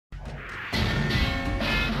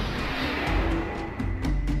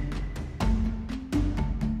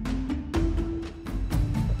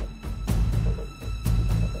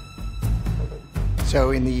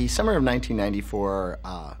So in the summer of 1994,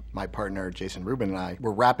 my partner Jason Rubin and I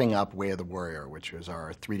were wrapping up Way of the Warrior, which was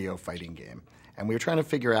our 3DO fighting game. And we were trying to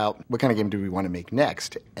figure out what kind of game do we want to make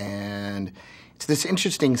next. And it's this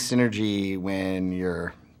interesting synergy when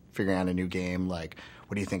you're figuring out a new game, like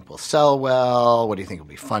what do you think will sell well? What do you think will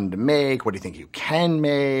be fun to make? What do you think you can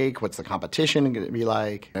make? What's the competition going to be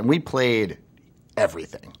like? And we played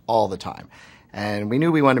everything all the time. And we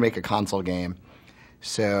knew we wanted to make a console game.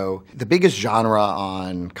 So the biggest genre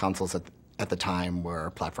on consoles at the time were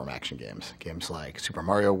platform action games. Games like Super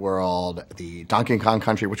Mario World, the Donkey Kong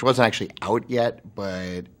Country, which wasn't actually out yet,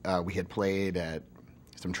 but we had played at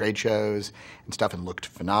some trade shows and stuff and looked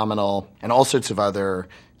phenomenal, and all sorts of other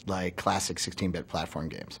like classic 16-bit platform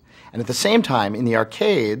games. And at the same time, in the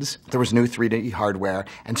arcades, there was new 3D hardware,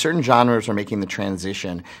 and certain genres were making the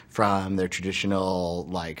transition from their traditional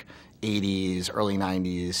like 80s, early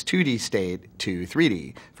 90s 2D state to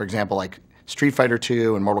 3D. For example, like Street Fighter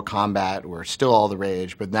II and Mortal Kombat were still all the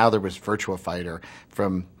rage, but now there was Virtua Fighter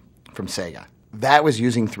from Sega. That was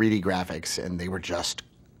using 3D graphics, and they were just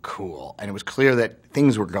cool. And it was clear that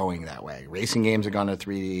things were going that way. Racing games had gone to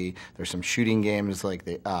 3D. There's some shooting games, like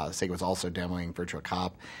Sega was also demoing Virtua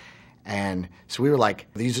Cop. And so we were like,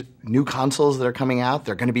 these new consoles that are coming out,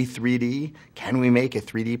 they're going to be 3D. Can we make a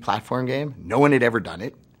 3D platform game? No one had ever done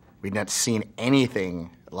it. We'd not seen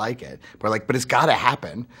anything like it. But we're like, but it's got to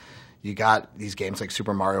happen. You got these games like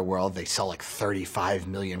Super Mario World. They sell like 35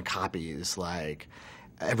 million copies. Like,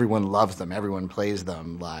 everyone loves them. Everyone plays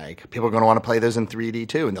them. Like, people are going to want to play those in 3D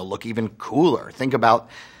too, and they'll look even cooler. Think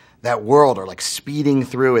about that world, or like speeding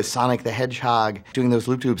through as Sonic the Hedgehog, doing those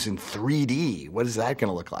loop tubes in 3D. What is that going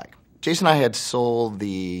to look like? Jason and I had sold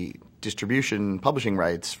the distribution publishing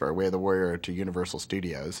rights for Way of the Warrior to Universal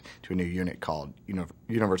Studios, to a new unit called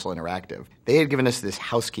Universal Interactive. They had given us this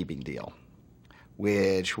housekeeping deal,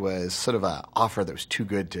 which was sort of an offer that was too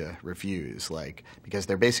good to refuse, like, because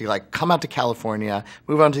they're basically like, come out to California,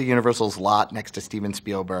 move on to Universal's lot next to Steven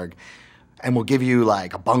Spielberg, and we'll give you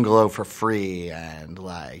like a bungalow for free and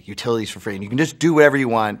like utilities for free, and you can just do whatever you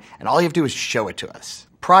want, and all you have to do is show it to us.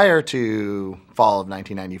 Prior to fall of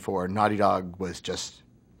 1994, Naughty Dog was just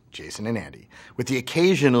Jason and Andy, with the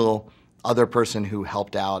occasional other person who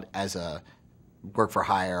helped out as a work for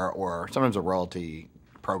hire or sometimes a royalty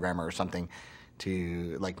programmer or something,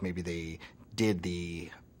 to like maybe they did the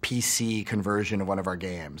PC conversion of one of our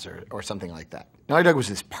games or something like that. Naughty Dog was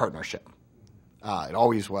this partnership. It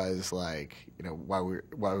always was, like, you know, while we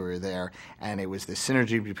were there, and it was this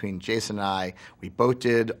synergy between Jason and I. We both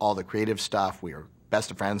did all the creative stuff. We were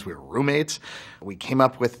best of friends. We were roommates. We came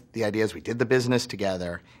up with the ideas. We did the business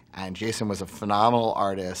together. And Jason was a phenomenal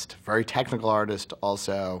artist, very technical artist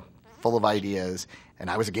also, full of ideas. And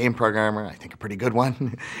I was a game programmer, I think a pretty good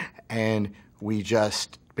one. And we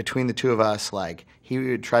just, between the two of us, like, he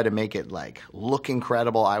would try to make it like look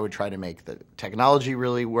incredible. I would try to make the technology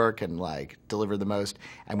really work and like deliver the most.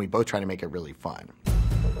 And we both try to make it really fun.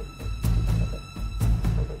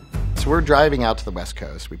 So we're driving out to the West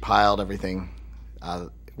Coast. We piled everything.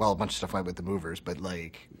 Well, a bunch of stuff went with the movers, but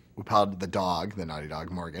like we piled the dog, the Naughty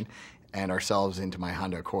Dog, Morgan, and ourselves into my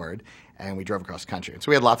Honda Accord, and we drove across the country. And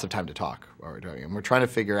so we had lots of time to talk while we were doing it. And we're trying to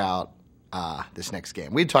figure out this next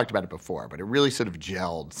game. We'd talked about it before, but it really sort of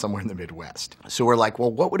gelled somewhere in the Midwest. So we're like,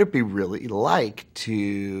 well, what would it be really like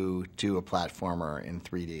to do a platformer in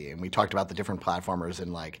 3D? And we talked about the different platformers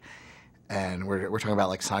and we're talking about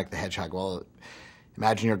like Sonic the Hedgehog. Well,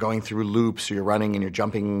 imagine you're going through loops, or you're running and you're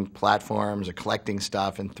jumping platforms or collecting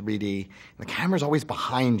stuff in 3D. And the camera's always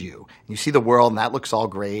behind you. And you see the world, and that looks all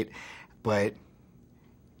great, but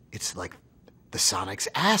it's like the Sonic's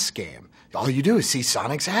ass game. All you do is see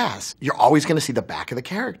Sonic's ass. You're always going to see the back of the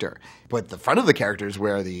character. But the front of the character is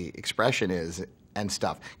where the expression is and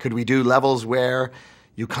stuff. Could we do levels where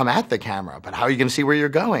you come at the camera, but how are you going to see where you're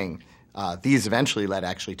going? These eventually led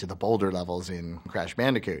actually to the boulder levels in Crash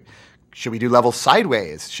Bandicoot. Should we do levels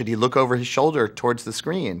sideways? Should he look over his shoulder towards the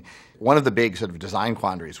screen? One of the big sort of design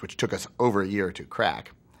quandaries, which took us over a year to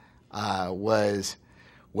crack, was,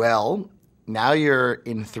 well, now you're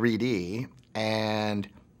in 3D, and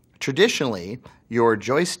traditionally your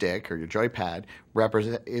joystick or your joypad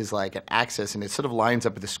is like an axis, and it sort of lines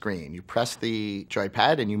up with the screen. You press the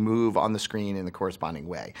joypad and you move on the screen in the corresponding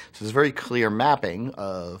way. So there's a very clear mapping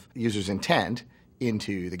of the user's intent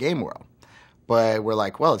into the game world. But we're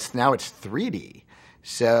like, well, now it's 3D.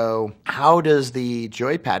 So how does the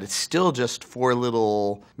joypad, it's still just 4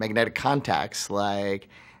 little magnetic contacts,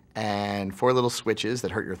 and 4 little switches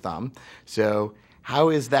that hurt your thumb. So how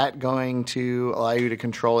is that going to allow you to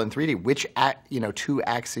control in 3D? Which, two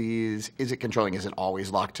axes is it controlling? Is it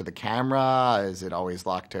always locked to the camera? Is it always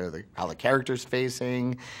locked to how the character's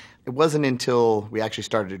facing? It wasn't until we actually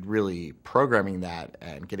started really programming that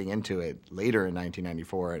and getting into it later in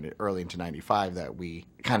 1994 and early into 95 that we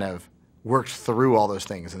kind of worked through all those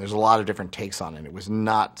things. And there's a lot of different takes on it. It was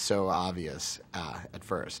not so obvious at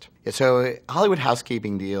first. Yeah, so Hollywood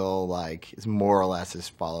housekeeping deal is more or less as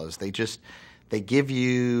follows. They give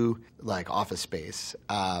you office space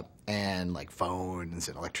and phones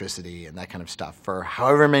and electricity and that kind of stuff for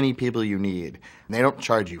however many people you need. And they don't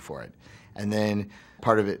charge you for it. And then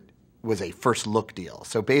part of it was a first look deal.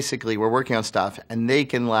 So basically we're working on stuff and they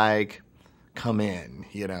can come in,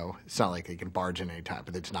 It's not like they can barge in any time,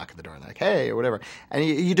 but they just knock at the door and hey, or whatever. And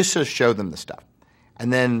you just sort of show them the stuff.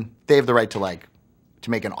 And then they have the right to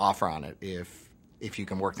make an offer on it if you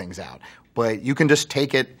can work things out. But you can just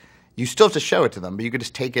take it. You still have to show it to them, but you could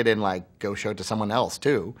just take it and go show it to someone else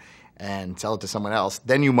too and sell it to someone else.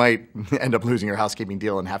 Then you might end up losing your housekeeping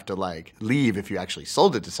deal and have to leave if you actually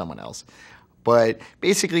sold it to someone else. But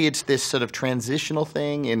basically it's this sort of transitional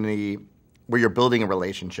thing where you're building a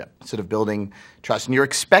relationship, sort of building trust, and you're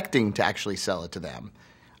expecting to actually sell it to them.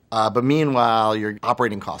 But meanwhile, your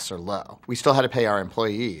operating costs are low. We still had to pay our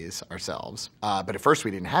employees ourselves, but at first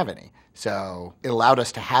we didn't have any. So it allowed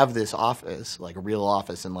us to have this office, a real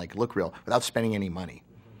office, and look real, without spending any money,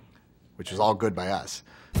 which was all good by us.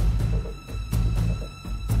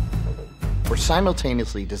 We're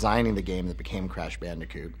simultaneously designing the game that became Crash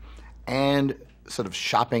Bandicoot and sort of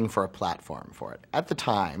shopping for a platform for it. At the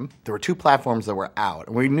time, there were two platforms that were out,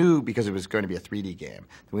 and we knew because it was going to be a 3D game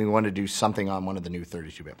that we wanted to do something on one of the new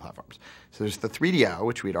 32-bit platforms. So there's the 3DO,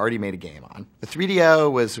 which we'd already made a game on. The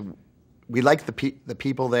 3DO was, we liked the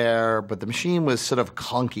people there, but the machine was sort of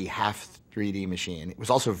clunky, half 3D machine. It was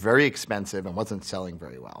also very expensive and wasn't selling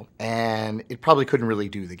very well, and it probably couldn't really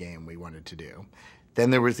do the game we wanted to do. Then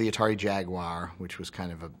there was the Atari Jaguar, which was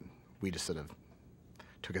kind of we just sort of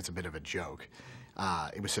took as a bit of a joke.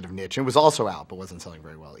 It was sort of niche. It was also out, but wasn't selling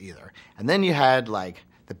very well either. And then you had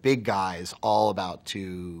the big guys all about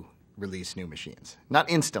to release new machines. Not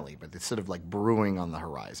instantly, but it's sort of brewing on the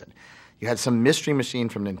horizon. You had some mystery machine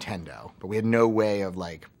from Nintendo, but we had no way of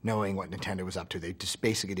knowing what Nintendo was up to. They just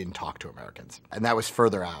basically didn't talk to Americans. And that was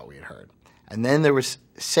further out, we had heard. And then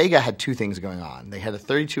Sega had two things going on. They had a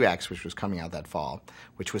 32X, which was coming out that fall,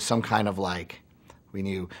 which was some kind of we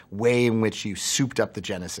knew way in which you souped up the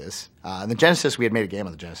Genesis. And the Genesis, we had made a game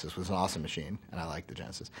on the Genesis. It was an awesome machine, and I liked the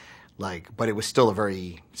Genesis. But it was still a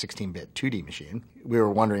very 16-bit 2D machine. We were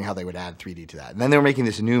wondering how they would add 3D to that. And then they were making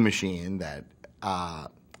this new machine that I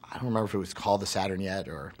don't remember if it was called the Saturn yet,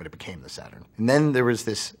 but it became the Saturn. And then there was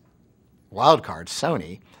this wild card,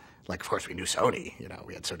 Sony. Of course, we knew Sony.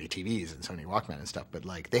 We had Sony TVs and Sony Walkman and stuff. But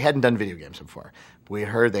they hadn't done video games before. But we had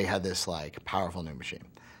heard they had this powerful new machine.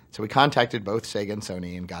 So we contacted both Sega and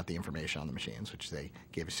Sony and got the information on the machines, which they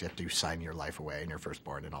gave us. You have to sign your life away and your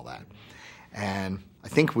firstborn and all that. And I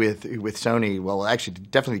think with Sony, well, actually,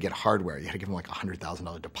 definitely to get hardware, you had to give them a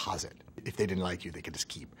 $100,000 deposit. If they didn't like you, they could just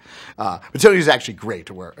keep. But Sony was actually great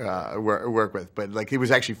to work with. But it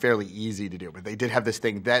was actually fairly easy to do. But they did have this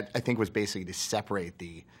thing that I think was basically to separate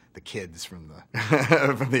the kids from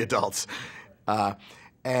the from the adults.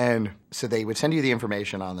 And so they would send you the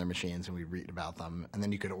information on their machines, and we'd read about them, and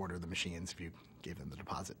then you could order the machines if you gave them the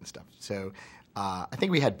deposit and stuff. So I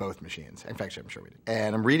think we had both machines. In fact, I'm sure we did.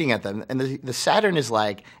 And I'm reading at them, and the Saturn is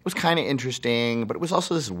it was kind of interesting, but it was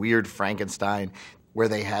also this weird Frankenstein where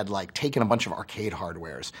they had taken a bunch of arcade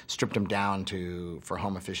hardwares, stripped them down for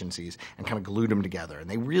home efficiencies, and kind of glued them together. And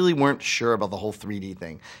they really weren't sure about the whole 3D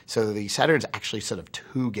thing. So the Saturn's actually sort of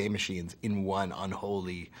two game machines in one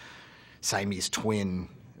unholy Siamese twin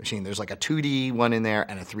machine. There's a 2D one in there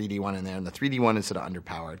and a 3D one in there, and the 3D one is sort of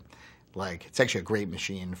underpowered. It's actually a great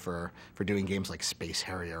machine for doing games like Space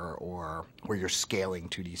Harrier or where you're scaling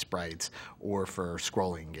 2D sprites or for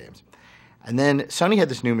scrolling games. And then Sony had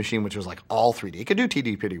this new machine which was all 3D. It could do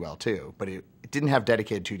 2D pretty well too, but it didn't have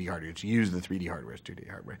dedicated 2D hardware. It used the 3D hardware as 2D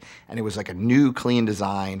hardware. And it was a new, clean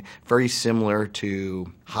design, very similar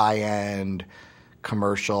to high-end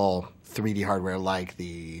commercial 3D hardware like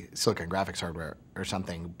the Silicon Graphics hardware or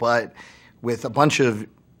something, but with a bunch of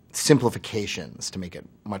simplifications to make it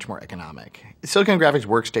much more economic. Silicon Graphics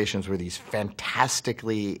workstations were these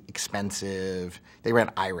fantastically expensive. They ran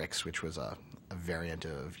IRIX, which was a variant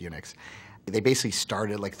of Unix. They basically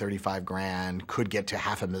started $35,000, could get to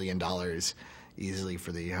 $500,000 easily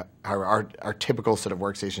for our typical sort of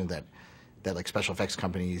workstation that that like special effects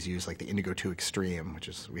companies use, like the Indigo 2 Extreme, which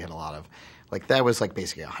is we had a lot of. Like that was like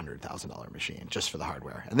basically $100,000 machine just for the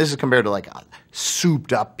hardware. And this is compared to like a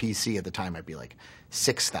souped up PC at the time might be like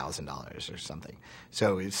 $6,000 or something.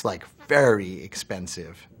 So it's like very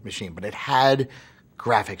expensive machine, but it had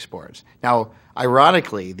graphics boards. Now,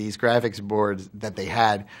 ironically, these graphics boards that they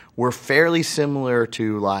had were fairly similar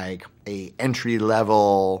to like a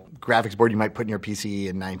entry-level graphics board you might put in your PC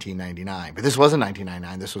in 1999. But this wasn't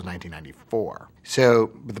 1999, this was 1994.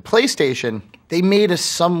 So with the PlayStation, they made a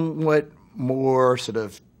somewhat more sort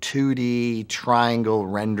of 2D triangle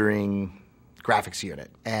rendering graphics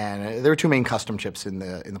unit. And there were two main custom chips in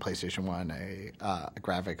the PlayStation 1, a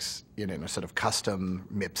graphics unit and a sort of custom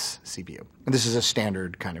MIPS CPU. And this is a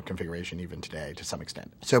standard kind of configuration even today to some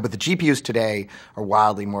extent. So, but the GPUs today are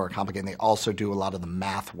wildly more complicated, and they also do a lot of the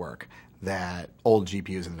math work that old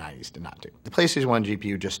GPUs in the 90s did not do. The PlayStation 1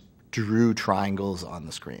 GPU just drew triangles on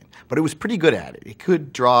the screen, but it was pretty good at it. It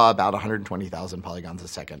could draw about 120,000 polygons a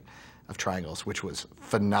second of triangles, which was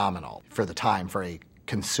phenomenal for the time for a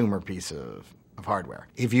consumer piece of hardware.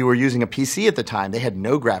 If you were using a PC at the time, they had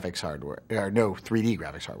no graphics hardware, or no 3D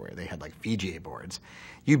graphics hardware. They had like VGA boards.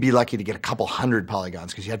 You'd be lucky to get a couple hundred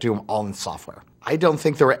polygons because you had to do them all in software. I don't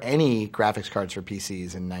think there were any graphics cards for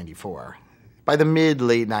PCs in 94. By the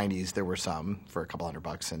mid-late 90s, there were some for a couple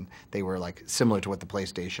 $100, and they were like similar to what the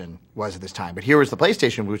PlayStation was at this time. But here was the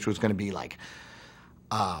PlayStation, which was going to be like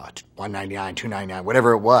 $199, $299,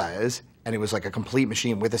 whatever it was, and it was like a complete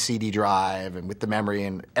machine with a CD drive and with the memory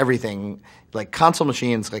and everything. Like console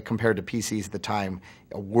machines, like compared to PCs at the time,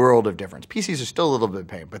 a world of difference. PCs are still a little bit of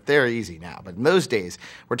pain, but they're easy now. But in those days,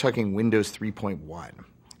 we're talking Windows 3.1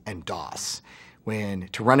 and DOS. When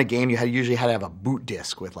to run a game, you usually had to have a boot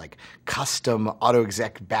disk with like custom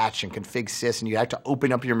auto-exec batch and config sys, and you had to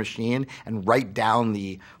open up your machine and write down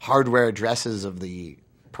the hardware addresses of the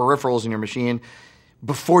peripherals in your machine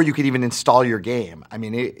before you could even install your game. I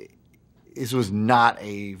mean, this was not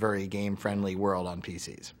a very game-friendly world on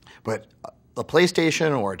PCs. But a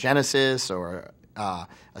PlayStation or a Genesis or a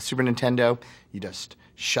Super Nintendo, you just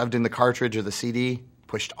shoved in the cartridge or the CD,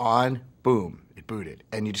 pushed on, boom, it booted.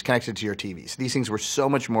 And you just connected it to your TV. So these things were so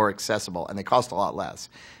much more accessible, and they cost a lot less.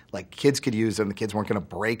 Like kids could use them. The kids weren't going to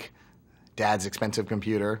break dad's expensive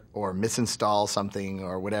computer or misinstall something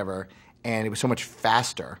or whatever. And it was so much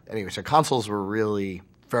faster. Anyway, so consoles were really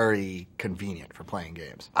very convenient for playing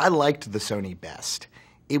games. I liked the Sony best.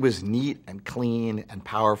 It was neat and clean and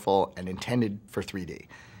powerful and intended for 3D.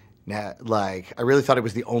 Now, like, I really thought it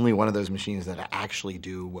was the only one of those machines that actually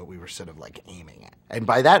do what we were sort of like aiming at. And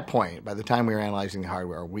by that point, by the time we were analyzing the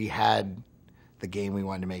hardware, we had the game we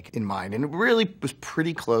wanted to make in mind. And it really was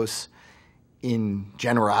pretty close in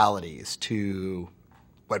generalities to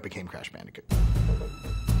what became Crash Bandicoot.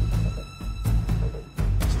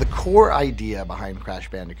 The core idea behind Crash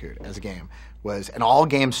Bandicoot as a game was, and all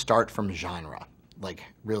games start from genre, like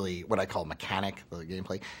really what I call mechanic, the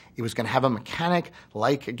gameplay. It was going to have a mechanic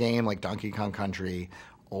like a game like Donkey Kong Country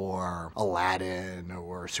or Aladdin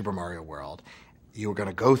or Super Mario World. You were going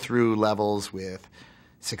to go through levels with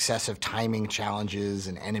successive timing challenges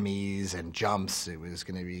and enemies and jumps. It was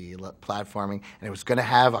going to be platforming, and it was going to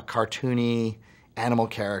have a cartoony animal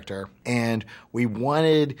character, and we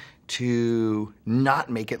wanted to not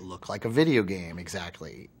make it look like a video game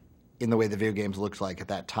exactly in the way the video games looked like at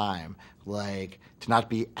that time, like to not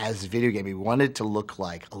be as video gamey. We wanted it to look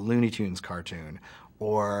like a Looney Tunes cartoon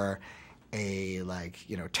or a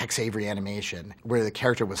Tex Avery animation where the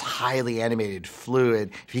character was highly animated,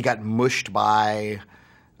 fluid. If he got mushed by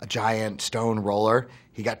a giant stone roller,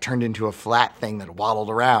 he got turned into a flat thing that waddled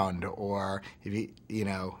around, or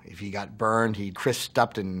if he got burned, he crisped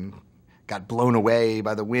up and got blown away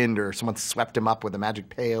by the wind, or someone swept him up with a magic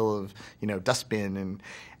pail of dustbin,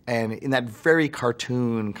 and in that very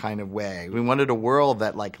cartoon kind of way. We wanted a world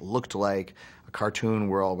that looked like a cartoon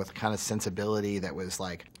world with a kind of sensibility that was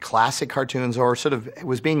like classic cartoons, or sort of it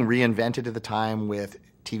was being reinvented at the time with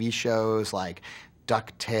TV shows like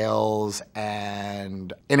DuckTales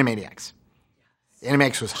and Animaniacs.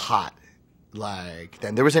 Animaniacs was hot.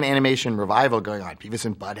 Then there was an animation revival going on. Beavis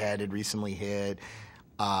and Butthead had recently hit.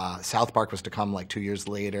 South Park was to come 2 years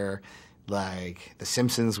later. The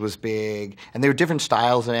Simpsons was big, and there were different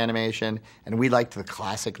styles of animation, and we liked the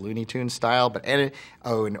classic Looney Tunes style.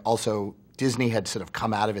 And also Disney had sort of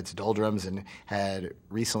come out of its doldrums and had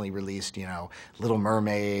recently released, Little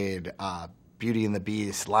Mermaid, Beauty and the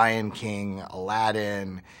Beast, Lion King,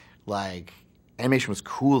 Aladdin, animation was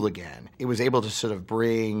cool again. It was able to sort of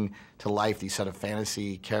bring to life these sort of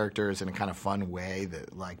fantasy characters in a kind of fun way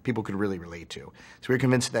that like people could really relate to. So we were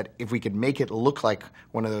convinced that if we could make it look like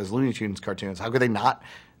one of those Looney Tunes cartoons, how could they not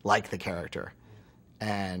like the character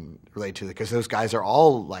and relate to it? Because those guys are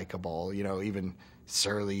all likable, you know, even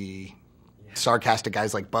surly, sarcastic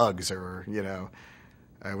guys like Bugs or, you know,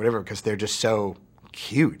 whatever, because they're just so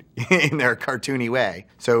cute in their cartoony way.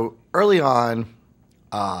 So early on,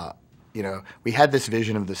 you know, we had this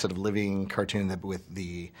vision of this sort of living cartoon that with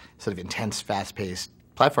the sort of intense, fast-paced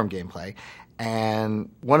platform gameplay. And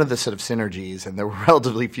one of the sort of synergies, and there were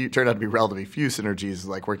relatively few, turned out to be relatively few synergies,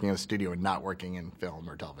 like working in a studio and not working in film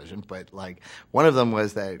or television. But like one of them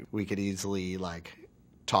was that we could easily like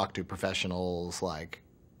talk to professionals, like,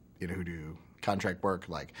 you know, who do contract work,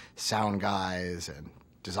 like sound guys and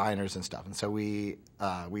designers and stuff. And so we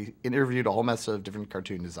interviewed a whole mess of different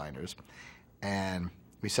cartoon designers, and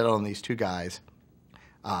we settled on these two guys,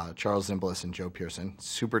 Charles Zimbalist and Joe Pearson,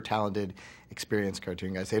 super talented, experienced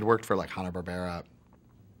cartoon guys. They had worked for like Hanna-Barbera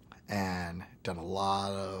and done a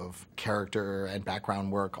lot of character and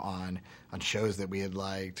background work on shows that we had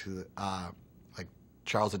liked. Like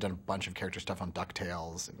Charles had done a bunch of character stuff on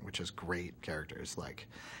DuckTales, which is great characters, like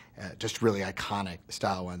just really iconic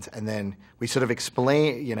style ones. And then we sort of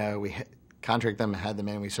explained, you know, we contract them, had them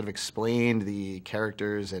in, we sort of explained the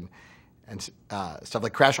characters and stuff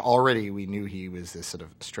like Crash. Already we knew he was this sort of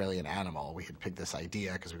Australian animal. We had picked this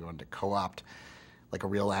idea because we wanted to co-opt like a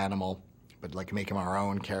real animal, but like make him our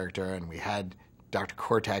own character. And we had Dr.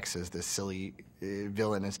 Cortex as this silly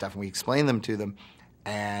villain and stuff, and we explained them to them,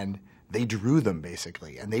 and they drew them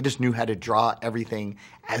basically, and they just knew how to draw everything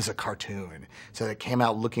as a cartoon. So it came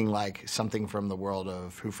out looking like something from the world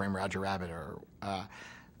of Who Framed Roger Rabbit or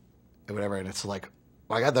whatever. And it's like,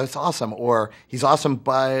 oh my God, that's awesome. Or he's awesome,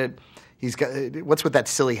 but he's got, what's with that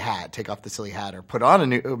silly hat? Take off the silly hat, or put on a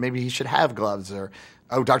new, maybe he should have gloves, or,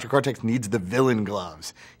 oh, Dr. Cortex needs the villain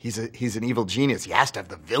gloves. He's an evil genius. He has to have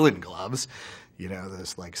the villain gloves. You know,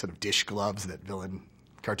 those like sort of dish gloves that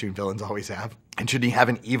cartoon villains always have. And should he have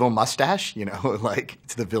an evil mustache? You know, like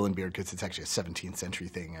it's the villain beard because it's actually a 17th century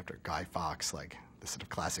thing after Guy Fawkes, like the sort of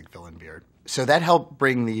classic villain beard. So that helped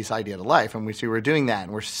bring these idea to life, and we were doing that,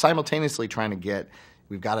 and we're simultaneously trying to get,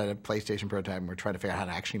 we've got a PlayStation prototype, and we're trying to figure out how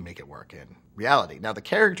to actually make it work in reality. Now, the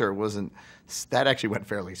character that actually went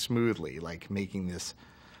fairly smoothly, like making this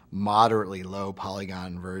moderately low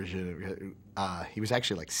polygon version. He was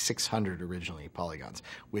actually like 600 originally polygons,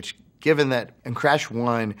 which given that in Crash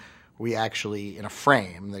 1, we actually, in a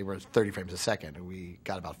frame, they were 30 frames a second, and we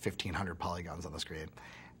got about 1,500 polygons on the screen.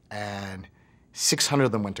 And 600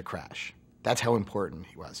 of them went to Crash. That's how important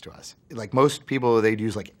he was to us. Like most people, they'd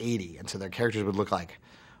use like 80, and so their characters would look like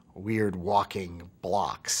weird walking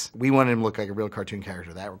blocks. We wanted him to look like a real cartoon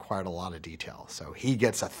character. That required a lot of detail. So he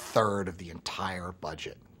gets a third of the entire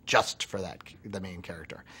budget just for the main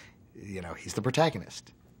character. You know, he's the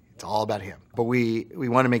protagonist. It's all about him. But we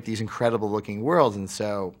want to make these incredible looking worlds, and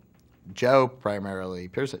so Joe primarily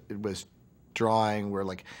Pearson was drawing. We're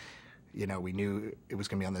like, you know, we knew it was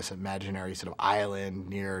going to be on this imaginary sort of island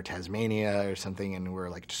near Tasmania or something, and we're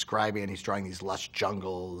like describing, and he's drawing these lush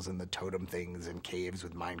jungles and the totem things and caves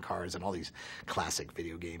with mine cars and all these classic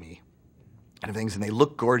video gamey kind of things, and they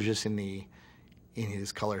look gorgeous in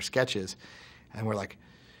his color sketches, and we're like,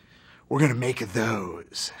 we're going to make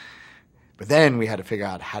those. But then we had to figure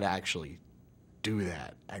out how to actually do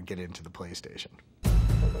that and get into the PlayStation.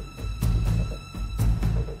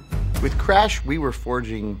 With Crash, we were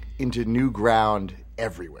forging into new ground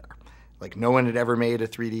everywhere. Like no one had ever made a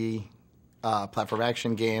 3D platform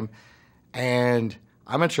action game, and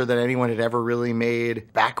I'm not sure that anyone had ever really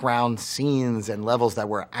made background scenes and levels that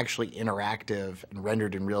were actually interactive and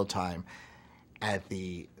rendered in real time at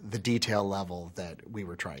the detail level that we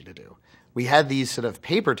were trying to do. We had these sort of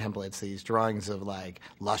paper templates, these drawings of like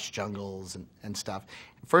lush jungles and stuff.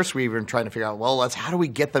 First, we were trying to figure out, well, how do we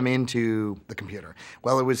get them into the computer?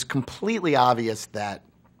 Well, it was completely obvious that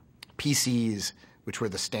PCs, which were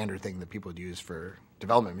the standard thing that people would use for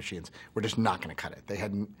development machines, were just not going to cut it. They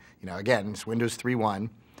had, you know, again, it's Windows 3.1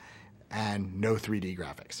 and no 3D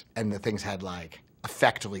graphics. And the things had like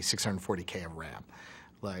effectively 640K of RAM.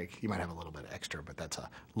 Like, you might have a little bit extra, but that's a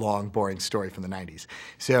long, boring story from the 90s.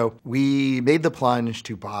 So we made the plunge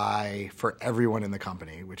to buy, for everyone in the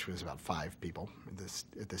company, which was about 5 people at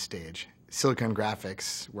this stage, Silicon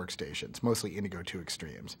Graphics workstations, mostly Indigo 2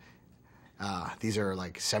 Extremes. These are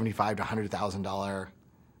like $75,000 to $100,000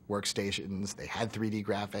 workstations. They had 3D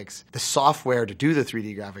graphics. The software to do the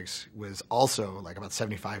 3D graphics was also like about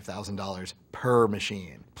 $75,000 per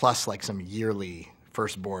machine, plus like some yearly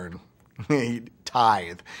firstborn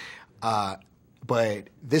tithe. But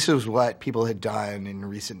this is what people had done in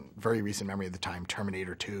very recent memory of the time,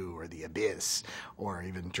 Terminator 2 or The Abyss or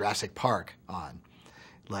even Jurassic Park on.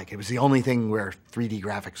 Like, it was the only thing where 3D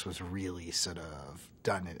graphics was really sort of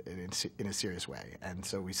done in a serious way. And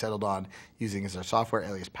so we settled on using as our software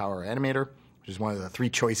alias Power Animator, which is one of the 3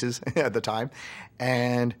 choices at the time.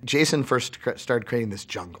 And Jason first started creating this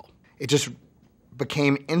jungle. It just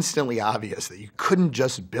became instantly obvious that you couldn't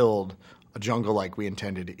just build a jungle like we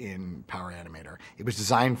intended in Power Animator. It was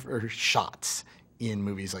designed for shots in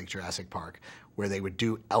movies like Jurassic Park, where they would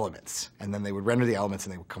do elements, and then they would render the elements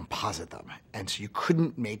and they would composite them. And so you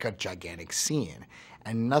couldn't make a gigantic scene,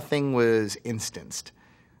 and nothing was instanced.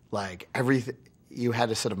 Like, you had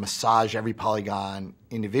to sort of massage every polygon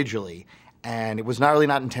individually, and it was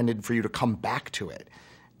not intended for you to come back to it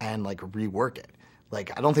and like rework it.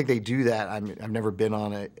 Like, I don't think they do that. I've never been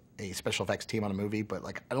on a special effects team on a movie, but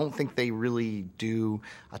like, I don't think they really do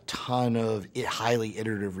a ton of highly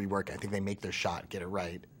iterative rework. I think they make their shot, get it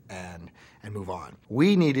right, and move on.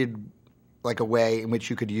 We needed like a way in which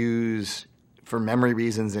you could use, for memory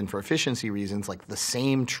reasons and for efficiency reasons, like the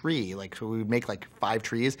same tree. Like, so we would make like 5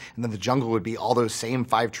 trees, and then the jungle would be all those same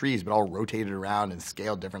 5 trees, but all rotated around and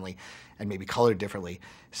scaled differently and maybe colored differently,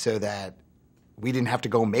 so that we didn't have to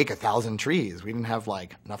go make 1,000 trees. We didn't have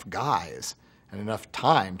like enough guys and enough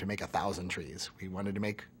time to make 1,000 trees. We wanted to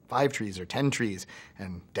make 5 trees or 10 trees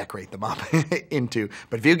and decorate them up into.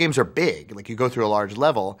 But video games are big. Like, you go through a large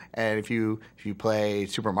level, and if you play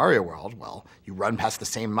Super Mario World, well, you run past the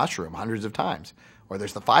same mushroom hundreds of times, or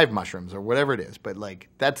there's the 5 mushrooms, or whatever it is. But like,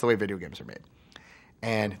 that's the way video games are made.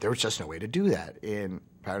 And there was just no way to do that in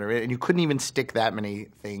Power Animator, and you couldn't even stick that many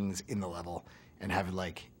things in the level and have it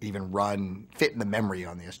like even fit in the memory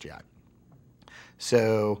on the SGI.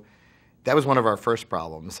 So that was one of our first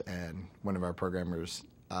problems, and one of our programmers,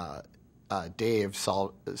 Dave,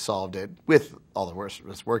 solved it with all the rest of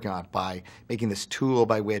us working on it by making this tool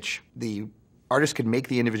by which the artist could make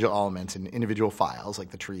the individual elements in individual files, like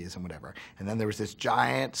the trees and whatever. And then there was this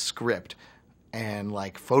giant script and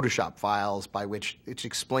like Photoshop files by which it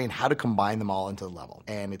explained how to combine them all into the level.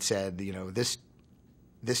 And it said, you know, this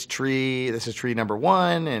tree, this is tree number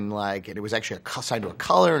 1, and like, and it was actually assigned to a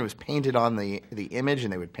color, and it was painted on the image,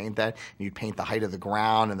 and they would paint that, and you'd paint the height of the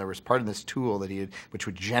ground, and there was part of this tool that which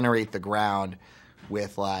would generate the ground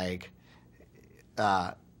with like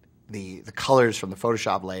the colors from the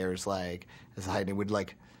Photoshop layers, like as the height, and it would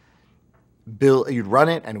like you'd run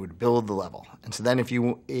it and it would build the level. And so then if you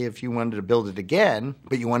wanted to build it again,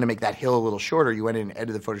 but you wanted to make that hill a little shorter, you went in and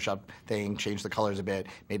edited the Photoshop thing, changed the colors a bit,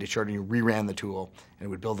 made it shorter, and you reran the tool, and it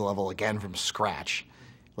would build the level again from scratch.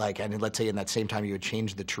 Like, and let's say in that same time you would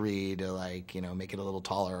change the tree to like, you know, make it a little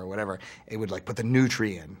taller or whatever, it would like put the new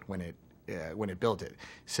tree in when it built it.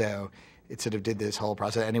 So it sort of did this whole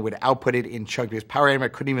process, and it would output it in chunks, because Power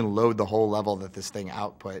Animator couldn't even load the whole level that this thing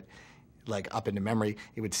output like up into memory.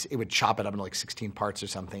 It would chop it up into like 16 parts or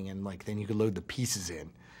something, and like then you could load the pieces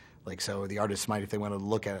in. Like, so the artists might, if they wanted to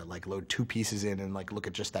look at it, like load 2 pieces in and like look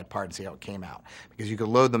at just that part and see how it came out. Because you could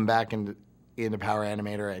load them back into Power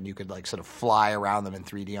Animator, and you could like sort of fly around them in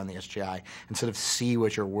 3D on the SGI and sort of see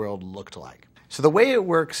what your world looked like. So the way it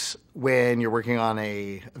works when you're working on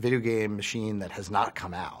a video game machine that has not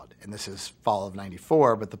come out, and this is fall of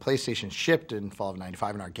 '94, but the PlayStation shipped in fall of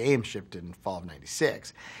 '95 and our game shipped in fall of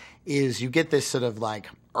 '96, is you get this sort of like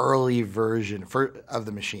early version of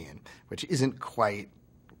the machine, which isn't quite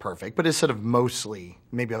perfect, but is sort of mostly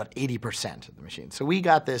maybe about 80% of the machine. So we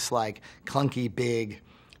got this like clunky big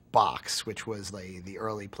box, which was like the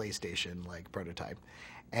early PlayStation like prototype.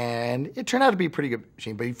 And it turned out to be a pretty good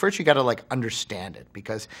machine, but first you got to like understand it,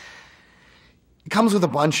 because it comes with a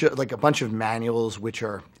bunch of manuals which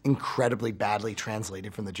are incredibly badly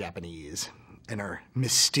translated from the Japanese and are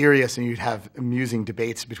mysterious, and you'd have amusing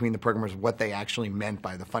debates between the programmers what they actually meant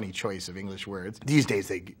by the funny choice of English words. These days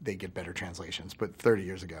they get better translations, but 30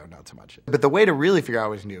 years ago, not so much. But the way to really figure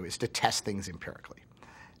out what's new is to test things empirically.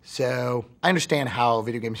 So I understand how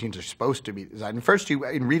video game machines are supposed to be designed. And first,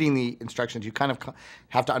 in reading the instructions, you kind of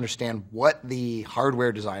have to understand what the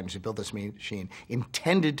hardware designers who built this machine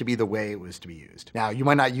intended to be the way it was to be used. Now, you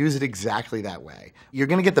might not use it exactly that way. You're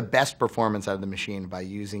going to get the best performance out of the machine by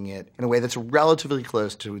using it in a way that's relatively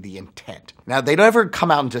close to the intent. Now, they don't ever come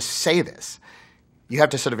out and just say this. You have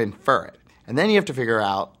to sort of infer it. And then you have to figure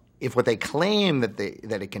out if what they claim that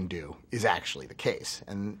it can do is actually the case.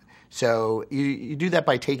 And so you do that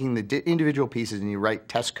by taking the individual pieces and you write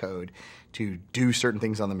test code to do certain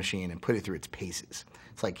things on the machine and put it through its paces.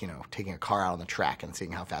 It's like, you know, taking a car out on the track and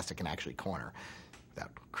seeing how fast it can actually corner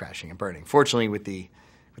without crashing and burning. Fortunately, with the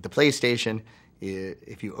PlayStation,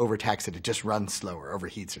 if you overtax it, it just runs slower,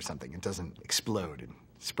 overheats or something. It doesn't explode and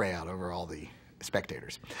spray out over all the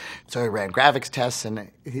spectators. So I ran graphics tests, and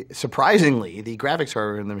surprisingly, the graphics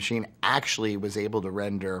hardware in the machine actually was able to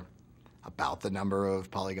render about the number of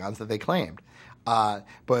polygons that they claimed.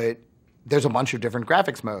 But there's a bunch of different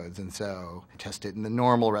graphics modes, and so test it in the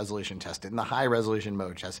normal resolution, test it in the high resolution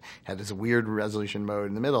mode, had this weird resolution mode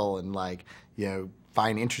in the middle, and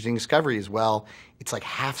find interesting discoveries. Well, it's like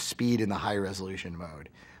half speed in the high resolution mode,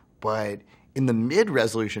 but in the mid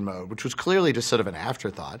resolution mode, which was clearly just sort of an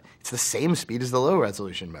afterthought, it's the same speed as the low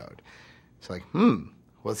resolution mode. It's like, well,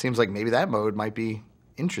 it seems like maybe that mode might be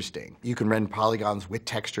interesting. You can render polygons with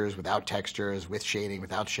textures, without textures, with shading,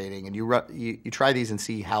 without shading, and you try these and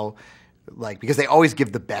see how, because they always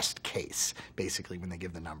give the best case, basically, when they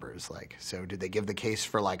give the numbers. So did they give the case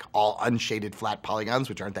for all unshaded flat polygons,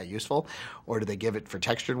 which aren't that useful, or did they give it for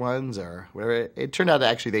textured ones, or whatever? It turned out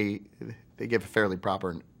that actually they give a fairly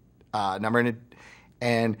proper number,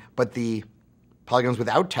 but the polygons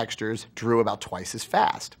without textures drew about twice as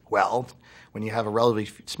fast. Well, when you have a relatively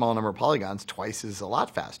small number of polygons, twice is a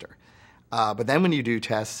lot faster. But then when you do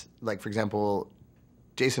tests, for example,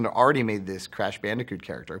 Jason already made this Crash Bandicoot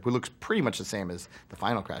character, who looks pretty much the same as the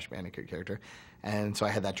final Crash Bandicoot character. And so I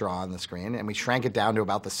had that draw on the screen, and we shrank it down to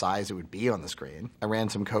about the size it would be on the screen. I ran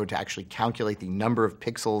some code to actually calculate the number of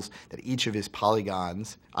pixels that each of his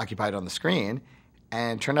polygons occupied on the screen,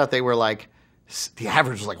 and it turned out they were the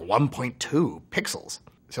average was 1.2 pixels.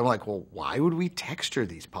 So I'm like, well, why would we texture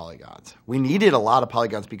these polygons? We needed a lot of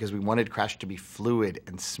polygons because we wanted Crash to be fluid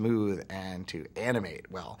and smooth and to animate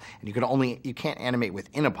well. And you can't animate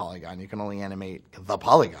within a polygon. You can only animate the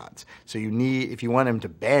polygons. So if you want him to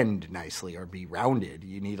bend nicely or be rounded,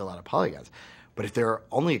 you need a lot of polygons. But if there are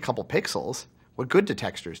only a couple pixels, what good do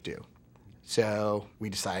textures do? So we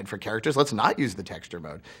decided for characters, let's not use the texture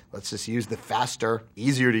mode. Let's just use the faster,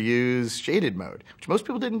 easier to use shaded mode, which most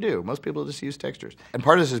people didn't do. Most people just used textures. And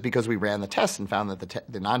part of this is because we ran the tests and found that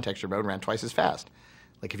the non-texture mode ran twice as fast.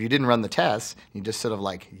 If you didn't run the tests, you just sort of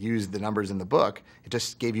used the numbers in the book, it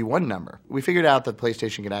just gave you one number. We figured out that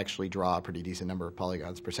PlayStation could actually draw a pretty decent number of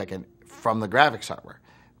polygons per second from the graphics hardware.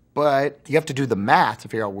 But you have to do the math to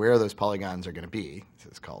figure out where those polygons are going to be.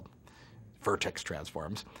 It's called vertex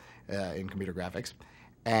transforms in computer graphics.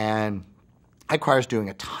 And that requires doing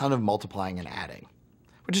a ton of multiplying and adding,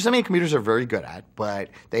 which is something computers are very good at, but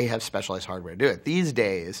they have specialized hardware to do it. These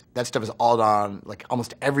days, that stuff is all on,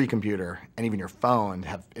 almost every computer, and even your phone,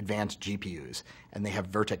 have advanced GPUs, and they have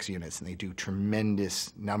vertex units, and they do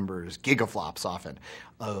tremendous numbers, gigaflops often,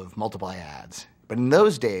 of multiply adds. But in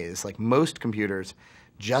those days, most computers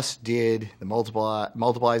just did the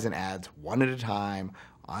multiplies and adds one at a time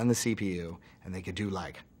on the CPU, and they could do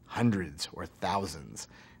hundreds or thousands,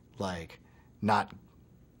 not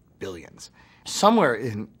billions. Somewhere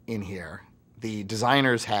in here, the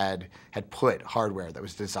designers had put hardware that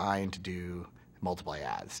was designed to do multiply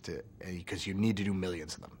adds because you need to do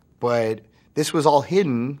millions of them. But this was all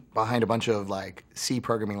hidden behind a bunch of C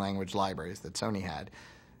programming language libraries that Sony had,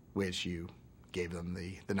 which you gave them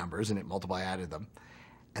the numbers and it multiply added them.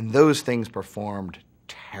 And those things performed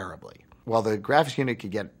terribly. While the graphics unit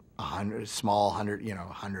could get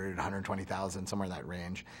 120,000, somewhere in that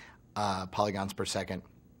range, polygons per second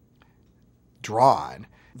drawn,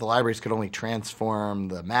 the libraries could only transform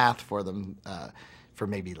the math for them for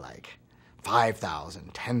maybe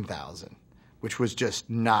 5,000, 10,000, which was just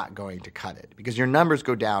not going to cut it because your numbers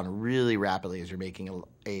go down really rapidly as you're making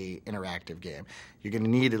a interactive game. You're going to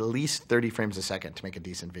need at least 30 frames a second to make a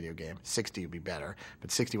decent video game. 60 would be better,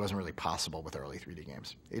 but 60 wasn't really possible with early 3D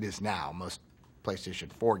games. It is now. Most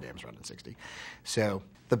PlayStation 4 games run at 60. So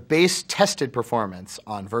the base tested performance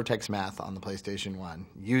on Vertex Math on the PlayStation 1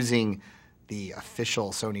 using the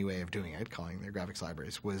official Sony way of doing it, calling their graphics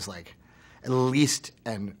libraries, was at least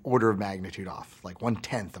an order of magnitude off,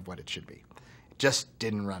 1/10 of what it should be. It just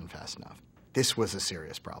didn't run fast enough. This was a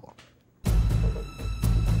serious problem.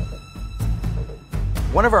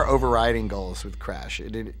 One of our overriding goals with Crash,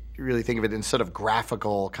 you really think of it in sort of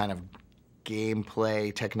graphical kind of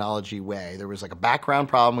gameplay technology way. There was a background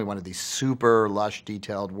problem. We wanted these super lush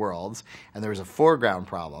detailed worlds. And there was a foreground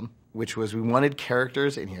problem, which was we wanted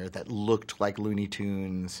characters in here that looked like Looney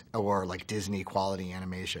Tunes or Disney quality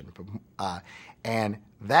animation. And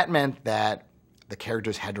that meant that the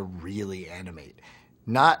characters had to really animate.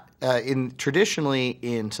 Not traditionally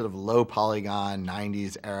in sort of low polygon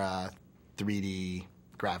 90s era 3D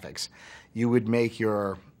graphics, you would make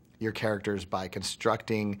your characters by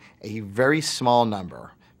constructing a very small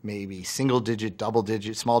number, maybe single digit, double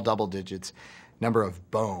digit, small double digits, number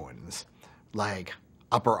of bones,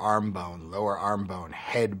 upper arm bone, lower arm bone,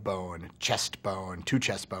 head bone, chest bone, 2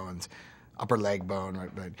 chest bones, upper leg bone,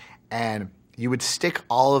 right? And you would stick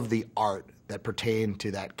all of the art that pertained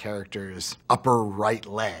to that character's upper right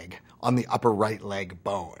leg on the upper right leg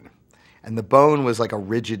bone. And the bone was like a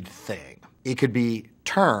rigid thing. It could be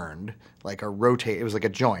turned, like it was like a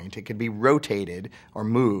joint. It could be rotated or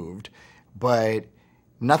moved, but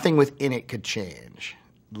nothing within it could change.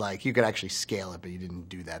 Like, you could actually scale it, but you didn't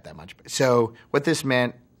do that much. So what this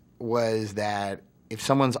meant was that if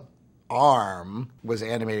someone's arm was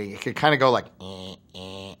animating, it could kind of go like,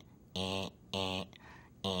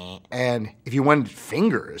 and if you wanted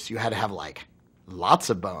fingers, you had to have like lots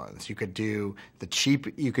of bones. You could do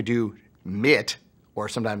you could do mitt, or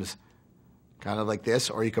sometimes kind of like this,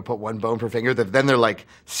 or you could put 1 bone per finger. Then they're like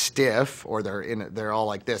stiff, or they're all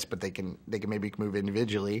like this, but they can maybe move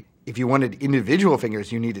individually. If you wanted individual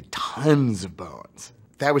fingers, you needed tons of bones.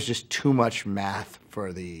 That was just too much math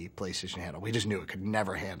for the PlayStation handle. We just knew it could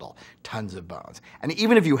never handle tons of bones. And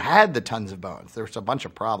even if you had the tons of bones, there was a bunch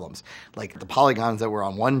of problems. Like the polygons that were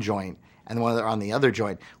on one joint and the one that are on the other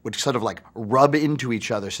joint would sort of like rub into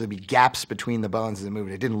each other, so there'd be gaps between the bones as they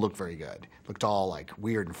moved. It didn't look very good. It looked all like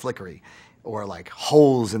weird and flickery, or like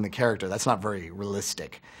holes in the character. That's not very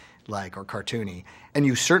realistic, like, or cartoony. And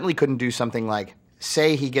you certainly couldn't do something like,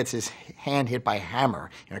 say he gets his hand hit by a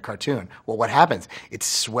hammer in a cartoon. Well, what happens? It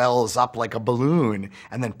swells up like a balloon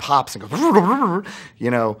and then pops and goes,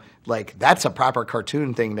 you know, like that's a proper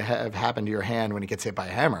cartoon thing to have happen to your hand when it gets hit by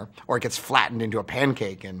a hammer, or it gets flattened into a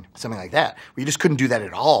pancake and something like that. Well, you just couldn't do that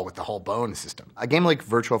at all with the whole bone system. A game like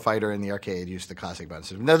Virtua Fighter in the arcade used the classic bone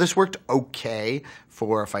system. Now, this worked okay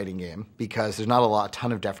for a fighting game because there's not a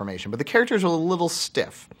ton of deformation, but the characters were a little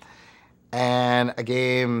stiff. And a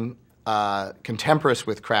game contemporaneous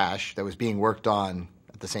with Crash that was being worked on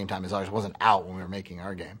at the same time as ours, wasn't out when we were making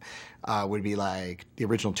our game, would be like the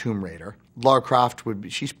original Tomb Raider. Lara Croft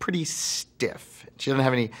she's pretty stiff. She doesn't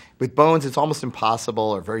have any, with bones it's almost impossible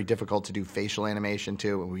or very difficult to do facial animation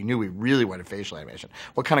too, and we knew we really wanted facial animation.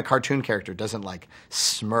 What kind of cartoon character doesn't like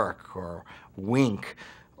smirk or wink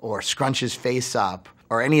or scrunch his face up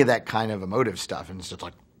or any of that kind of emotive stuff? And it's just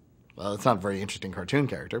like, well, it's not a very interesting cartoon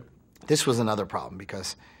character. This was another problem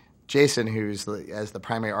because Jason, who's as the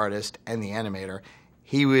primary artist and the animator,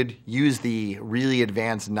 he would use the really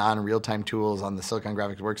advanced non-real-time tools on the Silicon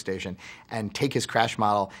Graphics workstation and take his Crash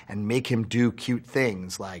model and make him do cute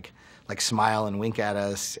things like smile and wink at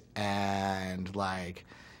us and like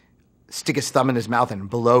stick his thumb in his mouth and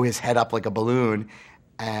blow his head up like a balloon.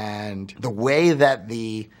 And the way that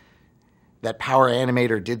that Power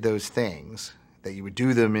Animator did those things, that you would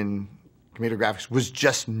do them in computer graphics, was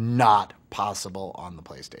just not possible on the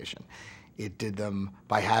PlayStation. It did them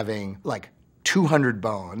by having like 200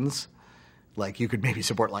 bones, like you could maybe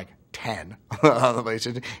support like 10 on the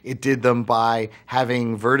PlayStation. It did them by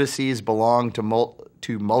having vertices belong to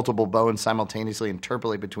multiple bones simultaneously,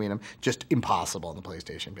 interpolate between them. Just impossible on the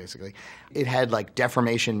PlayStation, basically. It had like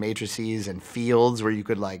deformation matrices and fields where you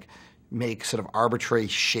could like make sort of arbitrary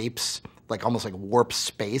shapes, like almost like warp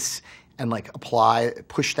space, and like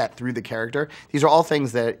push that through the character. These are all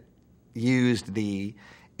things that used the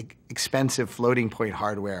expensive floating point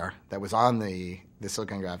hardware that was on the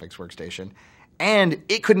Silicon Graphics workstation, and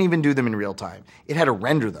it couldn't even do them in real time. It had to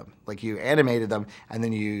render them. Like you animated them, and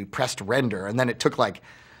then you pressed render, and then it took like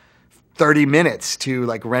 30 minutes to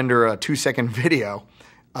like render a 2-second video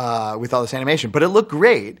with all this animation. But it looked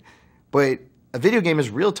great, but a video game is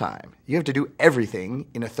real time. You have to do everything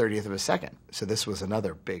in a 30th of a second. So this was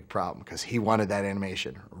another big problem because he wanted that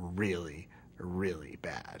animation really, really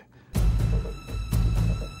bad.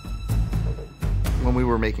 When we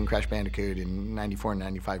were making Crash Bandicoot in 94 and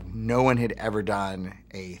 95, no one had ever done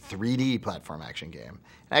a 3D platform action game.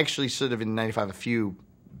 Actually, sort of in 95, a few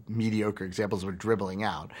mediocre examples were dribbling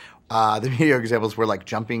out. The mediocre examples were like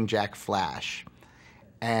Jumping Jack Flash.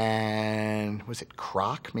 And was it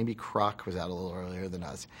Croc? Maybe Croc was out a little earlier than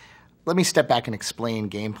us. Let me step back and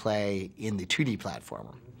explain gameplay in the 2D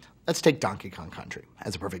platformer. Let's take Donkey Kong Country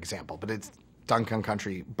as a perfect example, but Donkey Kong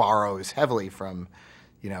Country borrows heavily from,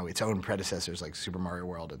 its own predecessors like Super Mario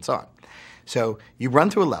World and so on. So you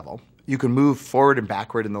run through a level. You can move forward and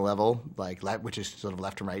backward in the level, which is sort of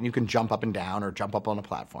left and right, and you can jump up and down or jump up on a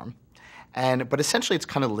platform. But essentially it's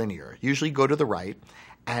kind of linear. Usually go to the right,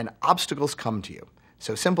 and obstacles come to you.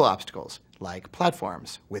 So simple obstacles, like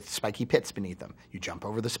platforms with spiky pits beneath them. You jump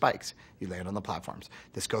over the spikes. You land on the platforms.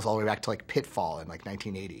 This goes all the way back to like Pitfall in like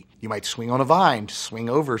 1980. You might swing on a vine to swing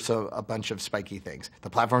over a bunch of spiky things. The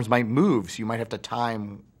platforms might move, so you might have to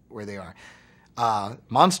time where they are.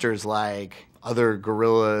 Monsters like other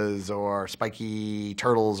gorillas or spiky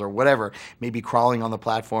turtles or whatever may be crawling on the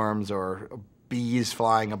platforms, or bees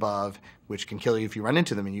flying above, which can kill you if you run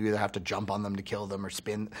into them, and you either have to jump on them to kill them, or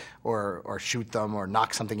spin, or shoot them, or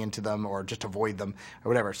knock something into them, or just avoid them, or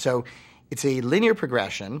whatever. So it's a linear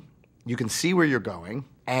progression. You can see where you're going,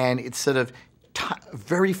 and it's sort of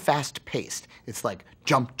very fast-paced. It's like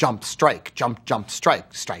jump, jump, strike, jump, jump,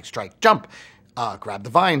 strike, strike, strike, jump. Grab the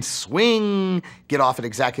vine, swing, get off at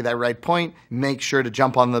exactly that right point, make sure to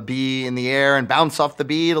jump on the bee in the air and bounce off the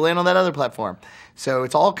bee to land on that other platform. So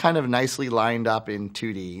it's all kind of nicely lined up in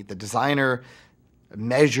 2D. The designer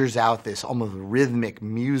measures out this almost rhythmic,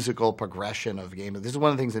 musical progression of game. This is one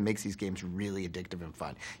of the things that makes these games really addictive and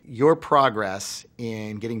fun. Your progress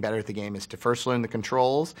in getting better at the game is to first learn the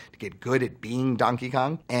controls, to get good at being Donkey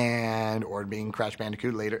Kong, or being Crash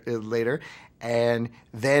Bandicoot later, and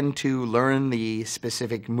then to learn the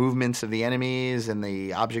specific movements of the enemies and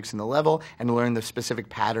the objects in the level, and to learn the specific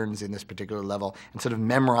patterns in this particular level, and sort of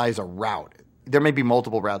memorize a route. There may be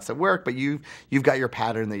multiple routes that work, but you've got your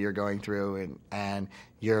pattern that you're going through, and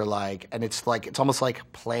you're like, and it's almost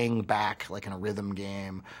like playing back like in a rhythm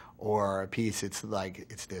game or a piece. It's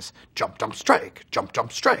this jump, jump, strike,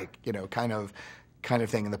 kind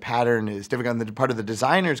of thing. And the pattern is difficult. And part of the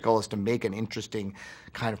designer's goal is to make an interesting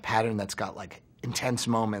kind of pattern that's got like intense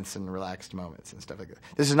moments and relaxed moments and stuff like that.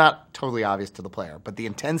 This is not totally obvious to the player, but the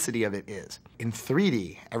intensity of it is. In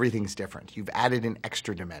 3D, everything's different. You've added an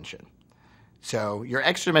extra dimension. So your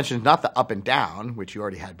extra dimension is not the up and down, which you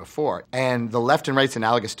already had before, and the left and right's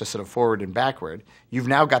analogous to sort of forward and backward. You've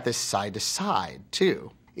now got this side to side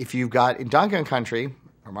too. If you've got in Donkey Kong Country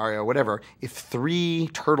or Mario, whatever, if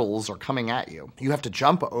 3 turtles are coming at you, you have to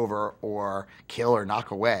jump over or kill or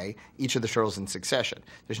knock away each of the turtles in succession.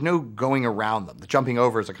 There's no going around them. The jumping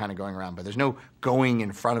overs are kind of going around, but there's no going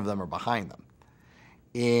in front of them or behind them.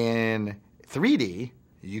 In 3D,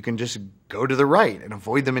 you can just go to the right and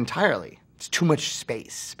avoid them entirely. It's too much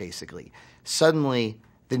space, basically. Suddenly,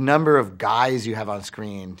 the number of guys you have on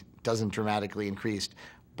screen doesn't dramatically increase,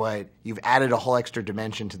 but you've added a whole extra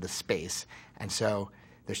dimension to the space, and so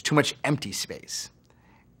there's too much empty space.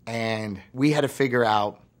 And we had to figure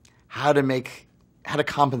out how to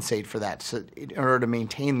compensate for that, so in order to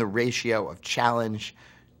maintain the ratio of challenge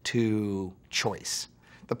to choice.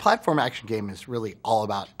 The platform action game is really all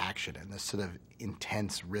about action and this sort of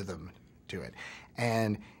intense rhythm to it.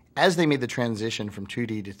 And as they made the transition from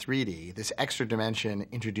 2D to 3D, this extra dimension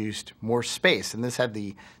introduced more space, and this had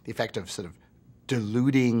the effect of sort of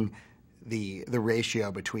diluting the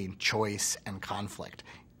ratio between choice and conflict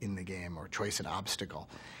in the game, or choice and obstacle.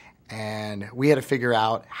 And we had to figure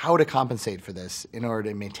out how to compensate for this in order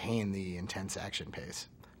to maintain the intense action pace.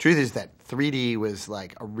 Truth is that 3D was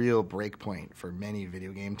like a real breakpoint for many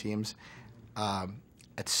video game teams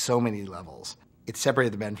at so many levels. It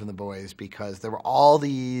separated the men from the boys because there were all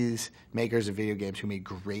these makers of video games who made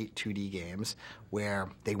great 2D games where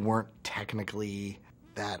they weren't technically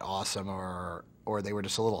that awesome, or they were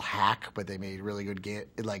just a little hack, but they made really good game.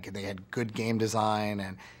 Like they had good game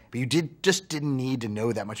design, but you just didn't need to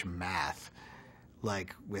know that much math,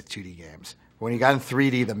 like with 2D games. When you got in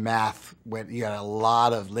 3D, the math you had a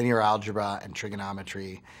lot of linear algebra and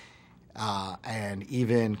trigonometry. And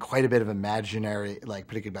even quite a bit of imaginary, like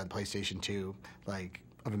particularly by the PlayStation 2, like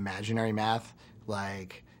of imaginary math,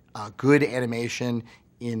 like good animation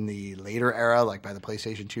in the later era, like by the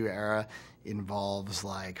PlayStation 2 era, involves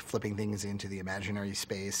like flipping things into the imaginary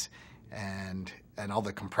space and all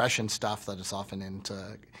the compression stuff that is often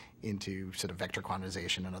into sort of vector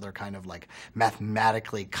quantization and other kind of like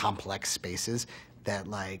mathematically complex spaces that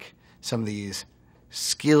like some of these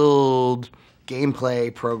skilled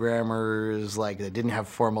gameplay programmers, like that didn't have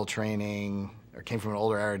formal training or came from an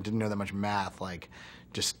older era and didn't know that much math, like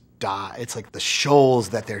just die. It's like the shoals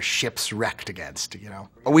that their ships wrecked against, you know.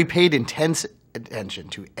 We paid intense attention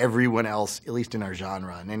to everyone else, at least in our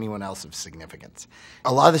genre, and anyone else of significance.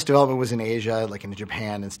 A lot of this development was in Asia, like in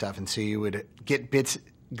Japan and stuff, and so you would get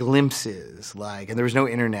glimpses, like, and there was no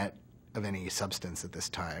internet of any substance at this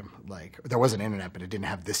time. Like, there was an internet, but it didn't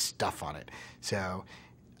have this stuff on it. So,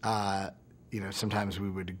 sometimes we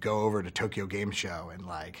would go over to Tokyo Game Show and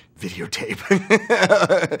like videotape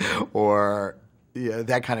or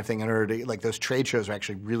that kind of thing in order to, like, those trade shows are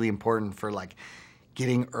actually really important for like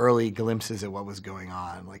getting early glimpses at what was going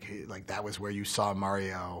on. Like that was where you saw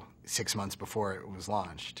Mario 6 months before it was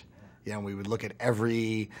launched. You know, we would look at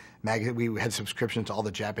every magazine. We had subscriptions to all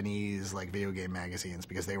the Japanese like video game magazines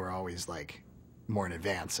because they were always like more in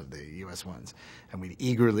advance of the U.S. ones, and we'd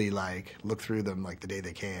eagerly like look through them like the day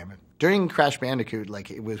they came. During Crash Bandicoot,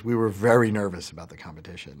 we were very nervous about the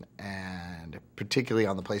competition, and particularly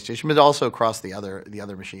on the PlayStation, but also across the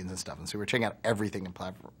other machines and stuff. And so we were checking out everything in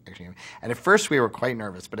platform action. And at first we were quite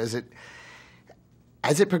nervous, but as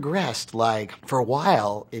it progressed, like for a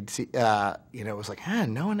while, it was like,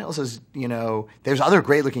 no one else is, there's other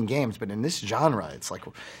great looking games, but in this genre, it's like,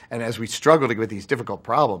 and as we struggled with these difficult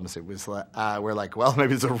problems, it was we're like, well, maybe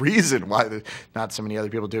there's a reason why there's not so many other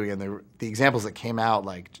people doing it. And the examples that came out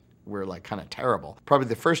were like kind of terrible. Probably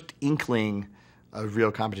the first inkling of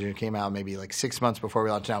real competition came out maybe like 6 months before we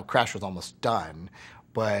launched. Now Crash was almost done.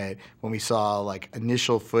 But when we saw like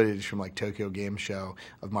initial footage from like Tokyo Game Show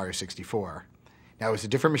of Mario 64. Now, it was a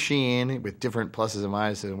different machine with different pluses and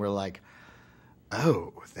minuses, and we're like,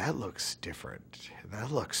 oh, that looks different.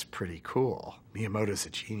 That looks pretty cool. Miyamoto's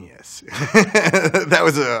a genius. That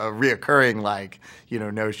was a reoccurring,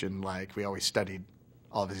 notion. Like, we always studied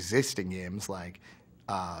all of his existing games, like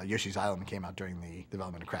Yoshi's Island came out during the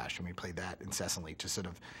development of Crash, and we played that incessantly to sort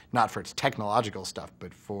of, not for its technological stuff,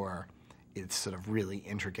 but for its sort of really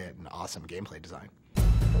intricate and awesome gameplay design.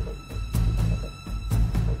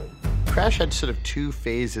 Crash had sort of two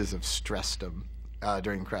phases of stressdom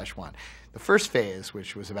during Crash 1. The first phase,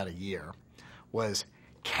 which was about a year, was,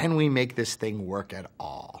 can we make this thing work at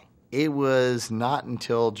all? It was not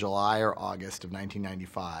until July or August of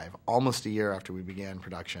 1995, almost a year after we began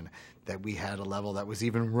production, that we had a level that was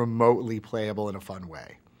even remotely playable in a fun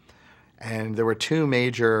way. And there were two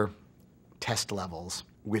major test levels,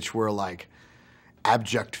 which were like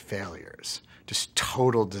abject failures. Just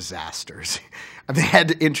total disasters. I mean, they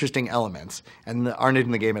had interesting elements and aren't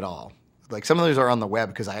in the game at all. Like some of those are on the web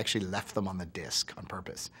because I actually left them on the disc on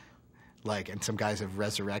purpose. And some guys have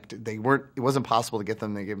resurrected. It wasn't possible to get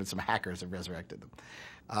them. They gave them some hackers have resurrected them.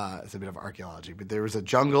 It's a bit of archaeology. But there was a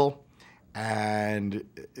jungle and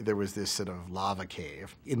there was this sort of lava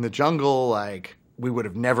cave. In the jungle, we would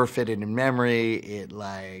have never fit it in memory. It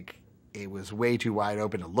was way too wide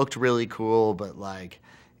open. It looked really cool, but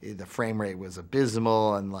the frame rate was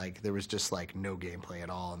abysmal, and there was just no gameplay at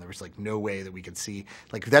all, and there was no way that we could see.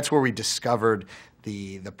 That's where we discovered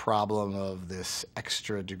the problem of this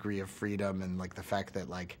extra degree of freedom, and the fact that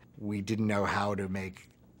we didn't know how to make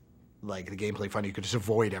the gameplay fun. You could just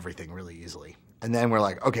avoid everything really easily. And then we're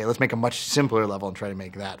like, okay, let's make a much simpler level and try to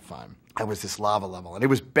make that fun. That was this lava level, and it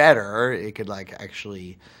was better. It could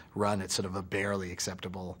actually run at sort of a barely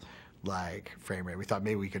acceptable frame rate. We thought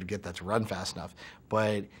maybe we could get that to run fast enough,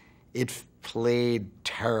 but it played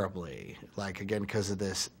terribly, again, because of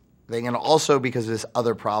this thing, and also because of this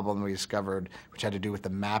other problem we discovered, which had to do with the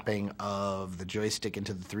mapping of the joystick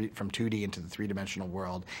into from 2D into the three-dimensional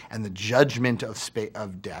world, and the judgment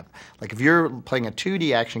of depth. If you're playing a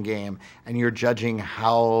 2D action game and you're judging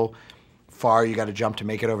how far you got to jump to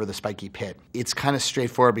make it over the spiky pit, it's kind of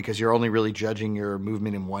straightforward because you're only really judging your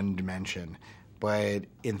movement in one dimension. But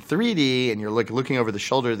in 3D, and you're looking over the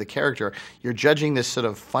shoulder of the character, you're judging this sort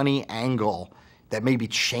of funny angle that may be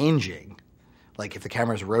changing. If the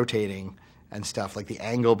camera's rotating and stuff, the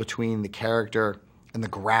angle between the character and the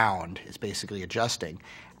ground is basically adjusting.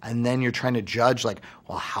 And then you're trying to judge,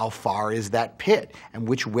 how far is that pit? And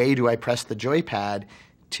which way do I press the joypad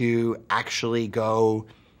to actually go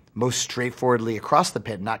most straightforwardly across the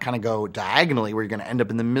pit, not kind of go diagonally where you're going to end up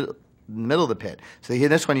in the middle of the pit. So in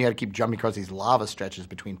this one, you had to keep jumping across these lava stretches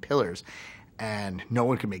between pillars, and no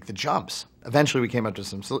one could make the jumps. Eventually, we came up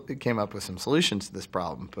with some solutions to this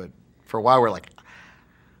problem, but for a while, we're like,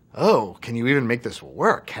 oh, can you even make this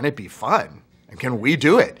work? Can it be fun? And can we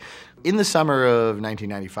do it? In the summer of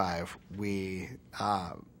 1995,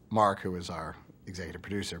 Mark, who was our executive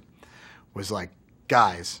producer, was like,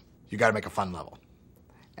 guys, you got to make a fun level.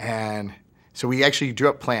 And so we actually drew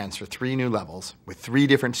up plans for 3 new levels with 3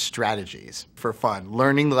 different strategies for fun,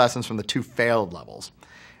 learning the lessons from the 2 failed levels.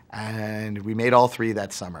 And we made all 3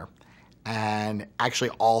 that summer. And actually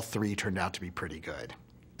all 3 turned out to be pretty good.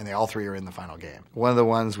 And all 3 are in the final game. One of the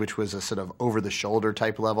ones, which was a sort of over-the-shoulder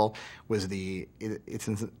type level, was it's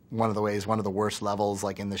in one of the worst levels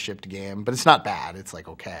in the shipped game. But it's not bad. It's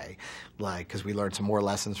okay, because we learned some more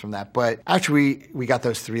lessons from that. But after we got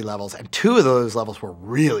those 3 levels, and 2 of those levels were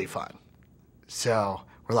really fun. So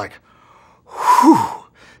we're like, whew,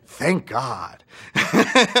 thank God.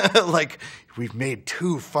 We've made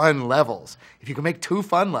 2 fun levels. If you can make 2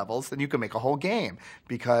 fun levels, then you can make a whole game.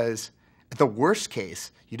 Because at the worst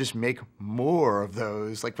case, you just make more of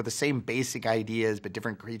those, with the same basic ideas, but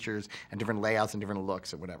different creatures and different layouts and different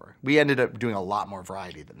looks or whatever. We ended up doing a lot more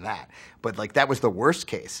variety than that. But that was the worst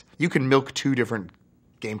case. You can milk 2 different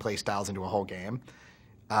gameplay styles into a whole game.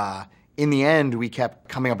 in the end, we kept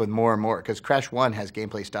coming up with more and more, because Crash 1 has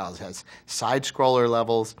gameplay styles. It has side-scroller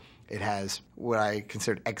levels. It has what I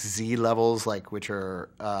considered XZ levels, like which are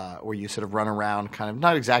where you sort of run around, kind of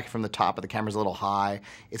not exactly from the top, but the camera's a little high.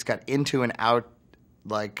 It's got into and out,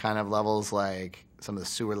 like kind of levels, like some of the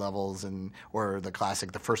sewer levels or the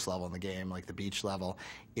classic, the first level in the game, like the beach level.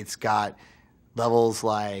 It's got levels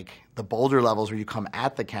like the boulder levels where you come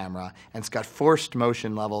at the camera, and it's got forced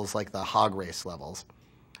motion levels like the hog race levels.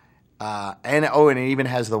 And it even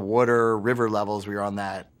has the water river levels where you're on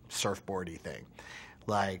that surfboardy thing.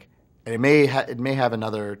 Like, and it may have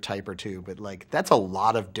another type or two, but like that's a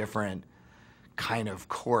lot of different kind of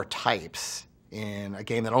core types in a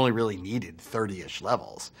game that only really needed 30-ish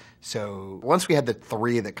levels. So once we had the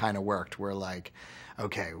 3 that kind of worked, we're like,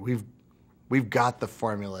 okay, we've got the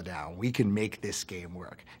formula down. We can make this game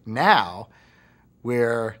work. Now,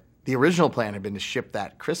 where the original plan had been to ship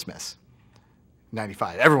that Christmas,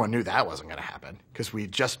 95. Everyone knew that wasn't going to happen because we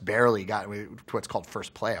just barely got to what's called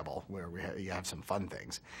first playable, where you have some fun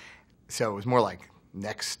things. So it was more like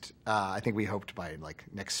next, I think we hoped by like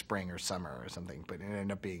next spring or summer or something, but it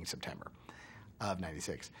ended up being September of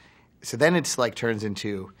 96. So then it's like turns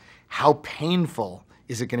into how painful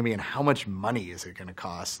is it going to be and how much money is it going to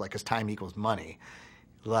cost, like because time equals money,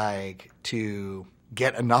 like to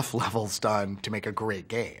get enough levels done to make a great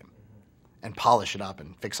game and polish it up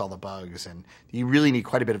and fix all the bugs. And you really need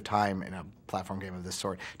quite a bit of time in a platform game of this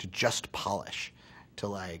sort to just polish, to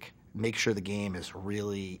like make sure the game is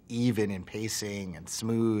really even in pacing and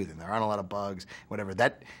smooth and there aren't a lot of bugs, whatever.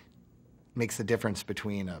 That makes the difference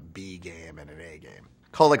between a B game and an A game.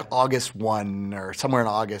 Call it like August 1 or somewhere in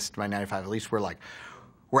August by 95, at least we're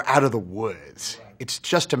out of the woods. It's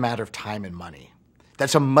just a matter of time and money.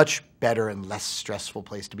 That's a much better and less stressful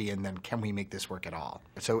place to be in than can we make this work at all.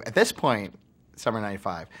 So at this point, summer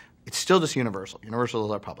 95, it's still just Universal. Universal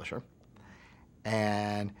is our publisher.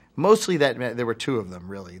 And mostly there were 2 of them,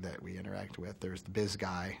 really, that we interact with. There's the biz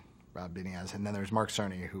guy, Rob Biniaz, and then there's Mark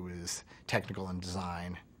Cerny, who is technical and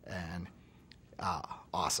design and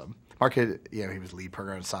awesome. Mark had, he was lead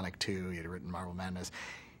programmer on Sonic 2. He had written Marvel Madness.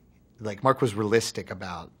 Like, Mark was realistic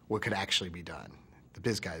about what could actually be done. The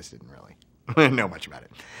biz guys didn't really know much about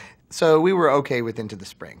it. So we were okay with Into the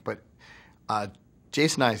Spring. But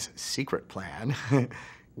Jason and I's secret plan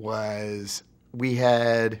was we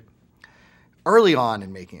had, early on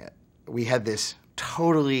in making it, we had this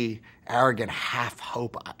totally arrogant half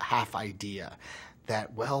hope, half idea that,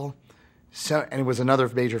 and it was another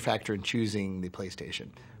major factor in choosing the PlayStation,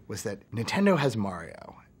 was that Nintendo has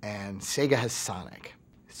Mario and Sega has Sonic.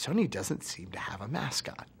 Sony doesn't seem to have a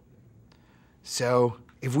mascot. So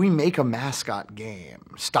if we make a mascot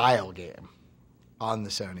game, style game, on the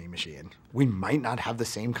Sony machine, we might not have the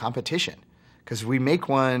same competition. Because if we make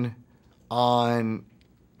one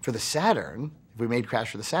for the Saturn, if we made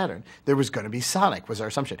Crash for the Saturn, there was going to be Sonic, was our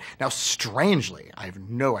assumption. Now, strangely, I have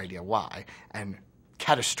no idea why, and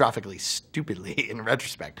catastrophically, stupidly, in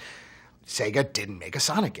retrospect, Sega didn't make a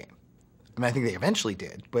Sonic game. I mean, I think they eventually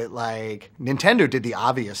did, but like Nintendo did the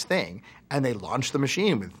obvious thing, and they launched the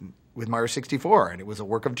machine with Mario 64, and it was a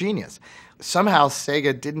work of genius. Somehow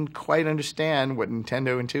Sega didn't quite understand what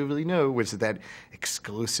Nintendo intuitively knew, was that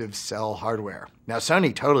exclusive sell hardware. Now,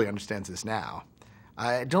 Sony totally understands this now.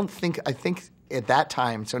 I think at that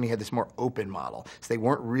time, Sony had this more open model, so they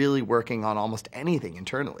weren't really working on almost anything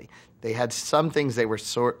internally. They had some things they were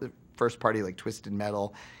first-party, like Twisted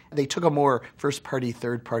Metal. They took a more first-party,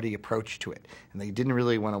 third-party approach to it, and they didn't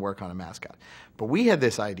really want to work on a mascot. But we had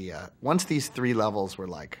this idea, once these 3 levels were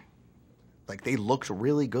like they looked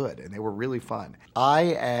really good, and they were really fun.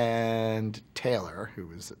 I and Taylor, who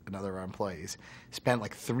was another of our employees, spent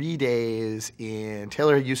like 3 days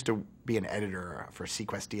Taylor used to be an editor for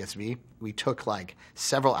Sequest DSV. We took like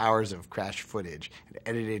several hours of Crash footage and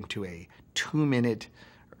edited it into a 2-minute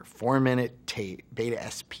or 4-minute tape, Beta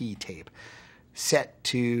SP tape, set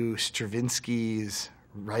to Stravinsky's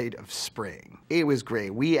Rite of Spring. It was great.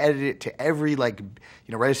 We edited it to every Rite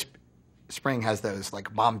of Spring has those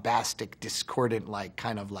like bombastic, discordant, like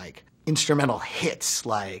kind of like instrumental hits,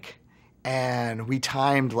 and we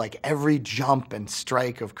timed like every jump and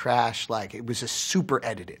strike of Crash, like it was just super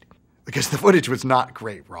edited because the footage was not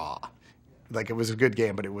great raw. Like it was a good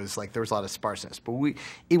game, but it was like there was a lot of sparseness. But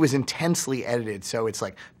it was intensely edited, so it's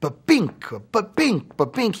like ba-bink, ba-bink,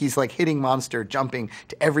 ba-bink. He's like hitting monster, jumping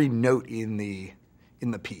to every note in the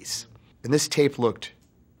piece. And this tape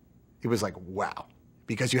it was like wow.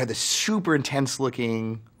 Because you had this super intense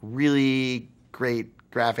looking, really great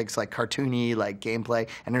graphics, like cartoony, like gameplay,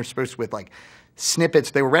 and they're supposed to with like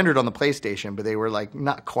snippets. They were rendered on the PlayStation, but they were like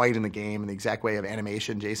not quite in the game in the exact way of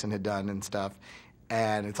animation Jason had done and stuff.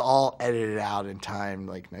 and it's all edited out in time,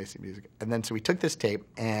 like nice music. And then so we took this tape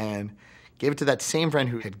and gave it to that same friend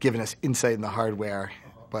who had given us insight in the hardware,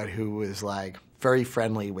 but who was like very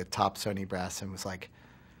friendly with top Sony brass and was like,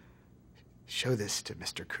 show this to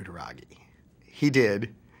Mr. Kutaragi. He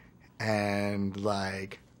did, and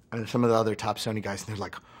some of the other top Sony guys, and they're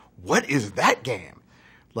like, what is that game?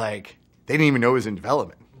 Like, they didn't even know it was in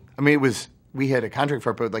development. I mean, we had a contract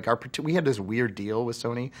for it, but like we had this weird deal with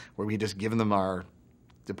Sony where we just given them our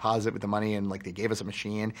deposit with the money, and like they gave us a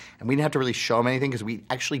machine, and we didn't have to really show them anything because we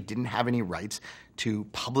actually didn't have any rights to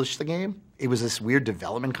publish the game. It was this weird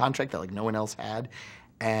development contract that like no one else had,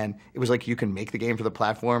 and it was like you can make the game for the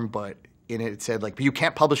platform, but in it said like, but you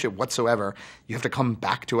can't publish it whatsoever. You have to come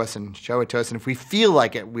back to us and show it to us, and if we feel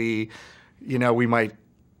like it, we might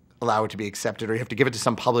allow it to be accepted, or you have to give it to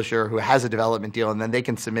some publisher who has a development deal, and then they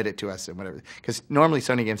can submit it to us and whatever. Because normally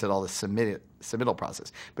Sony games had all this submittal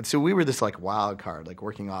process. But so we were this like wild card, like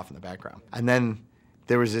working off in the background. And then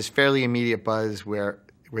there was this fairly immediate buzz where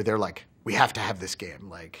they're like, we have to have this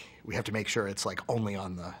game. Like, we have to make sure it's like only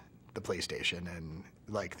on the PlayStation, and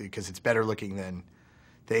like because it's better looking than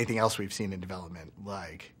anything else we've seen in development.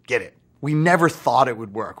 Like, get it. We never thought it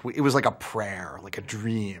would work. It was like a prayer, like a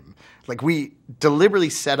dream. Like we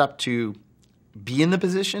deliberately set up to be in the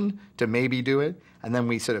position to maybe do it, and then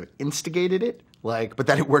we sort of instigated it. But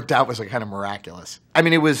that it worked out was like kind of miraculous. I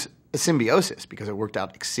mean, it was a symbiosis because it worked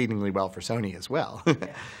out exceedingly well for Sony as well.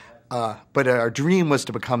 But our dream was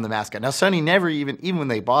to become the mascot. Now, Sony never even when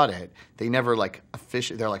they bought it, they never like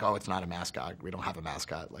officially, they're like, oh, it's not a mascot. We don't have a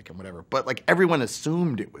mascot, like, and whatever. But like everyone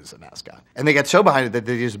assumed it was a mascot. And they got so behind it that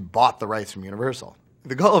they just bought the rights from Universal.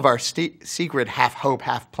 The goal of our secret half hope,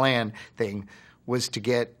 half plan thing was to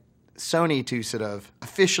get Sony to sort of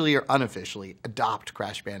officially or unofficially adopt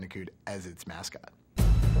Crash Bandicoot as its mascot.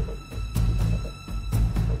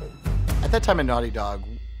 At that time at Naughty Dog,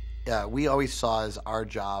 we always saw as our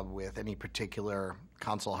job with any particular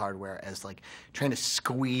console hardware as like trying to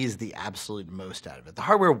squeeze the absolute most out of it. The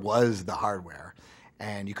hardware was the hardware,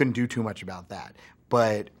 and you couldn't do too much about that.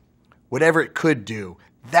 But whatever it could do,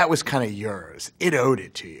 that was kind of yours. It owed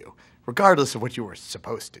it to you, regardless of what you were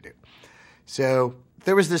supposed to do. So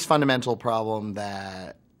there was this fundamental problem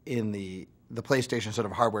that in the PlayStation sort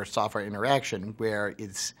of hardware-software interaction where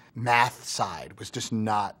its math side was just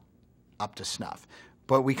not up to snuff.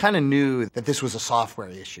 But we kind of knew that this was a software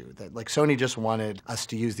issue, that like Sony just wanted us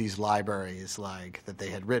to use these libraries like that they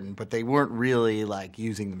had written, but they weren't really like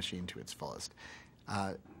using the machine to its fullest.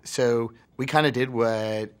 So we kind of did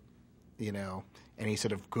what, any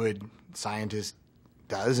sort of good scientist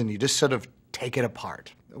does, and you just sort of take it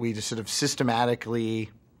apart. We just sort of systematically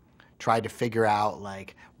tried to figure out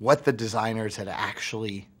like what the designers had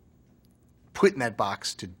actually put in that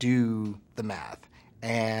box to do the math.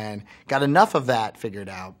 And got enough of that figured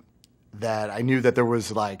out that I knew that there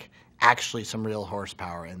was like actually some real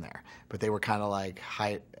horsepower in there, but they were kind of like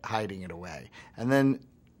hiding it away. And then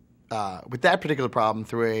with that particular problem,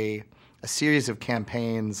 through a series of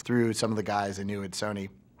campaigns through some of the guys I knew at Sony,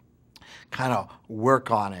 kind of work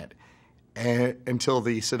on it until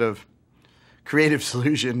the sort of creative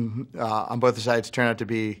solution on both sides turned out to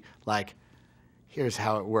be like, here's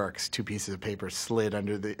how it works. 2 pieces of paper slid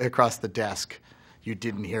across the desk. You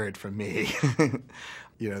didn't hear it from me.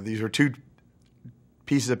 These were 2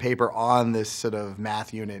 pieces of paper on this sort of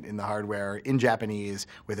math unit in the hardware in Japanese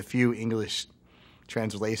with a few English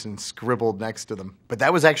translations scribbled next to them. But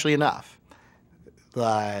that was actually enough.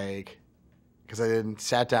 Like, because I then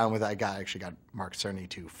sat down with actually got Mark Cerny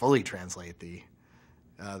to fully translate the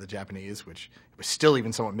Japanese, which was still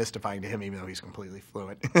even somewhat mystifying to him, even though he's completely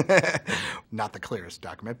fluent. Not the clearest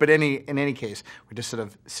document. But in any case, we just sort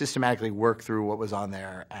of systematically worked through what was on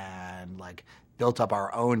there and like built up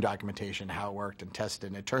our own documentation, how it worked, and tested.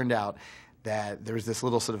 And it turned out that there was this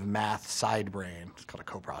little sort of math side brain, it's called a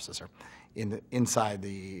coprocessor, inside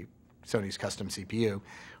the Sony's custom CPU,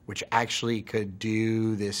 which actually could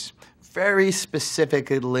do this very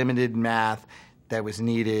specific limited math that was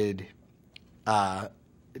needed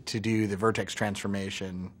to do the vertex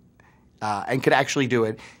transformation, and could actually do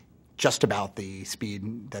it just about the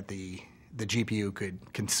speed that the GPU could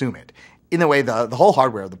consume it. In the way, the whole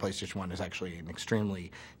hardware of the PlayStation 1 is actually an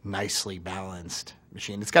extremely nicely balanced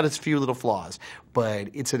machine. It's got its few little flaws, but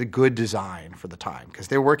it's a good design for the time because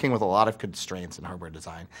they're working with a lot of constraints in hardware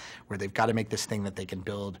design where they've got to make this thing that they can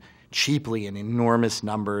build cheaply in enormous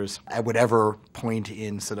numbers at whatever point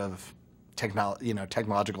in sort of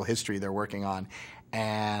technological history they're working on.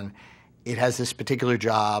 And it has this particular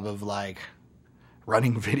job of like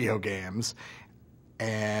running video games,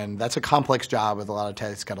 And that's a complex job with a lot of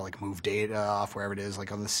tests. It's got to like move data off wherever it is,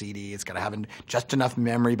 like on the CD. It's got to have just enough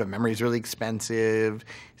memory, but memory is really expensive.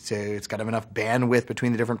 So it's got to have enough bandwidth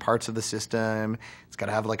between the different parts of the system. It's got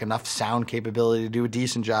to have like enough sound capability to do a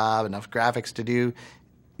decent job, enough graphics to do,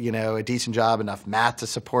 a decent job, enough math to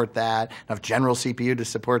support that, enough general CPU to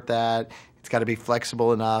support that. It's got to be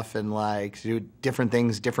flexible enough and like do different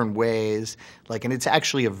things different ways. And it's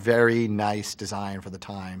actually a very nice design for the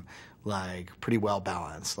time. Pretty well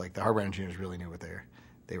balanced. The hardware engineers really knew what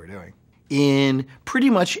they were doing. In pretty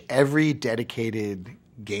much every dedicated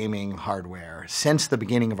gaming hardware since the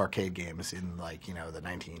beginning of arcade games in the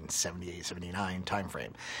 1978, 79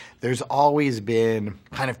 timeframe, there's always been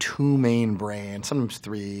kind of two main brands, sometimes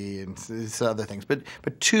three and other things, but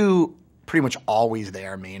two pretty much always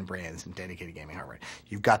there main brands in dedicated gaming hardware.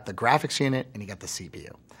 You've got the graphics unit and you got the CPU.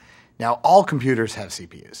 Now all computers have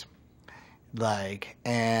CPUs.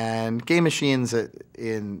 And game machines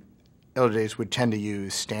in older days would tend to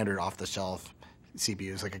use standard off-the-shelf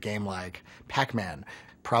CPUs. Like a game like Pac-Man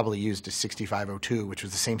probably used a 6502, which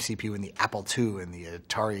was the same CPU in the Apple II and the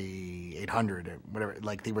Atari 800 or whatever.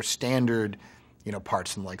 They were standard,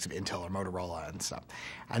 parts from the likes of Intel or Motorola and stuff.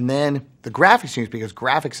 And then the graphics units, because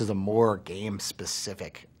graphics is a more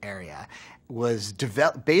game-specific area, was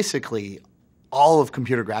basically all of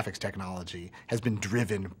computer graphics technology has been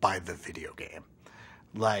driven by the video game.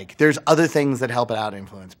 There's other things that help it out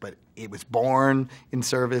influence, but it was born in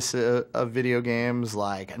service of video games,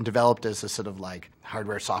 and developed as a sort of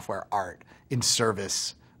hardware, software, art in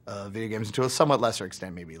service of video games, and to a somewhat lesser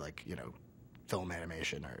extent, maybe film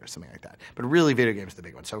animation or something like that. But really, video games are the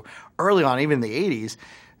big one. So early on, even in the 80s,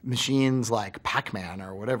 machines like Pac-Man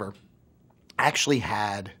or whatever actually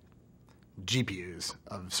had GPUs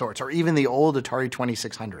of sorts, or even the old Atari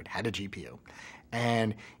 2600 had a GPU.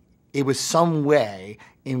 And it was some way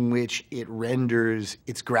in which it renders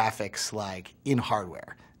its graphics in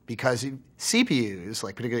hardware. Because CPUs,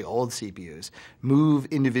 particularly old CPUs, move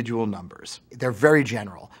individual numbers. They're very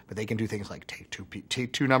general, but they can do things like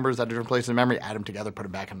take two numbers at a different place in memory, add them together, put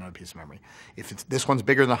them back in another piece of memory. If this one's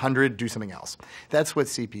bigger than 100, do something else. That's what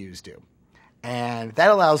CPUs do. And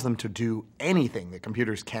that allows them to do anything that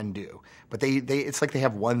computers can do. But it's like they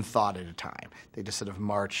have one thought at a time. They just sort of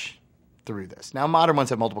march through this. Now, modern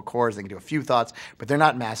ones have multiple cores. They can do a few thoughts, but they're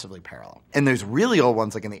not massively parallel. And there's really old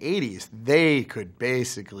ones, like in the 80s, they could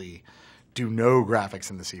basically do no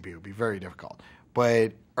graphics in the CPU. It would be very difficult.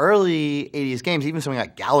 But early 80s games, even something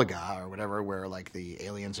like Galaga or whatever, where the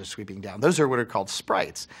aliens are sweeping down, those are what are called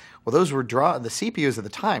sprites. Well, those were the CPUs at the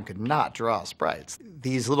time could not draw sprites.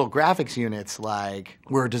 These little graphics units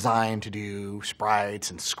were designed to do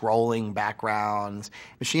sprites and scrolling backgrounds.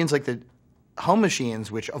 Machines like the home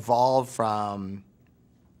machines, which evolved from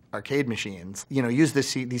arcade machines, use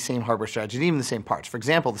these same hardware strategies and even the same parts. For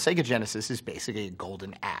example, the Sega Genesis is basically a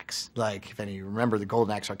golden axe. If any of you remember the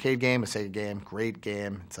Golden Axe arcade game, a Sega game, great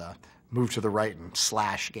game. It's a move to the right and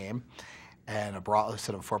slash game, and a sort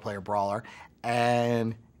of a four-player brawler.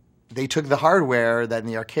 And they took the hardware that in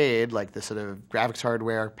the arcade, the sort of graphics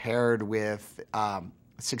hardware, paired with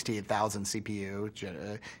 68,000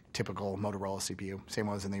 CPU, typical Motorola CPU, same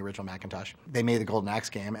one as in the original Macintosh. They made the Golden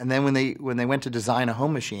Axe game, and then when they went to design a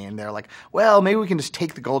home machine, they're like, well, maybe we can just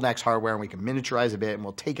take the Golden Axe hardware and we can miniaturize a bit, and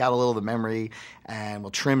we'll take out a little of the memory, and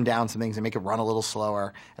we'll trim down some things and make it run a little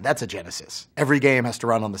slower, and that's a Genesis. Every game has to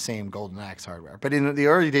run on the same Golden Axe hardware. But in the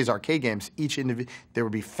early days arcade games, there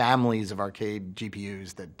would be families of arcade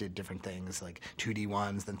GPUs that did different things, like 2D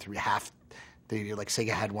ones, then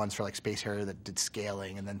Sega had ones for Space Harrier that did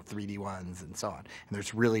scaling, and then 3D ones, and so on. And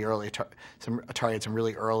there's really early Atari had some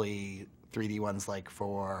really early 3D ones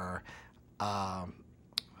for I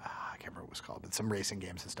can't remember what it was called, but some racing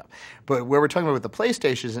games and stuff. But where we're talking about with the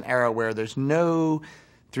PlayStation is an era where there's no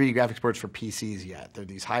 3D graphics boards for PCs yet. They're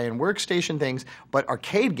these high-end workstation things, but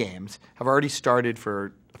arcade games have already started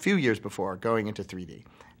for a few years before going into 3D.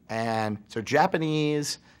 And so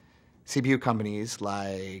Japanese CPU companies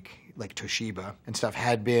like Toshiba and stuff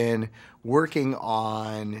had been working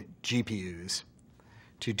on GPUs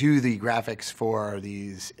to do the graphics for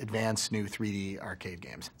these advanced new 3D arcade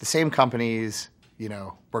games. The same companies,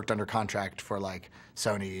 worked under contract for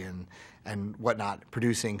Sony and whatnot,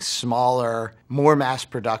 producing smaller, more mass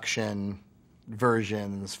production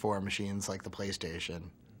versions for machines like the PlayStation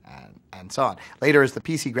and so on. Later, as the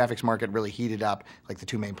PC graphics market really heated up, the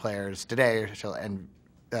two main players today are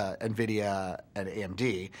NVIDIA and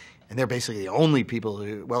AMD, and they're basically the only people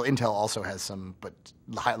who, well, Intel also has some, but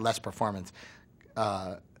less performance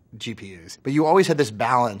GPUs. But you always had this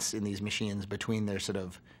balance in these machines between their sort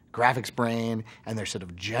of graphics brain and their sort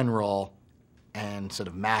of general and sort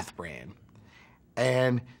of math brain.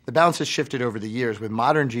 And the balance has shifted over the years with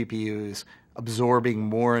modern GPUs absorbing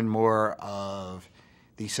more and more of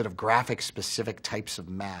these sort of graphic-specific types of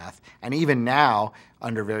math. And even now,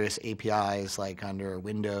 under various APIs, like under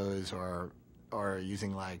Windows or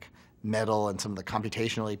using like Metal and some of the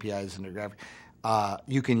computational APIs under graphic,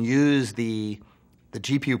 you can use the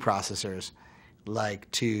GPU processors like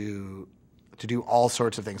to do all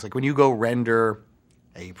sorts of things. Like when you go render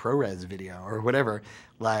a ProRes video or whatever,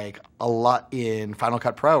 like a lot in Final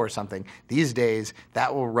Cut Pro or something, these days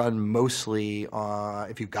that will run mostly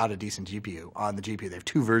if you've got a decent GPU on the GPU. They have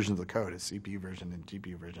two versions of the code, a CPU version and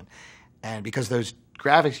GPU version. And because those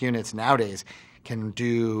graphics units nowadays can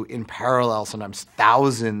do in parallel sometimes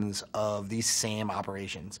thousands of these same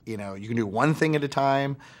operations. You know, you can do one thing at a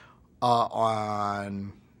time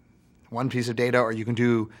on one piece of data, or you can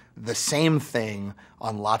do the same thing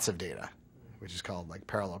on lots of data, which is called like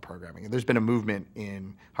parallel programming. And there's been a movement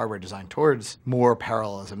in hardware design towards more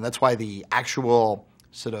parallelism. That's why the actual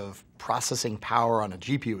sort of processing power on a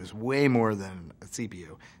GPU is way more than a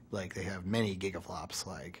CPU. Like they have many gigaflops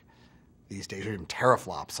like these days, or even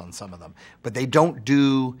teraflops on some of them. But they don't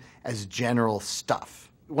do as general stuff.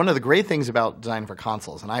 One of the great things about design for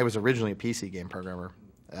consoles, and I was originally a PC game programmer,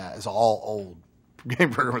 as all old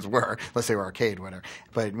game programmers were, unless they were arcade, whatever.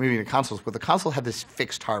 But moving to consoles, the console had this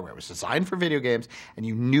fixed hardware. It was designed for video games, and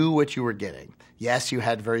you knew what you were getting. Yes, you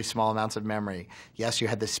had very small amounts of memory. Yes, you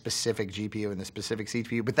had this specific GPU and the specific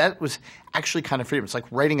CPU, but that was actually kind of freedom. It's like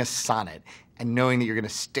writing a sonnet and knowing that you're going to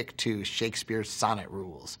stick to Shakespeare's sonnet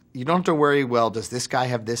rules. You don't have to worry, well, does this guy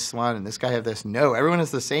have this one and this guy have this? No, everyone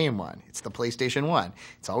has the same one. It's the PlayStation 1.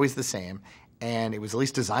 It's always the same. And it was at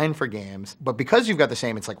least designed for games. But because you've got the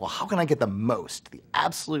same, it's like, well, how can I get the most, the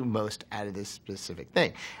absolute most out of this specific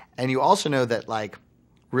thing? And you also know that, like,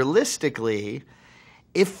 realistically,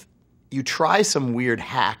 if you try some weird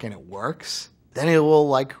hack and it works, then it will,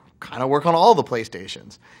 like, kind of work on all the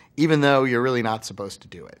PlayStations, even though you're really not supposed to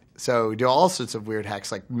do it. So we do all sorts of weird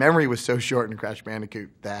hacks. Like, memory was so short in Crash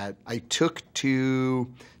Bandicoot that I took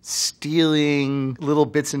to stealing little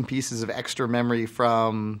bits and pieces of extra memory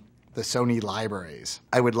from the Sony libraries.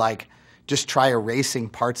 I would like just try erasing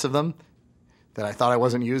parts of them that I thought I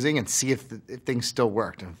wasn't using and see if things still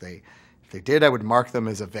worked. And if they did, I would mark them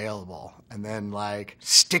as available and then like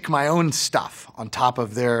stick my own stuff on top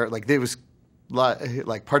of their, like there was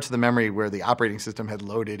like parts of the memory where the operating system had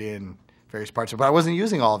loaded in various parts of it, but I wasn't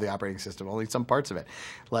using all of the operating system, only some parts of it.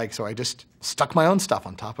 Like, so I just stuck my own stuff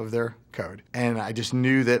on top of their code. And I just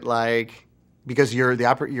knew that like, because your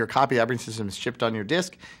copy of the operating system is shipped on your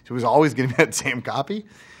disk, so it was always going to be that same copy.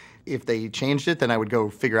 If they changed it, then I would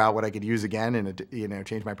go figure out what I could use again and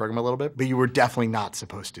change my program a little bit. But you were definitely not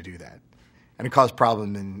supposed to do that, and it caused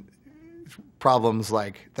problems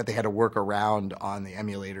like that they had to work around on the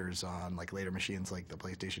emulators on like later machines like the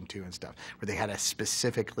PlayStation 2 and stuff, where they had to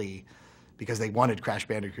specifically, because they wanted Crash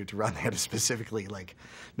Bandicoot to run, they had to specifically like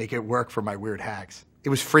make it work for my weird hacks. It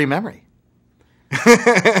was free memory.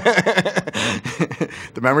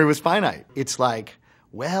 The memory was finite. It's like,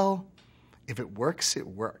 well, if it works, it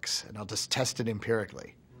works, and I'll just test it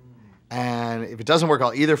empirically. And if it doesn't work,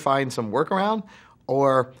 I'll either find some workaround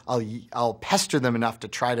or I'll pester them enough to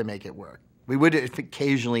try to make it work. We would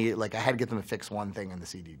occasionally, like I had to get them to fix one thing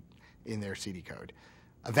in their CD code.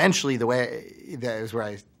 Eventually, the way that is where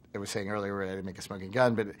I was saying earlier where I didn't make a smoking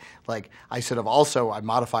gun, but like I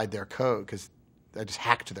modified their code because I just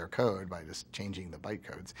hacked their code by just changing the byte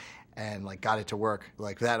codes and like got it to work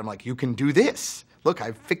like that. I'm like, you can do this. Look,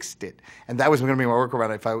 I fixed it. And that was going to be my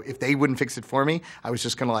workaround. If they wouldn't fix it for me, I was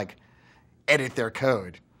just going to like edit their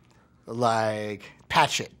code, like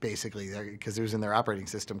patch it basically because it was in their operating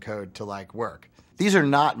system code to like work. These are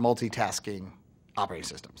not multitasking operating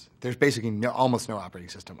systems. There's basically almost no operating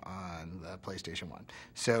system on the PlayStation 1.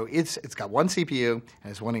 So it's got one CPU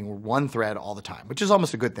and it's running one thread all the time, which is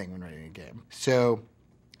almost a good thing when running a game. So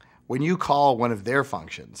when you call one of their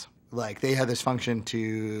functions, like they have this function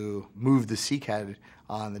to move the seek head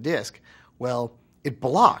on the disk, well, it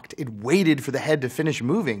blocked. It waited for the head to finish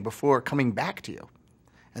moving before coming back to you.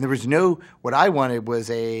 And there was what I wanted was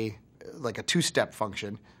a two-step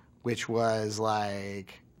function, which was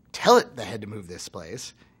like, tell it the head to move this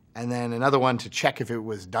place, and then another one to check if it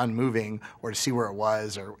was done moving or to see where it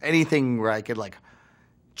was or anything where I could like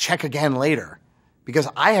check again later because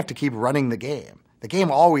I have to keep running the game. The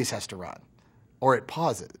game always has to run or it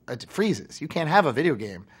pauses, it freezes. You can't have a video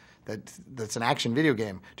game that's an action video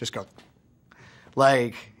game just go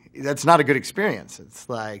like that's not a good experience. It's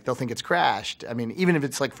like they'll think it's crashed. I mean, even if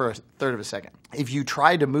it's like for a third of a second. If you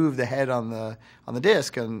try to move the head on the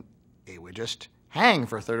disk and it would just hang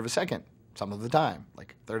for a third of a second some of the time,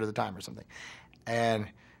 like a third of the time or something. And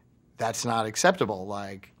that's not acceptable.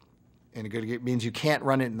 Like, in a good game, it means you can't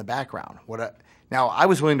run it in the background. Now, I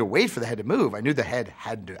was willing to wait for the head to move. I knew the head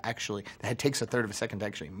takes a third of a second to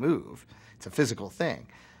actually move. It's a physical thing.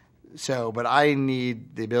 So, but I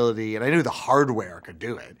need the ability, and I knew the hardware could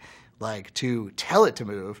do it, like to tell it to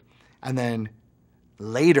move, and then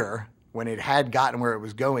later, when it had gotten where it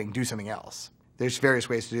was going, do something else. There's various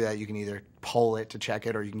ways to do that. You can either poll it to check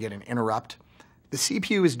it, or you can get an interrupt. The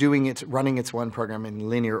CPU is running its one program in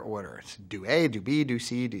linear order. It's do A, do B, do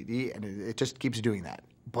C, do D, and it just keeps doing that.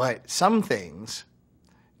 But some things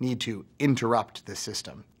need to interrupt the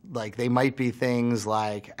system. Like, they might be things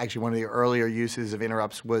like, actually one of the earlier uses of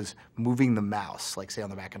interrupts was moving the mouse, like say on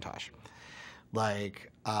the Macintosh.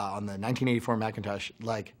 Like on the 1984 Macintosh,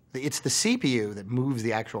 like it's the CPU that moves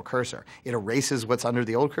the actual cursor. It erases what's under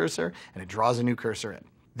the old cursor and it draws a new cursor in.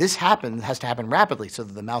 This has to happen rapidly so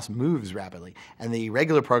that the mouse moves rapidly, and the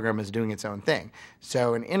regular program is doing its own thing.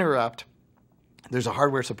 So an interrupt, there's a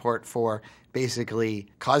hardware support for basically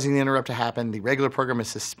causing the interrupt to happen. The regular program is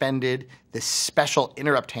suspended. This special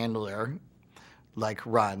interrupt handler like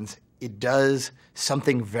runs. It does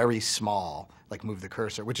something very small, like move the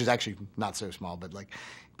cursor, which is actually not so small, but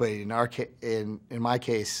in my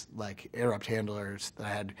case, like interrupt handlers that I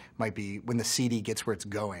had might be when the CD gets where it's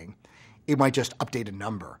going, it might just update a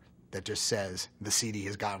number that just says the CD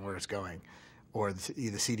has gotten where it's going, or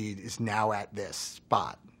the CD is now at this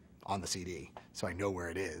spot on the CD, so I know where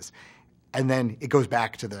it is. And then it goes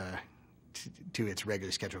back to its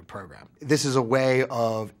regularly scheduled program. This is a way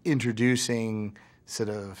of introducing, sort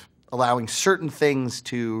of allowing certain things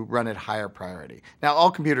to run at higher priority. Now,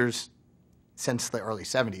 all computers since the early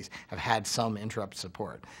 70s have had some interrupt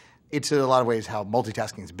support. It's in a lot of ways how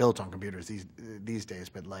multitasking is built on computers these days,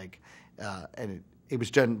 but it was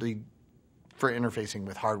generally for interfacing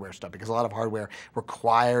with hardware stuff, because a lot of hardware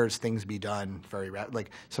requires things be done very rapidly.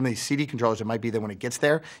 Like some of these CD controllers, it might be that when it gets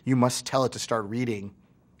there, you must tell it to start reading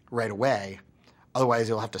right away. Otherwise,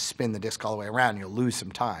 you'll have to spin the disk all the way around and you'll lose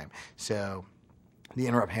some time. So the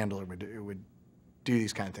interrupt handler would do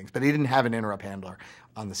these kind of things. But they didn't have an interrupt handler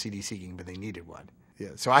on the CD-C game, but they needed one. Yeah.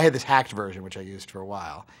 So I had this hacked version, which I used for a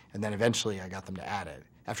while, and then eventually I got them to add it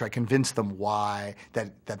after I convinced them why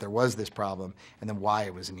that there was this problem and then why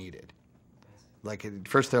it was needed. Like at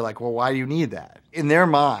first they're like, well, why do you need that? In their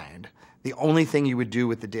mind, the only thing you would do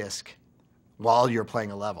with the disc while you're playing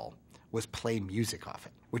a level was play music off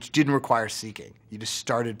it, which didn't require seeking. You just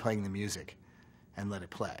started playing the music and let it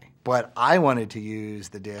play. But I wanted to use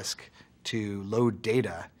the disc to load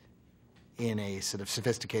data in a sort of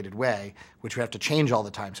sophisticated way, which we have to change all the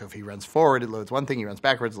time. So if he runs forward, it loads one thing. He runs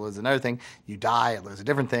backwards, it loads another thing. You die, it loads a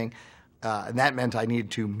different thing. And that meant I needed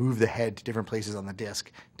to move the head to different places on the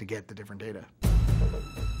disk to get the different data.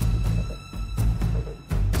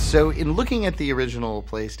 So in looking at the original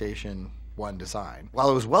PlayStation 1 design, while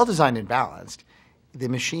it was well designed and balanced, the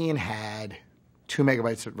machine had 2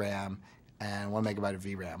 megabytes of RAM and 1 megabyte of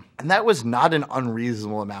VRAM. And that was not an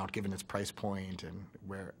unreasonable amount given its price point and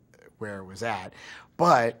where it was at.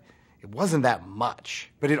 But it wasn't that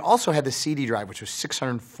much. But it also had the CD drive, which was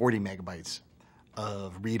 640 megabytes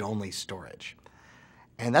of read-only storage.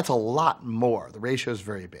 And that's a lot more. The ratio is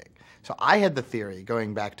very big. So I had the theory,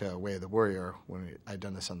 going back to Way of the Warrior, when I'd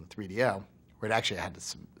done this on the 3DO, where it actually had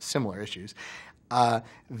some similar issues,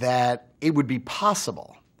 that it would be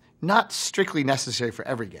possible, not strictly necessary for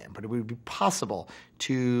every game, but it would be possible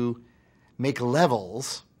to make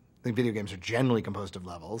levels. I think video games are generally composed of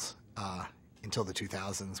levels until the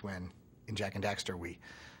 2000s, when in Jak and Daxter we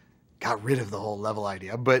got rid of the whole level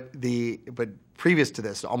idea. But previous to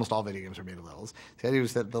this, almost all video games were made of levels. The idea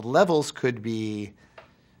was that the levels could be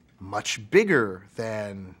much bigger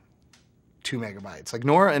than 2 megabytes. Like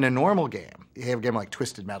in a normal game, you have a game like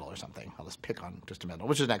Twisted Metal or something. I'll just pick on Twisted Metal,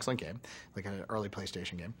 which is an excellent game, like an early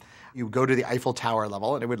PlayStation game. You would go to the Eiffel Tower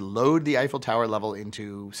level, and it would load the Eiffel Tower level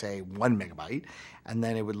into, say, 1 megabyte, and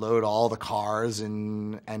then it would load all the cars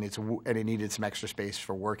and it needed some extra space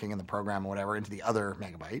for working in the program or whatever into the other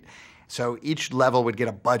megabyte. So each level would get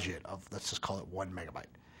a budget of, let's just call it 1 megabyte.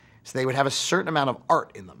 So they would have a certain amount of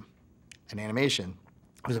art in them, and animation.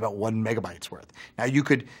 It was about 1 megabyte's worth. Now, you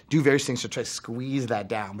could do various things to try to squeeze that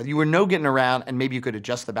down, but you were no getting around, and maybe you could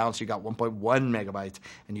adjust the balance. You got 1.1 megabytes,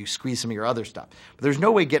 and you squeeze some of your other stuff. But there's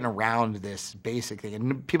no way getting around this basic thing,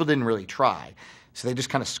 and people didn't really try. So they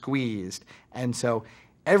just kind of squeezed. And so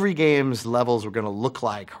every game's levels were going to look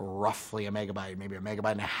like roughly a megabyte, maybe a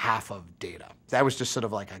megabyte and a half of data. That was just sort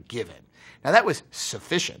of like a given. Now, that was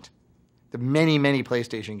sufficient. The many, many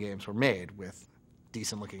PlayStation games were made with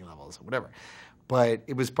decent-looking levels or whatever. But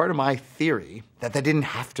it was part of my theory that didn't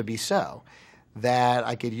have to be so, that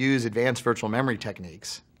I could use advanced virtual memory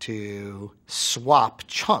techniques to swap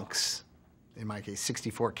chunks, in my case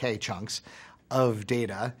 64K chunks, of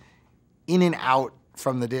data in and out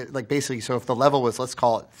from the, like basically, so if the level was, let's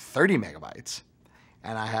call it 30 megabytes,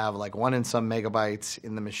 and I have like 1 and some megabytes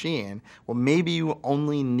in the machine, well, maybe you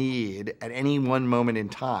only need, at any one moment in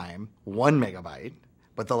time, 1 megabyte,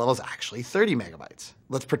 but the level's actually 30 megabytes.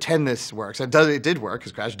 Let's pretend this works. It did work,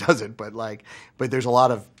 because Crash does it, but there's a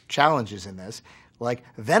lot of challenges in this. Like,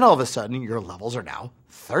 then all of a sudden, your levels are now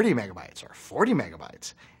 30 megabytes or 40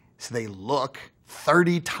 megabytes. So they look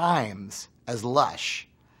 30 times as lush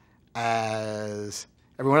as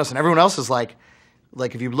everyone else. And everyone else is like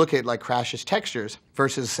if you look at like Crash's textures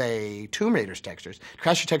versus, say, Tomb Raider's textures,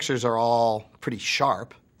 Crash's textures are all pretty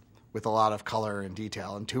sharp with a lot of color and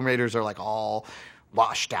detail, and Tomb Raiders are like all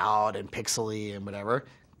washed out and pixely and whatever,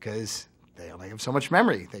 because they only have so much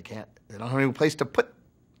memory. They don't have any place to put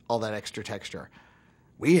all that extra texture.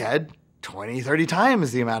 We had 20, 30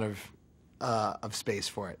 times the amount of space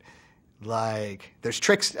for it. Like, there's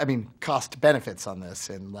tricks, I mean, cost benefits on this,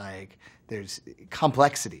 and like, there's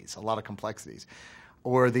complexities, a lot of complexities.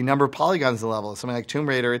 Or the number of polygons in the level. Something like Tomb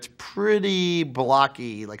Raider, it's pretty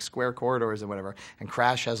blocky, like square corridors and whatever. And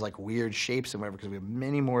Crash has like weird shapes and whatever, because we have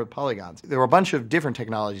many more polygons. There were a bunch of different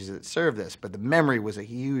technologies that served this, but the memory was a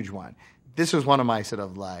huge one. This was one of my sort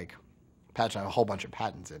of like patents. I have a whole bunch of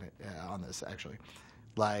patents in it on this, actually.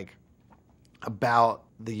 Like, about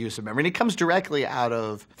the use of memory. And it comes directly out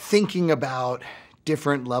of thinking about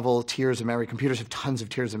different level tiers of memory. Computers have tons of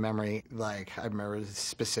tiers of memory. Like, I remember a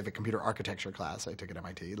specific computer architecture class I took at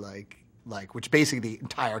MIT, which basically the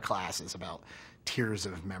entire class is about tiers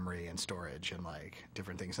of memory and storage and like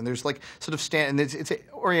different things. And there's like sort of and it's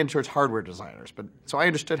oriented towards hardware designers. But so I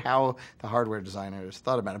understood how the hardware designers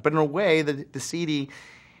thought about it. But in a way, the CD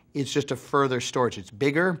is just a further storage. It's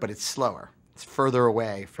bigger, but it's slower. It's further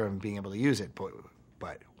away from being able to use it.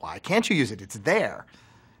 But why can't you use it? It's there.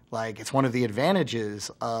 Like, it's one of the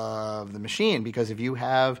advantages of the machine, because if you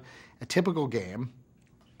have a typical game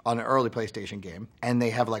on an early PlayStation game, and they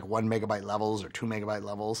have like 1 megabyte levels or 2 megabyte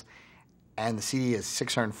levels, and the CD is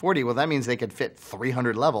 640, well, that means they could fit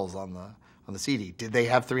 300 levels on the CD. Did they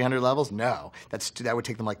have 300 levels? No. That would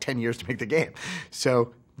take them like 10 years to make the game.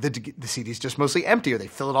 So the CD is just mostly empty, or they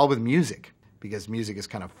fill it all with music, because music is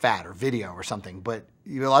kind of fat, or video or something. But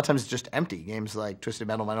a lot of times it's just empty. Games like Twisted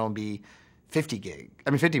Metal might only be 50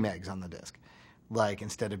 megs on the disc, like,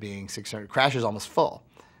 instead of being 600. Crash is almost full.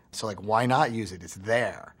 So, like, why not use it? It's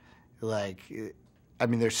there. Like, I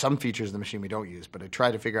mean, there's some features of the machine we don't use, but I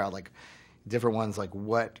try to figure out, like, different ones, like,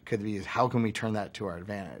 what could be used? How can we turn that to our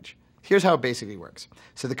advantage? Here's how it basically works.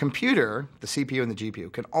 So the computer, the CPU and the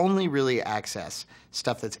GPU, can only really access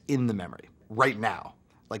stuff that's in the memory right now.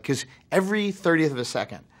 Like, because every 30th of a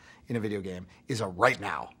second in a video game is a right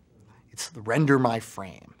now. It's the render my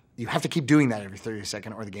frame. You have to keep doing that every 30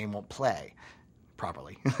 seconds, or the game won't play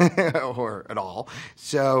properly or at all.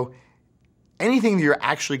 So anything that you're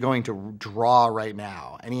actually going to draw right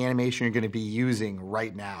now, any animation you're going to be using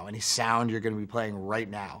right now, any sound you're going to be playing right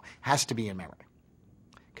now, has to be in memory,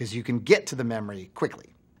 because you can get to the memory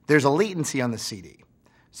quickly. There's a latency on the CD.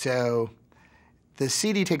 So the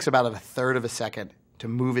CD takes about a third of a second to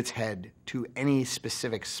move its head to any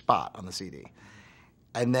specific spot on the CD.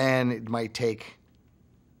 And then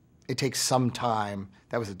it takes some time,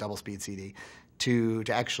 that was a double-speed CD, to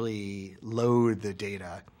actually load the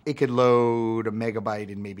data. It could load a megabyte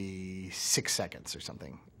in maybe 6 seconds or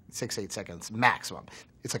something, 8 seconds maximum.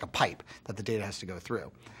 It's like a pipe that the data has to go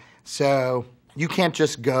through. So you can't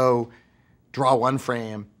just go draw one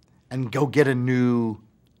frame and go get a new,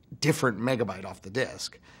 different megabyte off the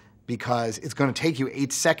disk, because it's going to take you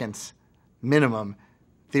 8 seconds minimum,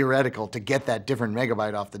 theoretical, to get that different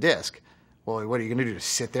megabyte off the disk. Well, what are you going to do?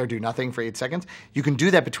 Just sit there, do nothing for 8 seconds? You can do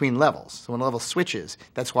that between levels. So when a level switches,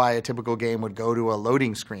 that's why a typical game would go to a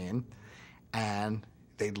loading screen, and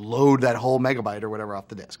they'd load that whole megabyte or whatever off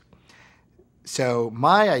the disk. So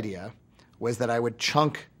my idea was that I would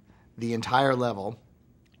chunk the entire level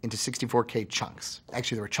into 64K chunks.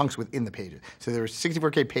 Actually, there were chunks within the pages. So there were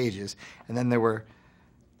 64K pages, and then there were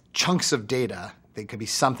chunks of data. They could be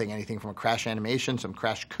something, anything from a Crash animation, some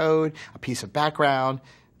Crash code, a piece of background,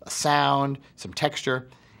 a sound, some texture.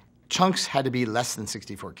 Chunks had to be less than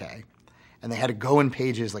 64K, and they had to go in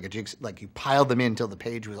pages like you piled them in until the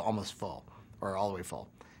page was almost full, or all the way full.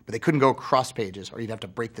 But they couldn't go across pages, or you'd have to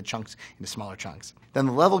break the chunks into smaller chunks. Then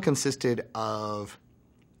the level consisted of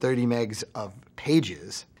 30 megs of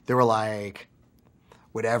pages. There were like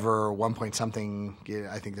whatever, 1 point something,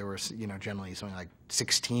 I think there were, generally something like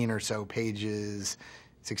 16 or so pages,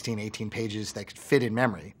 16, 18 pages that could fit in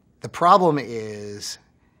memory. The problem is,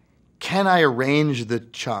 can I arrange the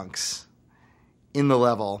chunks in the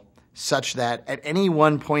level such that at any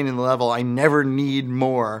one point in the level, I never need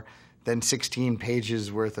more than 16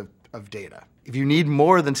 pages worth of data? If you need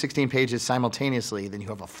more than 16 pages simultaneously, then you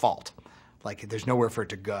have a fault. Like, there's nowhere for it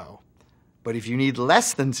to go. But if you need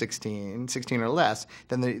less than 16 or less,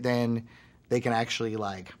 then they can actually,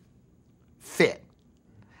 like, fit.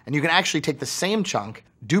 And you can actually take the same chunk,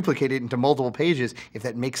 duplicate it into multiple pages if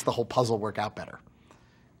that makes the whole puzzle work out better.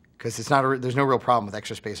 Because there's no real problem with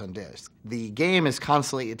extra space on disk. The game is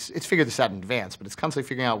constantly, it's figured this out in advance, but it's constantly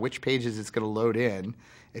figuring out which pages it's going to load in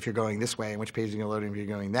if you're going this way and which pages it's going to load in if you're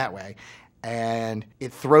going that way. And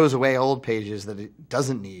it throws away old pages that it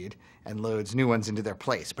doesn't need and loads new ones into their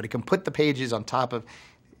place. But it can put the pages on top of,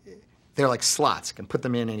 they're like slots. It can put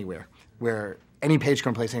them in anywhere, where any page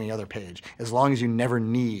can replace any other page, as long as you never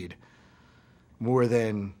need more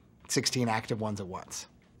than 16 active ones at once.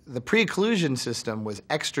 The pre-occlusion system was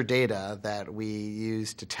extra data that we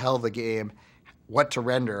used to tell the game what to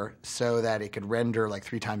render so that it could render like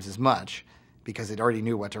 3 times as much because it already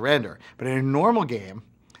knew what to render. But in a normal game,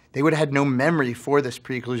 they would have had no memory for this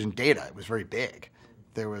pre-occlusion data. It was very big.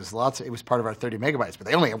 There was it was part of our 30 megabytes, but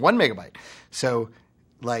they only had 1 megabyte. So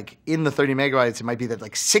like in the 30 megabytes, it might be that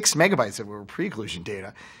like 6 megabytes that were pre-occlusion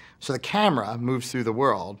data. So the camera moves through the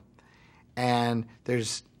world, and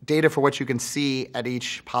there's data for what you can see at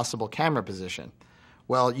each possible camera position.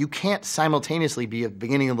 Well, you can't simultaneously be at the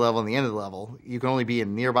beginning of the level and the end of the level. You can only be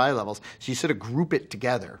in nearby levels, so you sort of group it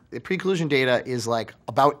together. The pre-occlusion data is like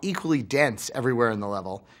about equally dense everywhere in the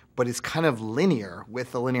level, but it's kind of linear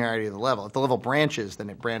with the linearity of the level. If the level branches, then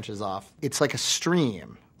it branches off. It's like a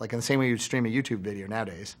stream, like in the same way you stream a YouTube video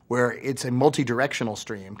nowadays, where it's a multi-directional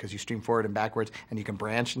stream because you stream forward and backwards and you can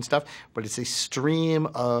branch and stuff, but it's a stream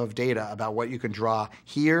of data about what you can draw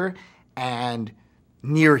here and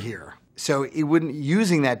near here. So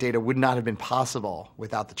using that data would not have been possible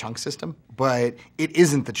without the chunk system, but it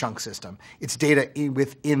isn't the chunk system. It's data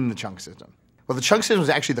within the chunk system. Well, the chunk system was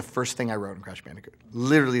actually the first thing I wrote in Crash Bandicoot.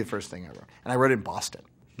 Literally the first thing I wrote. And I wrote it in Boston.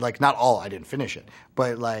 Like, not all, I didn't finish it,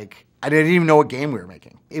 but like, I didn't even know what game we were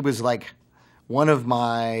making. It was like one of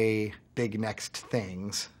my big next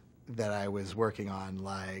things that I was working on,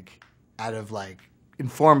 like, out of like,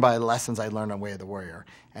 informed by the lessons I learned on Way of the Warrior.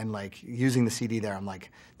 And like, using the CD there, I'm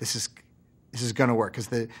like, this is going to work, because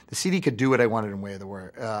the CD could do what I wanted in Way of the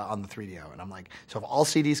Warrior on the 3DO. And I'm like, so if all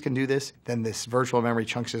CDs can do this, then this virtual memory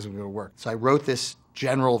chunk system is going to work. So I wrote this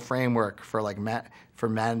general framework for like for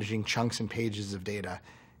managing chunks and pages of data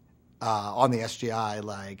on the SGI,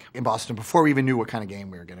 like in Boston, before we even knew what kind of game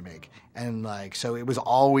we were going to make. And like, so it was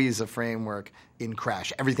always a framework in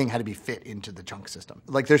Crash. Everything had to be fit into the chunk system.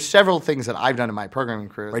 Like, there's several things that I've done in my programming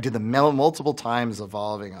career where I did the multiple times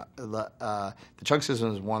evolving. The chunk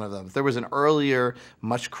system is one of them. There was an earlier,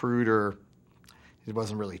 much cruder, it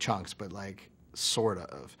wasn't really chunks, but like sort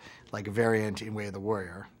of, like a variant in Way of the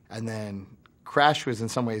Warrior. And then Crash was in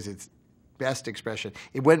some ways its best expression.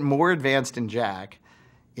 It went more advanced in Jack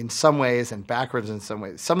in some ways and backwards in some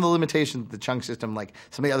ways. Some of the limitations of the chunk system, like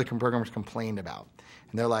some of the other programmers complained about.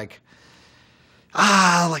 And they're like,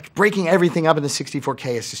 like breaking everything up into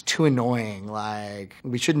 64K is just too annoying. Like,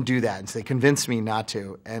 we shouldn't do that. And so they convinced me not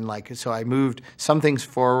to. And like, so I moved some things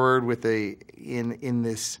forward with in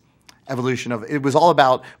this evolution of, it was all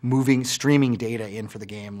about streaming data in for the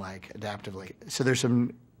game, like adaptively. So there's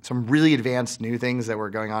some really advanced new things that were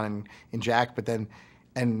going on in Jack, but then,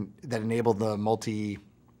 and that enabled the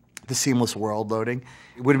seamless world loading.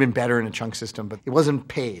 It would have been better in a chunk system, but it wasn't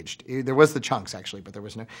paged. There was the chunks, actually, but there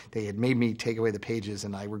was no, they had made me take away the pages,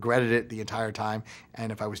 and I regretted it the entire time,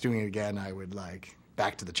 and if I was doing it again, I would, like,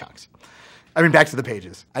 back to the chunks. I mean, back to the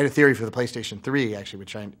pages. I had a theory for the PlayStation 3, actually,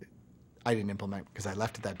 which I didn't implement because I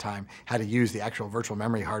left at that time, how to use the actual virtual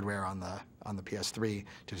memory hardware on the PS3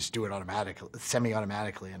 to just do it automatically,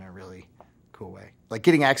 semi-automatically in a really cool way. Like,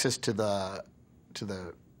 getting access to the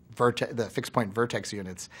fixed point vertex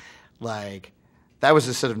units, like, that was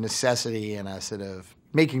a sort of necessity and a sort of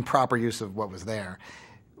making proper use of what was there.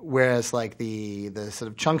 Whereas like the sort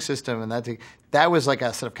of chunk system and that was like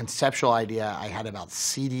a sort of conceptual idea I had about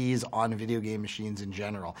CDs on video game machines in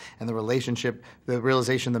general, and the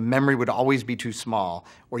realization the memory would always be too small,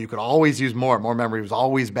 or you could always use more memory was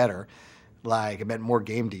always better. Like, it meant more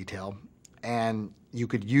game detail, and you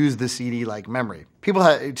could use the CD like memory. People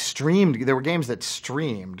had streamed. There were games that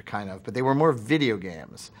streamed, kind of, but they were more video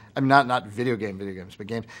games. I mean, not video games, but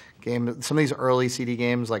games. Some of these early CD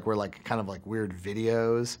games were like kind of like weird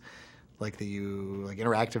videos, like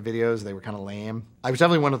interactive videos. They were kind of lame. I was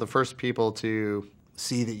definitely one of the first people to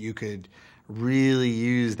see that you could really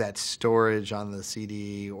use that storage on the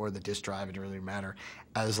CD or the disk drive, it doesn't really matter,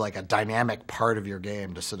 as like a dynamic part of your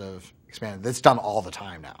game to sort of expand it. That's done all the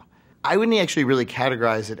time now. I wouldn't actually really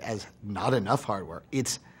categorize it as not enough hardware.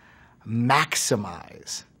 It's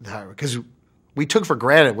maximize the hardware, because we took for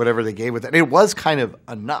granted whatever they gave with it. And it was kind of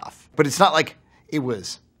enough, but it's not like it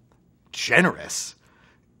was generous.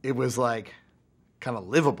 It was like kind of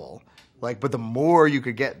livable. Like, but the more you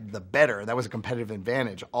could get, the better. That was a competitive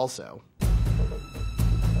advantage also.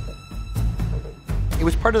 It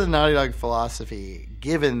was part of the Naughty Dog philosophy,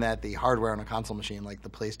 given that the hardware on a console machine like the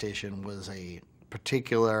PlayStation was a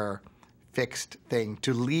particular fixed thing,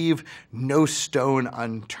 to leave no stone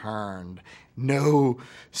unturned, no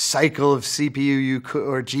cycle of CPU you could,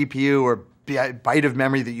 or GPU or byte of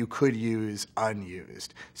memory that you could use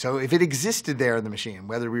unused. So if it existed there in the machine,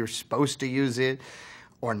 whether we were supposed to use it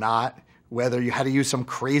or not, whether you had to use some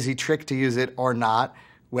crazy trick to use it or not,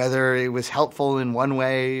 whether it was helpful in one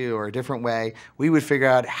way or a different way, we would figure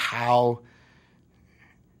out how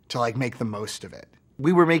to like make the most of it.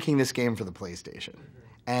 We were making this game for the PlayStation.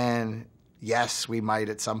 And yes, we might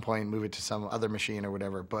at some point move it to some other machine or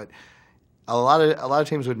whatever, but a lot of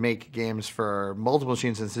teams would make games for multiple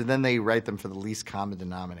machines, and so then they write them for the least common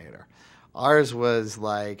denominator. Ours was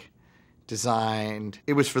like designed,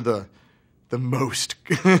 it was for the most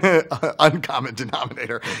uncommon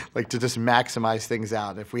denominator, like to just maximize things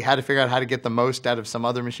out. If we had to figure out how to get the most out of some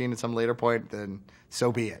other machine at some later point, then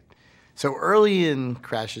so be it. So early in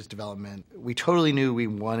Crash's development, we totally knew we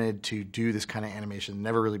wanted to do this kind of animation,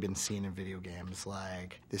 never really been seen in video games,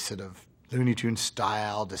 like this sort of Looney Tunes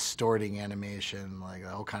style, distorting animation, like the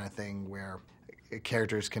whole kind of thing where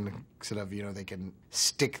characters can sort of, you know, they can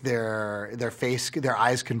stick their face, their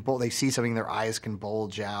eyes can they see something, their eyes can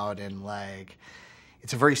bulge out, and like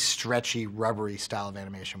it's a very stretchy, rubbery style of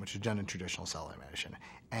animation, which is done in traditional cell animation.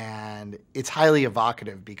 And it's highly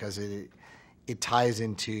evocative because it ties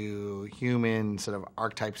into human sort of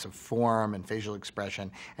archetypes of form and facial expression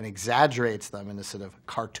and exaggerates them in a sort of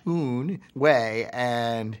cartoon way,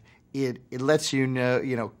 and it lets you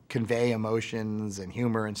know, convey emotions and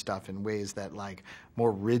humor and stuff in ways that like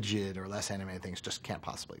more rigid or less animated things just can't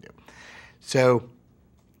possibly do. So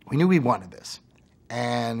we knew we wanted this.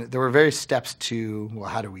 And there were various steps to, well,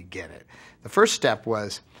 how do we get it? The first step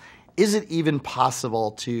was, is it even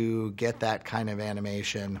possible to get that kind of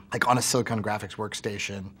animation like on a Silicon Graphics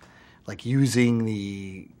workstation, like using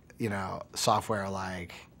the, software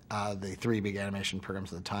like the three big animation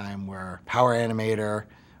programs at the time were Power Animator,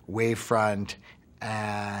 Wavefront,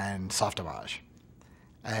 and Softimage.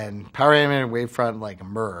 And Power Animator and Wavefront like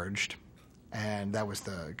merged, and that was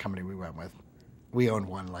the company we went with. We owned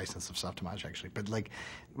one license of Softimage actually, but like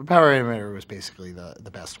Power Animator was basically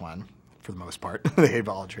the best one for the most part. They had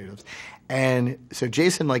all trade-offs. And so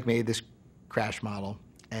Jason like made this Crash model,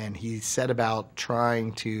 and he set about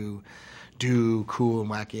trying to do cool and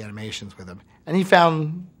wacky animations with him. And he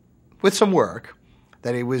found, with some work,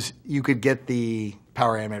 that you could get the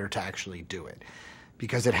Power Animator to actually do it,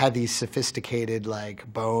 because it had these sophisticated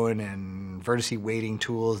like bone and vertice weighting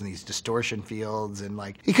tools and these distortion fields, and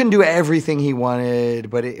like he couldn't do everything he wanted,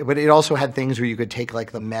 but it also had things where you could take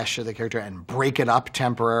like the mesh of the character and break it up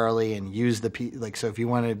temporarily and use so if you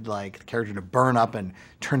wanted like the character to burn up and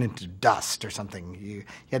turn into dust or something, you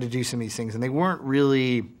had to do some of these things, and they weren't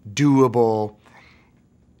really doable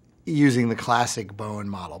using the classic bone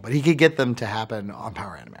model, but he could get them to happen on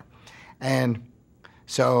Power Animator. And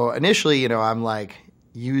so initially, I'm like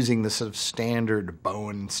using the sort of standard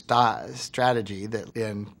bone strategy that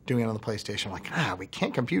in doing it on the PlayStation, I'm like, we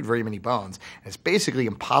can't compute very many bones. And it's basically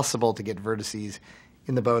impossible to get vertices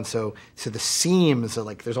in the bone. So the seams are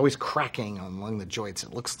like, there's always cracking along the joints.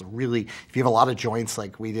 It looks really, if you have a lot of joints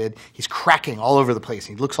like we did, he's cracking all over the place.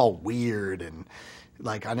 And he looks all weird, and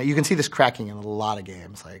like, I know you can see this cracking in a lot of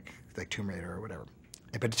games like Tomb Raider or whatever.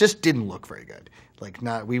 But it just didn't look very good.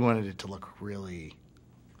 We wanted it to look really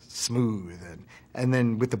smooth, and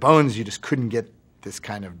then with the bones you just couldn't get this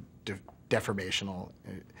kind of deformational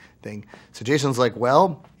thing. So Jason's like,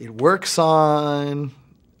 well, it works on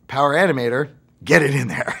Power Animator, get it in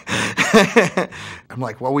there. I'm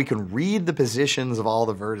like, well, we can read the positions of all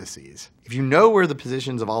the vertices. If you know where the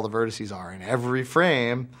positions of all the vertices are in every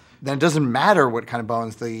frame, then it doesn't matter what kind of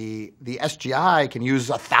bones. The SGI can use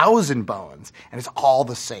 1,000 bones, and it's all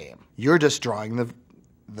the same. You're just drawing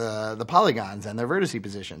the polygons and their vertice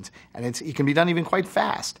positions, and it can be done even quite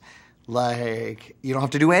fast. Like, you don't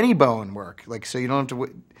have to do any bone work. So you don't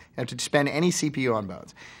have to spend any CPU on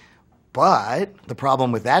bones. But the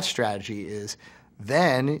problem with that strategy is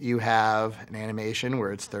then you have an animation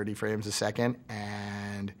where it's 30 frames a second,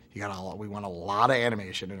 and we want a lot of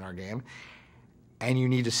animation in our game. and you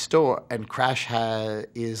need to store, and Crash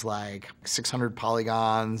is like 600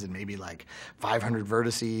 polygons and maybe like 500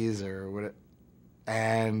 vertices or what,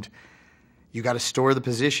 and you got to store the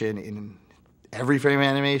position in every frame of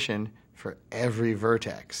animation for every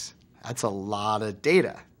vertex. That's a lot of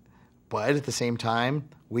data. But at the same time,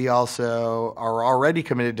 we also are already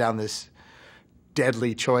committed down this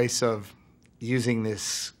deadly choice of using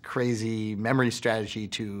this crazy memory strategy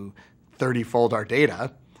to 30-fold our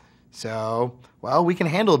data. So, well, we can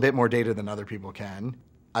handle a bit more data than other people can.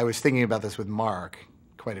 I was thinking about this with Mark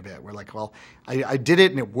quite a bit. We're like, well, I did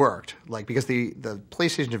it and it worked. Like, because the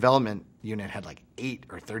PlayStation development unit had like 8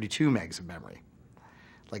 or 32 megs of memory.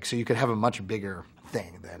 Like, so you could have a much bigger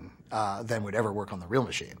thing than would ever work on the real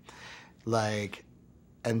machine. Like,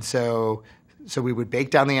 and so we would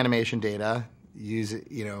bake down the animation data,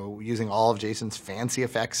 using all of Jason's fancy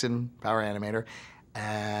effects in Power Animator,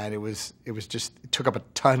 and it took up a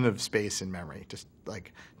ton of space in memory, just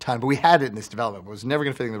like ton. But we had it in this development, but it was never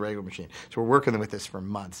going to fit in the regular machine. So we're working with this for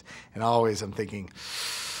months, and always I'm thinking,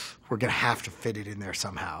 we're going to have to fit it in there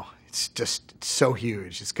somehow. It's just so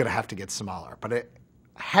huge. It's going to have to get smaller. But I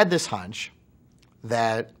had this hunch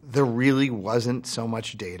that there really wasn't so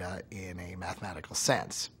much data in a mathematical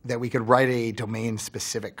sense, that we could write a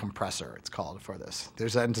domain-specific compressor, it's called, for this. There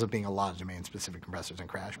ends up being a lot of domain-specific compressors in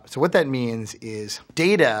Crash. So what that means is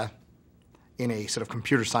data in a sort of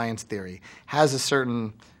computer science theory has a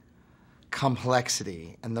certain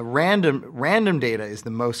complexity, and the random data is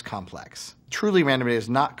the most complex. Truly random data is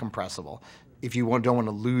not compressible if you don't want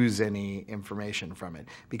to lose any information from it,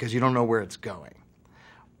 because you don't know where it's going.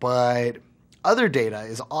 But other data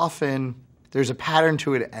is often, there's a pattern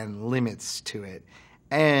to it and limits to it.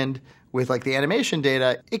 And with like the animation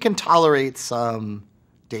data, it can tolerate some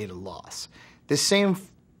data loss. This same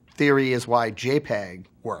theory is why JPEG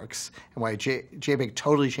works and why JPEG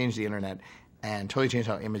totally changed the internet and totally changed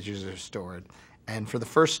how images are stored. And for the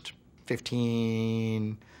first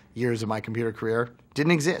 15 years of my computer career,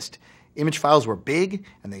 didn't exist. Image files were big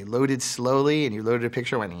and they loaded slowly, and you loaded a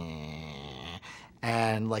picture, went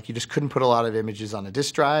and like you just couldn't put a lot of images on a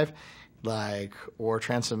disk drive, or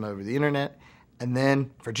transfer them over the internet. And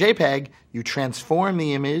then for JPEG, you transform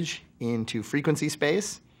the image into frequency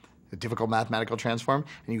space, a difficult mathematical transform,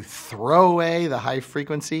 and you throw away the high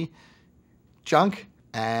frequency junk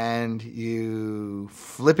and you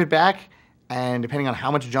flip it back. And depending on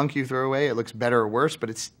how much junk you throw away, it looks better or worse,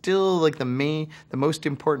 but it's still like the most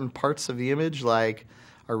important parts of the image are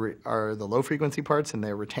the low frequency parts, and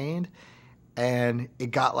they're retained. And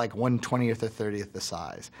it got like 1/20th or 30th the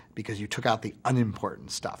size because you took out the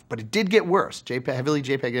unimportant stuff. But it did get worse. Heavily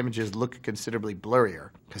JPEG images look considerably blurrier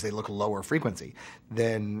because they look lower frequency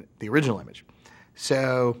than the original image.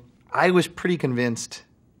 So I was pretty convinced,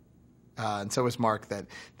 and so was Mark, that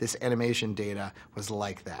this animation data was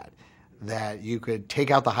like that you could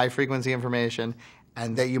take out the high frequency information,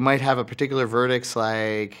 and that you might have a particular vertex,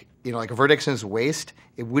 like a vertex in its waist,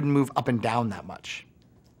 it wouldn't move up and down that much.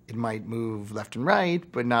 It might move left and right,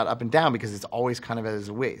 but not up and down because it's always kind of at its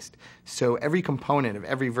waist. So every component of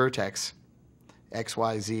every vertex, X,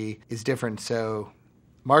 Y, Z, is different. So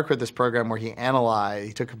Mark wrote this program where he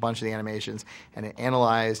took a bunch of the animations and it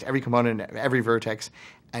analyzed every component of every vertex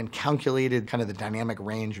and calculated kind of the dynamic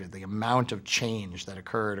range of it, the amount of change that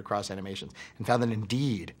occurred across animations, and found that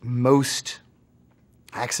indeed most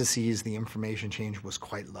axes the information change was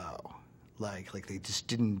quite low. Like they just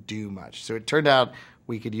didn't do much. So it turned out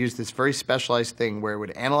we could use this very specialized thing where it would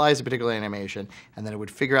analyze a particular animation, and then it would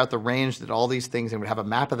figure out the range that all these things, and would have a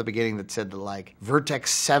map at the beginning that said that like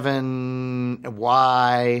vertex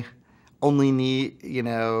 7Y only need,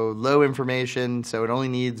 low information, so it only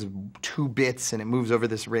needs 2 bits and it moves over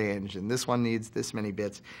this range, and this one needs this many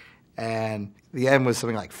bits. And the end was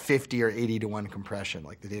something like 50 or 80 to 1 compression.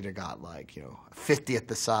 Like the data got 50th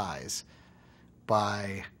the size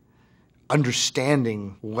by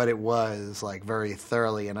understanding what it was very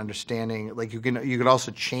thoroughly, and understanding you could also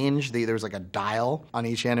change there was like a dial on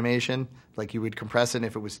each animation. Like you would compress it, and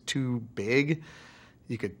if it was too big,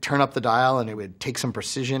 you could turn up the dial and it would take some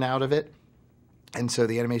precision out of it. And so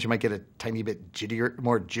the animation might get a tiny bit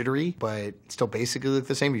more jittery, but still basically look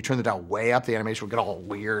the same. You turn the dial way up, the animation will get all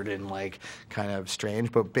weird and kind of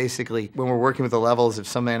strange. But basically, when we're working with the levels, if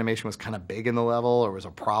some animation was kind of big in the level or was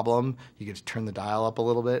a problem, you could turn the dial up a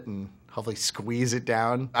little bit and hopefully squeeze it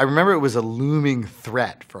down. I remember it was a looming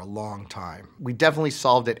threat for a long time. We definitely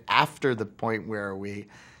solved it after the point where we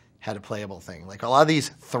had a playable thing. Like a lot of these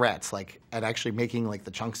threats, like at actually making like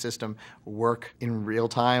the chunk system work in real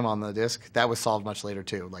time on the disk, that was solved much later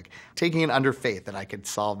too. Like taking it under faith that I could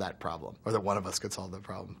solve that problem, or that one of us could solve that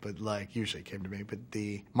problem. But like usually it came to me. But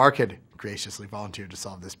Mark had graciously volunteered to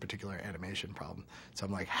solve this particular animation problem. So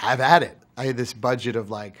I'm like, have at it. I had this budget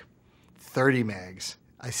of like 30 megs.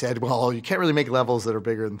 I said, well, you can't really make levels that are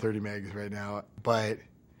bigger than 30 megs right now, but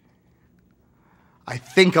I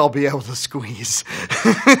think I'll be able to squeeze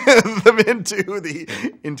them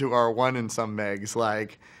into our 1 and some megs,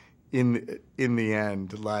 like in the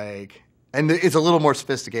end, like, and it's a little more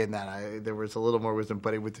sophisticated than that. There was a little more wisdom,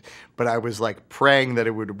 but I was like praying that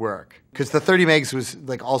it would work, because the 30 megs was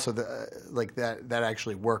like also that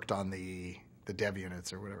actually worked on the dev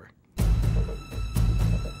units or whatever.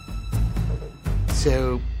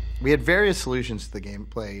 So we had various solutions to the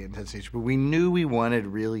gameplay intensity, but we knew we wanted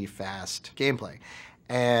really fast gameplay.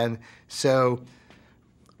 And so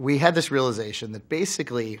we had this realization that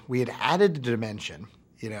basically we had added a dimension,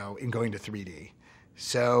 in going to 3D.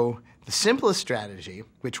 So the simplest strategy,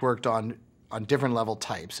 which worked on different level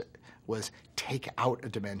types, was take out a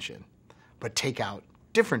dimension, but take out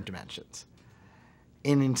different dimensions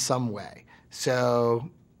in some way. So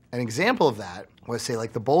an example of that was, say,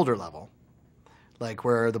 like the boulder level, like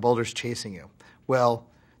where the boulder's chasing you. Well,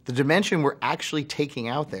 the dimension we're actually taking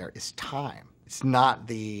out there is time. It's not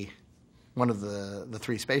one of the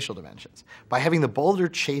 3 spatial dimensions. By having the boulder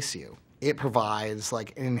chase you, it provides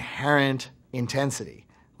like an inherent intensity.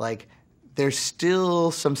 Like there's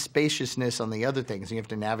still some spaciousness on the other things, and you have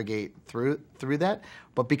to navigate through that.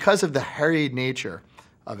 But because of the hurried nature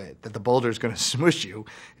of it, that the boulder is going to smush you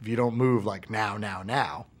if you don't move like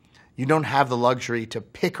now, you don't have the luxury to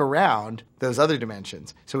pick around those other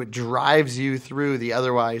dimensions. So it drives you through the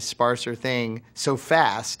otherwise sparser thing so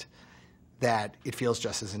fast that it feels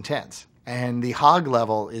just as intense. And the hog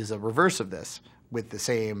level is a reverse of this, with the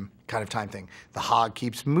same kind of time thing. The hog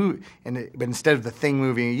keeps moving, but instead of the thing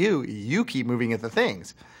moving at you, you keep moving at the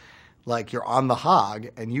things. Like you're on the hog,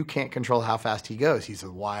 and you can't control how fast he goes. He's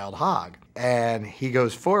a wild hog. And he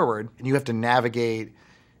goes forward, and you have to navigate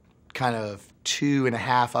kind of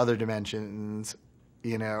 2.5 other dimensions,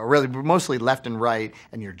 really mostly left and right,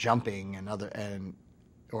 and you're jumping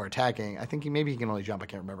or attacking. I think maybe he can only jump. I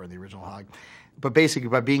can't remember the original hog. But basically,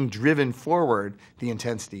 by being driven forward, the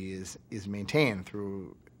intensity is maintained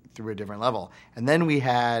through a different level. And then we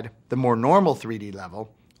had the more normal 3D level,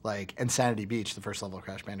 like Insanity Beach, the first level of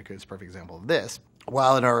Crash Bandicoot is a perfect example of this.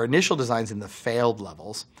 While in our initial designs in the failed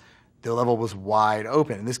levels, the level was wide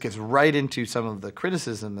open. And this gets right into some of the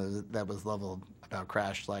criticism that was leveled about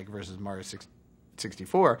Crash versus Mario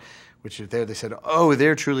 64, which is there they said, oh,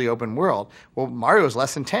 they're truly open world. Well, Mario is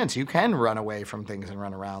less intense. You can run away from things and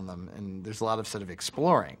run around them, and there's a lot of sort of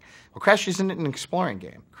exploring. Well, Crash isn't an exploring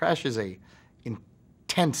game. Crash is a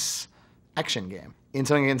intense action game. In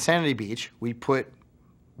something like Insanity Beach, we put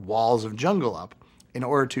walls of jungle up in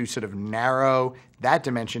order to sort of narrow that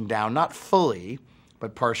dimension down, not fully,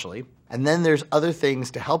 but partially. And then there's other things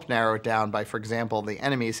to help narrow it down by, for example, the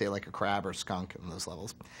enemies, say like a crab or skunk in those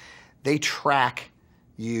levels, they track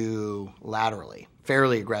you laterally,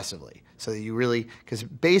 fairly aggressively. So that you really, because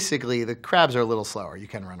basically the crabs are a little slower. You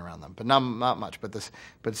can run around them, but not much.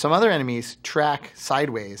 But some other enemies track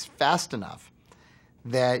sideways fast enough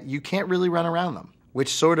that you can't really run around them,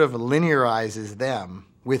 which sort of linearizes them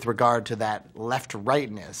with regard to that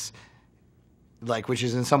left-rightness, which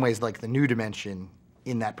is in some ways like the new dimension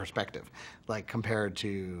in that perspective, like compared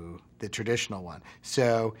to the traditional one.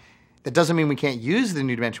 So that doesn't mean we can't use the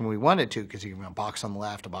new dimension when we want it to, because you can have a box on the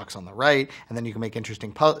left, a box on the right, and then you can make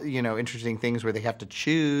interesting things where they have to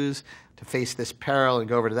choose to face this peril and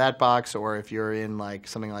go over to that box. Or if you're in like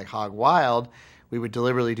something like Hog Wild, we would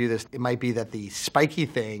deliberately do this. It might be that the spiky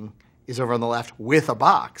thing is over on the left with a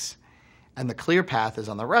box, and the clear path is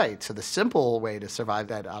on the right. So the simple way to survive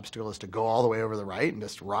that obstacle is to go all the way over the right and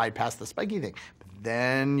just ride past the spiky thing. But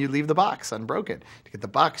then you leave the box unbroken. To get the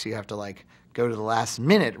box, you have to go to the last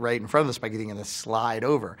minute right in front of the spiky thing and then slide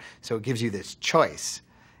over. So it gives you this choice,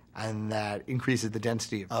 and that increases the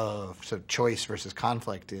density of sort of choice versus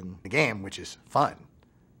conflict in the game, which is fun.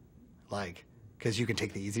 Because you can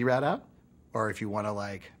take the easy route out, or if you want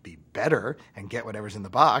to be better and get whatever's in the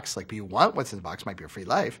box, but you want what's in the box, might be a free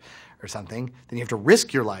life or something, then you have to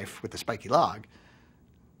risk your life with the spiky log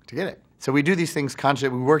to get it. So we do these things consciously.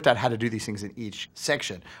 We worked out how to do these things in each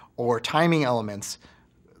section, or timing elements,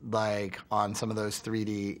 on some of those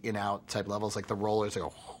 3D in-out type levels, like the rollers,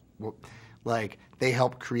 they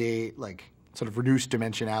help create sort of reduced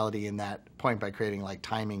dimensionality in that point by creating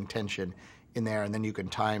timing tension in there, and then you can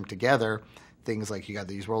time together things like you got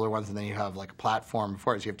these roller ones, and then you have like a platform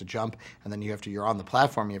before it. So you have to jump, and then you're on the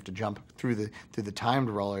platform. You have to jump through the timed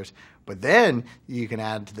rollers. But then you can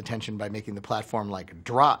add to the tension by making the platform like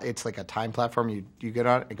drop. It's like a time platform. You get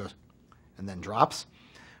on it goes, and then drops.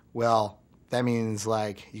 Well, that means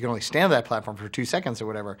like you can only stand on that platform for 2 seconds or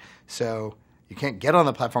whatever. So you can't get on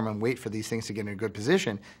the platform and wait for these things to get in a good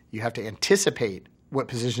position. You have to anticipate what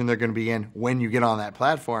position they're going to be in when you get on that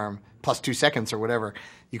platform, plus 2 seconds or whatever.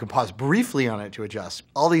 You can pause briefly on it to adjust.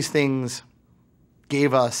 All these things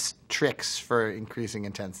gave us tricks for increasing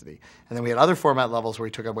intensity. And then we had other format levels where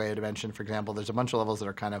we took away a dimension. For example, there's a bunch of levels that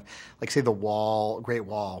are kind of like, say, the Great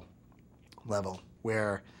Wall level,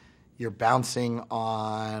 where you're bouncing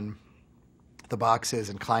on the boxes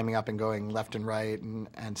and climbing up and going left and right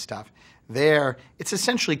and stuff. There, it's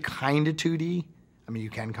essentially kind of 2D. I mean, you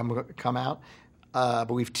can come out, but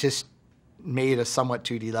we've just made a somewhat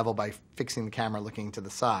 2D level by fixing the camera looking to the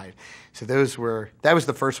side. So that was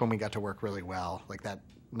the first one we got to work really well, like that,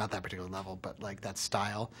 not that particular level, but like that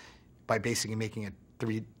style, by basically making it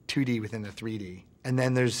 2D within a 3D. And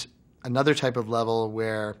then there's another type of level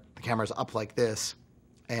where the camera's up like this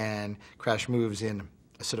and Crash moves in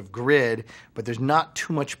a sort of grid, but there's not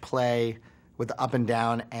too much play with the up and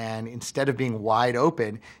down, and instead of being wide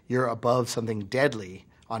open, you're above something deadly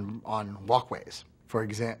on walkways. For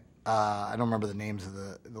example, I don't remember the names of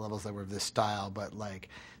the levels that were of this style, but like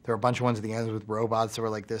there were a bunch of ones at the end with robots that were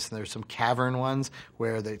like this, and there's some cavern ones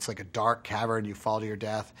where it's like a dark cavern, you fall to your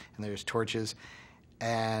death, and there's torches.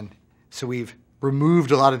 And so we've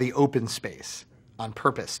removed a lot of the open space on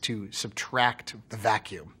purpose to subtract the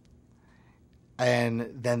vacuum. And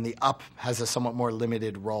then the up has a somewhat more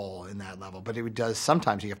limited role in that level. But it does,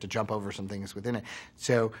 sometimes you have to jump over some things within it.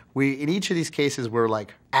 So in each of these cases, we're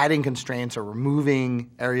like adding constraints or removing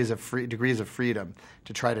areas of degrees of freedom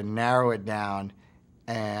to try to narrow it down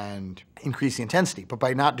and increase the intensity. But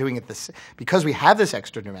by not doing it because we have this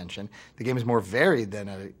extra dimension, the game is more varied than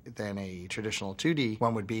a traditional 2D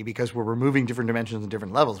one would be, because we're removing different dimensions and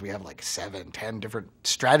different levels. We have like 7, 10 different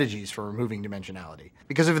strategies for removing dimensionality.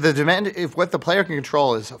 Because if what the player can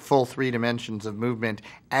control is full 3 dimensions of movement,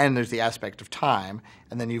 and there's the aspect of time,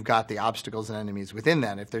 and then you've got the obstacles and enemies within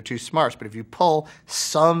that, if they're too sparse. But if you pull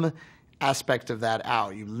some aspect of that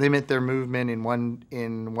out, you limit their movement in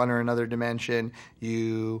one or another dimension,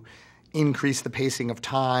 you increase the pacing of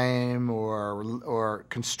time or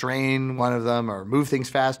constrain one of them or move things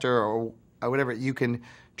faster or whatever, you can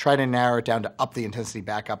try to narrow it down to up the intensity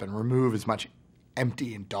back up and remove as much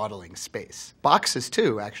empty and dawdling space. Boxes,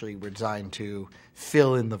 too, actually were designed to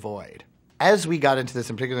fill in the void. As we got into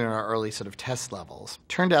this, in particular in our early sort of test levels,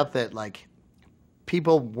 turned out that like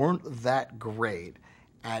people weren't that great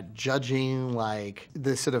at judging like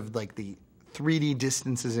the sort of like the 3D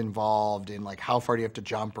distances involved in like how far do you have to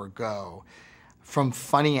jump or go from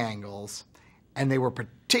funny angles. And they were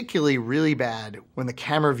particularly really bad when the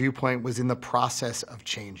camera viewpoint was in the process of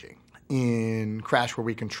changing. In Crash, where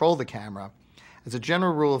we control the camera, as a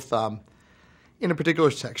general rule of thumb, in a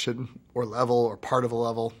particular section or level or part of a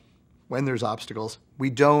level, when there's obstacles, we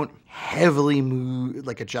don't heavily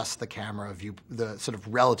adjust the camera view, the sort of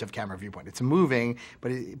relative camera viewpoint. It's moving,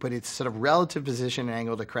 but its sort of relative position and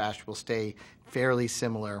angle to Crash will stay fairly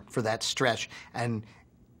similar for that stretch. And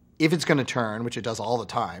if it's going to turn, which it does all the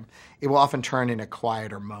time, it will often turn in a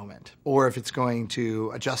quieter moment. Or if it's going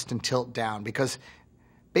to adjust and tilt down, because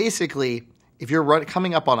basically, if you're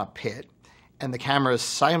coming up on a pit and the camera is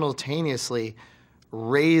simultaneously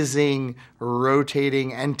raising,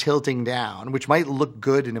 rotating, and tilting down, which might look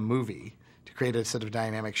good in a movie to create a sort of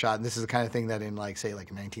dynamic shot. And this is the kind of thing that in, like, say, like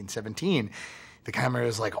in 1917, the camera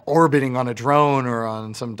is like orbiting on a drone or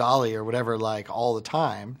on some dolly or whatever, like all the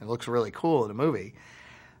time. It looks really cool in a movie.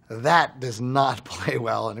 That does not play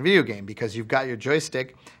well in a video game, because you've got your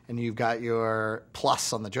joystick and you've got your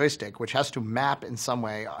plus on the joystick, which has to map in some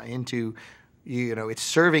way into, it's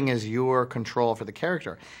serving as your control for the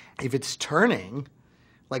character. If it's turning,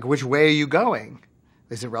 like, which way are you going?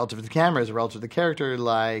 Is it relative to the camera? Is it relative to the character?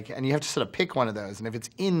 And you have to sort of pick one of those. And if it's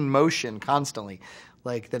in motion constantly,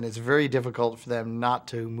 then it's very difficult for them not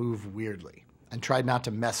to move weirdly, and try not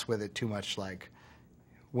to mess with it too much, like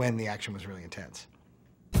when the action was really intense.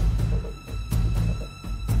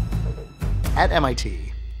 At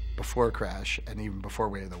MIT, before Crash and even before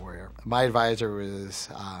Way of the Warrior, my advisor was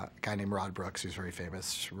a guy named Rod Brooks, who's a very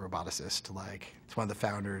famous roboticist. He's one of the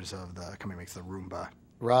founders of the company that makes the Roomba.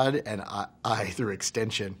 Rod and I, through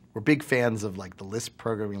extension, were big fans of the Lisp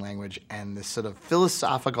programming language and this sort of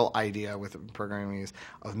philosophical idea with programming is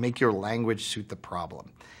of make your language suit the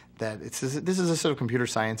problem. This is a sort of computer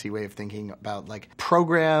sciencey way of thinking about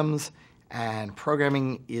programs, and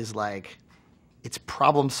programming is it's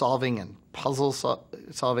problem solving and puzzle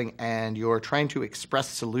solving, and you're trying to express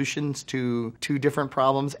solutions to two different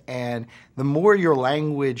problems. And the more your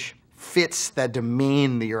language fits that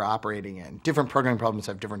domain that you're operating in, different programming problems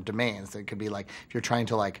have different domains. It could be like if you're trying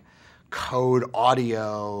to like code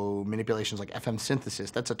audio manipulations like FM synthesis,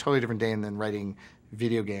 that's a totally different domain than writing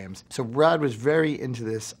video games. So Rod was very into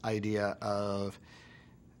this idea of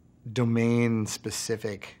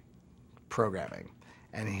domain-specific programming.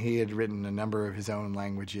 And he had written a number of his own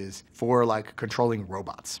languages for like controlling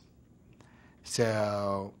robots.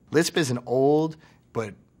 So Lisp is an old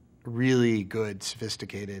but really good,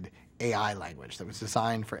 sophisticated AI language that was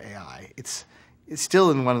designed for AI. It's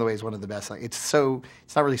still in one of the ways one of the best. It's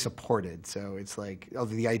not really supported. So it's like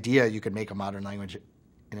the idea you could make a modern language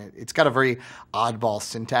in it. It's got a very oddball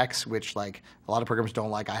syntax, which like a lot of programmers don't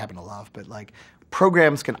like. I happen to love, but like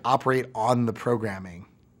programs can operate on the program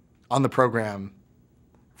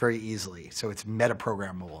very easily. So it's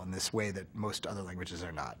metaprogrammable in this way that most other languages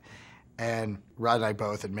are not. And Rod and I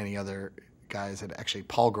both, and many other guys, and actually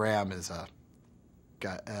Paul Graham is a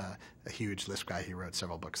huge Lisp guy. He wrote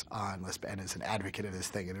several books on Lisp and is an advocate of this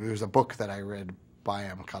thing. And there was a book that I read by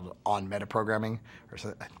him called On Metaprogramming, or was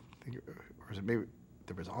it maybe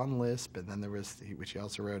there was On Lisp, and then there was which he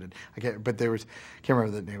also wrote. And I can't remember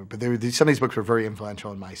the name. But some of these books were very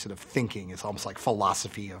influential in my sort of thinking. It's almost like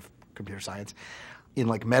philosophy of computer science. In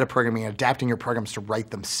like metaprogramming, adapting your programs to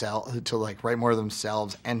write more of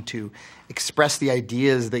themselves, and to express the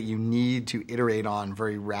ideas that you need to iterate on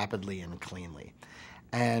very rapidly and cleanly.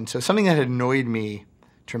 And so something that had annoyed me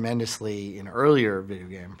tremendously in earlier video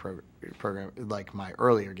game program, like my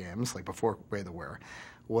earlier games, like before Way of the Were,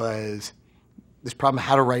 was this problem of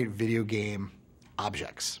how to write video game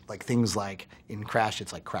objects. Like things like in Crash,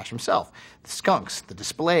 it's like Crash himself, the skunks, the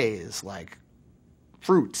displays, like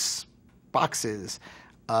fruits, boxes,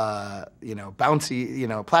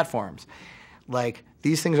 bouncy, platforms. Like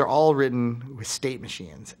these things are all written with state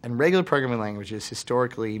machines, and regular programming languages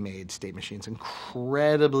historically made state machines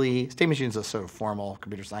state machines are sort of formal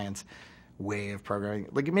computer science way of programming.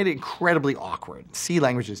 Like it made it incredibly awkward. C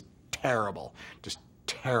language is terrible, just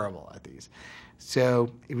terrible at these. So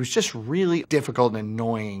it was just really difficult and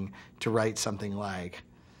annoying to write something like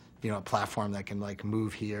a platform that can like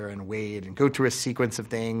move here and wait and go through a sequence of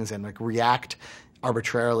things and like react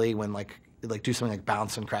arbitrarily when like do something like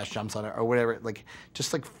bounce and Crash jumps on it or whatever, like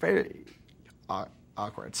just like very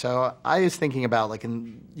awkward. So I was thinking about like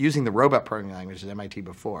in using the robot programming language at MIT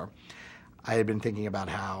before, I had been thinking about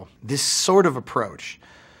how this sort of approach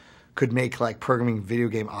could make like programming video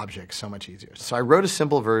game objects so much easier. So I wrote a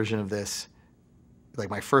simple version of this, like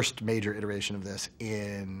my first major iteration of this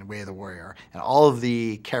in Way of the Warrior, and all of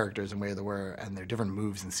the characters in Way of the Warrior and their different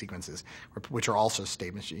moves and sequences, which are also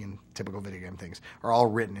state machine, typical video game things, are all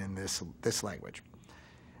written in this language.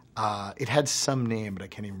 It had some name, but I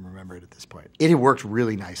can't even remember it at this point. It had worked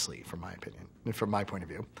really nicely, from my opinion, from my point of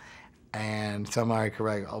view. And so I'm like,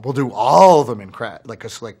 we'll do all of them in Crash,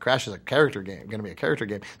 because Crash is a character game, going to be a character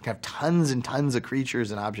game. You can have tons and tons of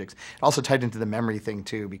creatures and objects. It also tied into the memory thing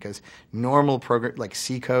too, because normal program like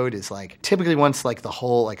C code is like typically once like the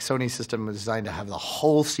whole like Sony system was designed to have the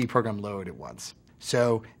whole C program load at once.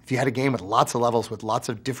 So if you had a game with lots of levels with lots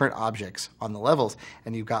of different objects on the levels,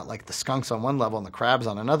 and you've got like the skunks on one level and the crabs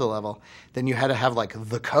on another level, then you had to have like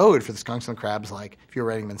the code for the skunks and the crabs, like if you were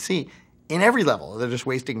writing them in C, in every level. They're just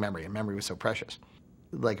wasting memory, and memory was so precious.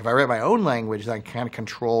 Like if I write my own language, then I can kind of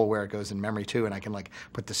control where it goes in memory too, and I can like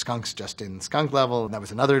put the skunks just in skunk level, and that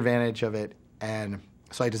was another advantage of it. And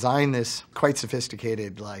so I designed this quite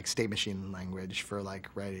sophisticated like state machine language for like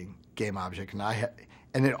writing game object,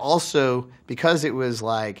 and it also, because it was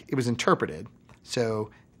interpreted, so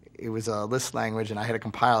it was a Lisp language, and I had a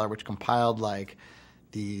compiler which compiled like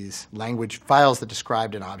these language files that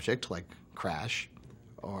described an object like Crash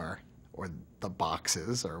or the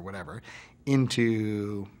boxes or whatever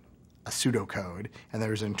into a pseudocode, and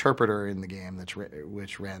there was an interpreter in the game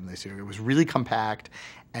which ran the pseudo. It was really compact,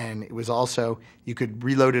 and it was also, you could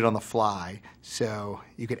reload it on the fly, so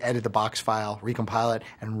you could edit the box file, recompile it,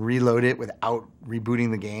 and reload it without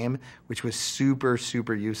rebooting the game, which was super,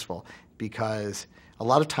 super useful, because a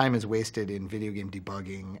lot of time is wasted in video game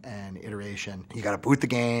debugging and iteration. You got to boot the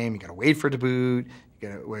game, you got to wait for it to boot, you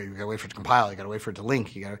got to wait for it to compile, you got to wait for it to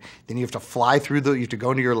link, then you have to fly through you have to go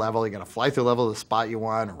into your level, you got to fly through the level of the spot you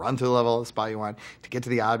want, run through the level of the spot you want to get to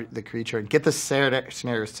the creature and get the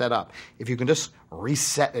scenario set up. If you can just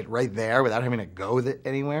reset it right there without having to go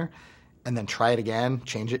anywhere, and then try it again,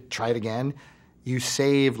 change it, try it again, you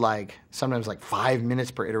save like sometimes like 5 minutes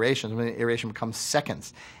per iteration. When the iteration becomes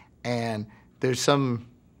seconds. And there's some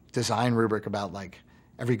design rubric about like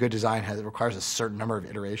every good design requires a certain number of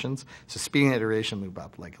iterations. So speeding the iteration loop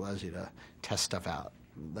up like allows you to test stuff out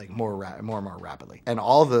like more and more rapidly. And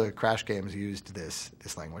all the Crash games used this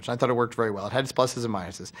language. And I thought it worked very well. It had its pluses and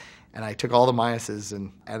minuses. And I took all the minuses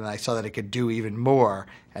and I saw that it could do even more.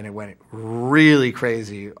 And it went really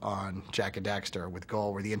crazy on Jak and Daxter with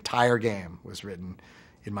Goal, where the entire game was written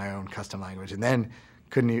in my own custom language. And then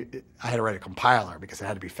I had to write a compiler because it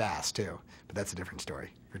had to be fast too. But that's a different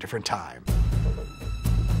story for a different time.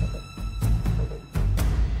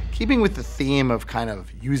 Keeping with the theme of kind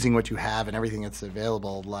of using what you have and everything that's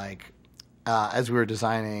available, like as we were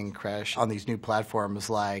designing Crash on these new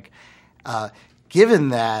platforms, like given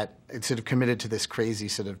that it's sort of committed to this crazy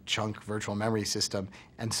sort of chunk virtual memory system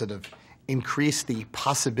and sort of increase the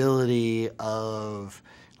possibility of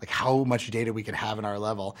like how much data we could have in our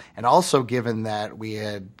level, and also given that we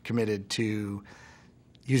had committed to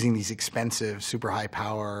using these expensive, super high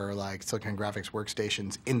power, like Silicon Graphics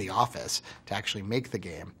workstations in the office to actually make the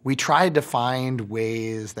game. We tried to find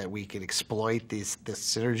ways that we could exploit this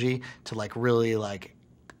synergy to like really like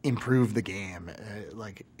improve the game,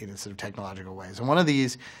 like in a sort of technological ways. And one of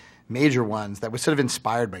these major ones that was sort of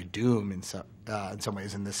inspired by Doom in some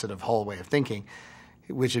ways, in this sort of whole way of thinking,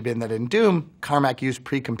 which had been that in Doom, Carmack used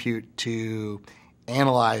pre-compute to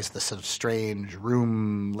analyze the sort of strange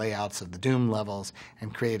room layouts of the Doom levels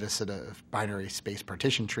and create a sort of binary space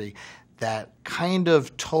partition tree that kind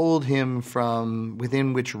of told him from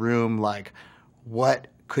within which room, like, what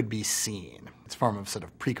could be seen. It's a form of sort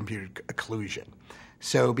of pre-computed occlusion.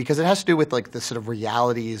 So because it has to do with like the sort of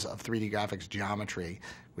realities of 3D graphics geometry,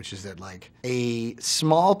 which is that like a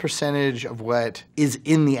small percentage of what is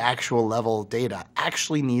in the actual level data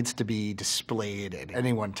actually needs to be displayed at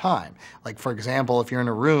any one time. Like for example, if you're in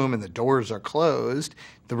a room and the doors are closed,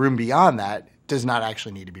 the room beyond that does not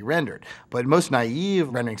actually need to be rendered. But most naive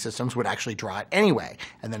rendering systems would actually draw it anyway,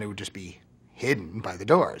 and then it would just be hidden by the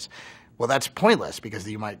doors. Well, that's pointless because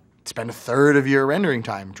you might spend a third of your rendering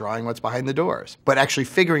time drawing what's behind the doors. But actually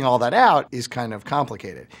figuring all that out is kind of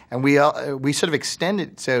complicated. And we sort of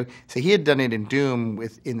extended, so he had done it in Doom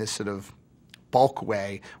in this sort of bulk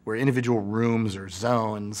way where individual rooms or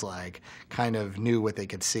zones like kind of knew what they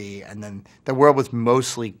could see, and then the world was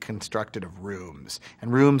mostly constructed of rooms,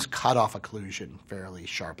 and rooms cut off occlusion fairly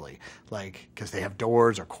sharply, like because they have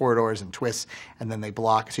doors or corridors and twists, and then they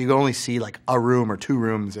block, so you can only see like a room or two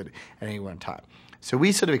rooms at any one time. So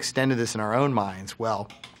we sort of extended this in our own minds. Well,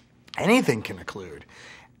 anything can occlude.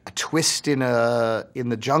 A twist in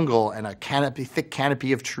the jungle and a thick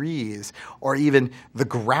canopy of trees, or even the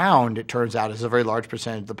ground, it turns out, is a very large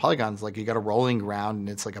percentage of the polygons. Like you got a rolling ground and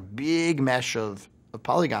it's like a big mesh of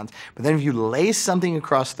polygons. But then if you lay something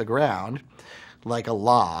across the ground, like a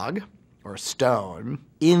log or a stone,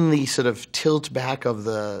 in the sort of tilt back of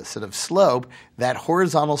the sort of slope, that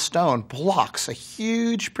horizontal stone blocks a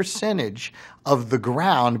huge percentage of the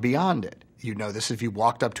ground beyond it. You know this if you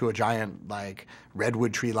walked up to a giant like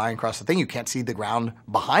redwood tree lying across the thing, you can't see the ground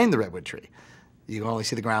behind the redwood tree. You can only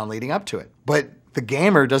see the ground leading up to it. But the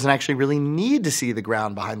gamer doesn't actually really need to see the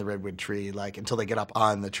ground behind the redwood tree like until they get up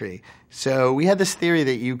on the tree. So we had this theory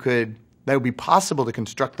that that would be possible to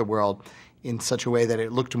construct the world in such a way that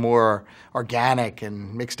it looked more organic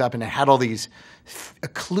and mixed up, and it had all these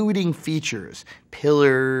occluding features,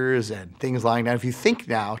 pillars and things lying down. If you think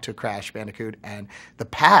now to Crash Bandicoot, and the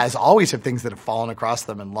paths always have things that have fallen across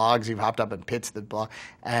them, and logs you've hopped up, and pits that block,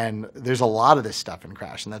 and there's a lot of this stuff in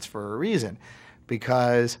Crash, and that's for a reason,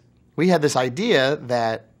 because we had this idea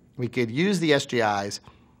that we could use the SGIs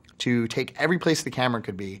to take every place the camera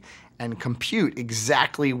could be and compute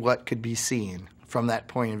exactly what could be seen from that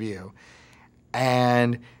point of view.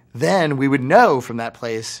 And then we would know from that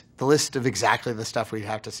place the list of exactly the stuff we'd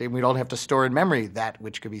have to see. We'd only have to store in memory that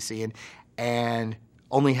which could be seen and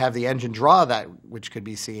only have the engine draw that which could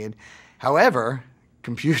be seen. However,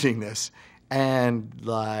 computing this and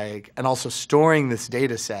also storing this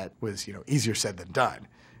data set was easier said than done.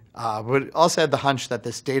 But it also had the hunch that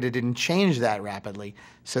this data didn't change that rapidly,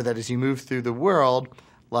 so that as you move through the world,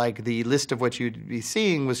 like the list of what you'd be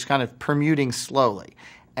seeing was kind of permuting slowly.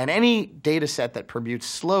 And any data set that permutes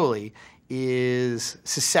slowly is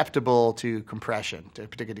susceptible to compression, to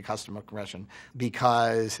particularly custom compression,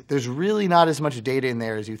 because there's really not as much data in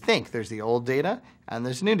there as you think. There's the old data and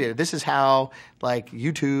there's new data. This is how like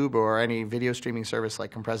YouTube or any video streaming service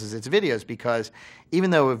like compresses its videos, because even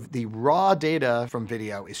though the raw data from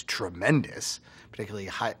video is tremendous, particularly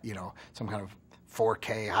high, some kind of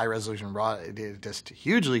 4K high resolution raw, it is just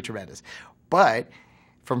hugely tremendous. But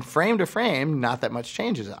from frame to frame, not that much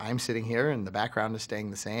changes. I'm sitting here and the background is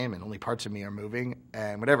staying the same and only parts of me are moving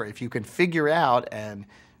and whatever. If you can figure out and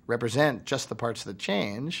represent just the parts that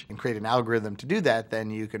change and create an algorithm to do that,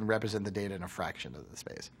 then you can represent the data in a fraction of the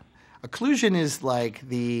space. Occlusion is like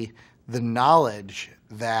the knowledge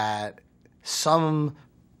that some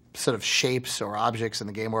sort of shapes or objects in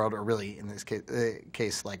the game world, or really in this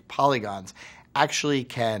case like polygons, actually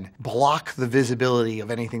can block the visibility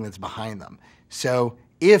of anything that's behind them. So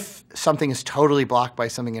if something is totally blocked by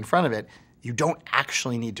something in front of it, you don't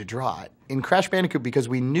actually need to draw it. In Crash Bandicoot, because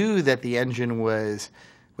we knew that the engine was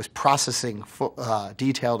processing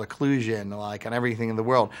detailed occlusion like on everything in the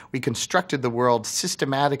world, we constructed the world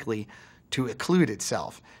systematically to occlude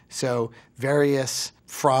itself. So various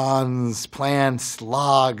fronds, plants,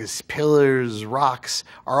 logs, pillars, rocks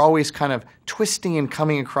are always kind of twisting and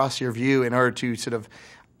coming across your view in order to sort of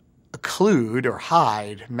occlude or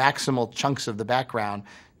hide maximal chunks of the background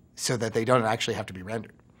so that they don't actually have to be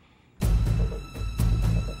rendered.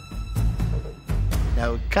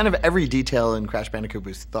 Now, kind of every detail in Crash Bandicoot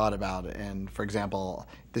was thought about, and for example,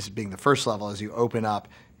 this being the first level, as you open up,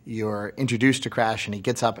 you're introduced to Crash and he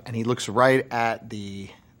gets up and he looks right at the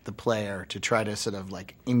player to try to sort of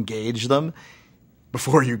like engage them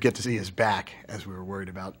before you get to see his back, as we were worried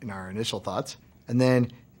about in our initial thoughts. And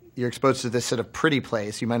then you're exposed to this sort of pretty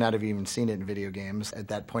place. You might not have even seen it in video games at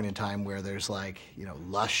that point in time, where there's like, you know,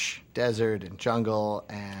 lush desert and jungle,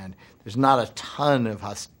 and there's not a ton of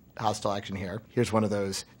hostile action here. Here's one of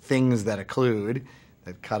those things that occlude,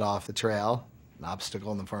 that cut off the trail, an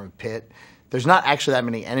obstacle in the form of a pit. There's not actually that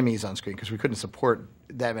many enemies on screen because we couldn't support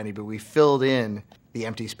that many, but we filled in the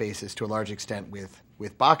empty spaces to a large extent with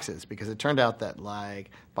boxes, because it turned out that like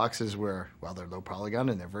boxes were, well, they're low polygon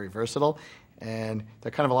and they're very versatile, and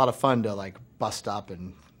they're kind of a lot of fun to like bust up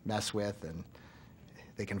and mess with, and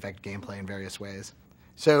they can affect gameplay in various ways.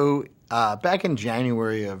 So back in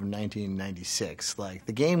January of 1996, like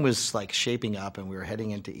the game was like shaping up and we were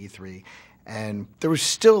heading into E3, and there was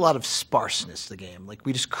still a lot of sparseness to the game. Like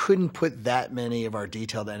we just couldn't put that many of our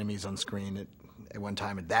detailed enemies on screen at one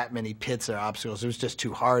time, and that many pits or obstacles. It was just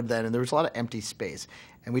too hard then, and there was a lot of empty space.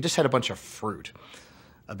 And we just had a bunch of fruit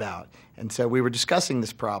about. And so we were discussing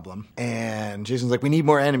this problem, and Jason's like, we need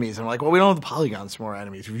more enemies. And I'm like, well, we don't have the polygons for more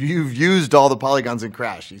enemies. You've used all the polygons in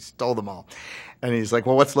Crash. You stole them all. And he's like,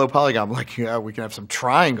 well, what's low polygon? I'm like, yeah, we can have some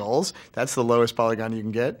triangles. That's the lowest polygon you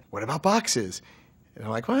can get. What about boxes? And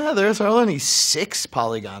I'm like, well, there's only 6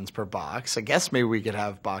 polygons per box. I guess maybe we could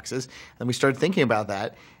have boxes. And we started thinking about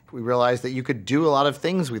that. We realized that you could do a lot of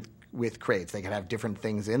things with crates. They could have different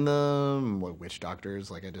things in them, witch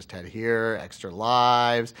doctors like I just had here, extra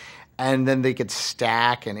lives, and then they could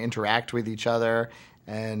stack and interact with each other.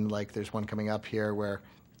 And like there's one coming up here where,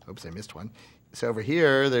 oops, I missed one. So over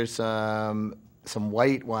here there's some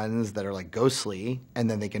white ones that are like ghostly, and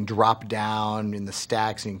then they can drop down in the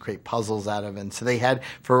stacks and you can create puzzles out of it. And so they had,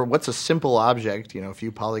 for what's a simple object, you know, a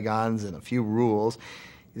few polygons and a few rules,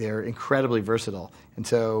 they're incredibly versatile. And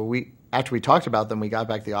so after we talked about them, we got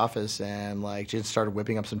back to the office and like just started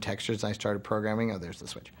whipping up some textures, and I started programming. Oh, there's the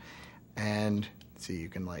switch. And see, you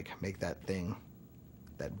can like make that thing,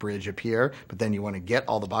 that bridge appear, but then you want to get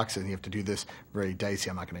all the boxes and you have to do this very dicey,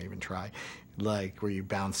 I'm not going to even try, like where you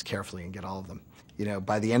bounce carefully and get all of them. You know,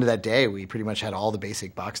 by the end of that day, we pretty much had all the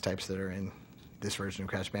basic box types that are in this version of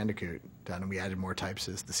Crash Bandicoot done, and we added more types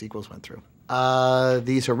as the sequels went through.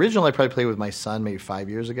 These original I probably played with my son maybe 5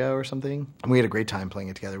 years ago or something, and we had a great time playing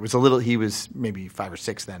it together. It was a little, he was maybe 5 or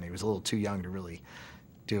 6 then. He was a little too young to really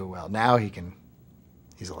do it well. Now he's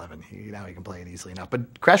 11. Now he can play it easily enough.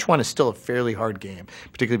 But Crash 1 is still a fairly hard game,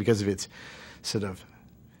 particularly because of its sort of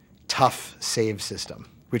tough save system,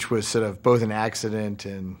 which was sort of both an accident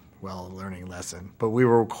and, well, a learning lesson. But we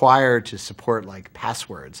were required to support like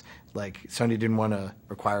passwords. Like Sony didn't want to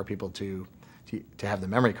require people to have the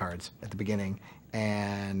memory cards at the beginning,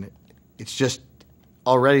 and it's just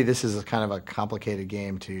already this is a kind of a complicated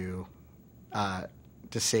game to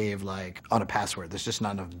save like on a password. There's just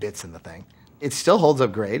not enough bits in the thing. It still holds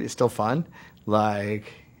up great. It's still fun.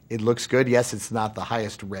 Like it looks good. Yes, it's not the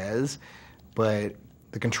highest res, but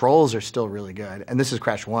the controls are still really good. And this is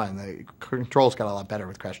Crash 1. The controls got a lot better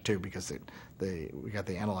with Crash 2 because we got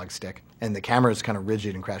the analog stick. And the camera is kind of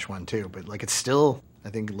rigid in Crash 1 too. But like it's still, I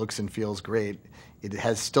think, looks and feels great. It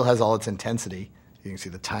still has all its intensity. You can see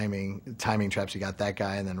the timing traps. You got that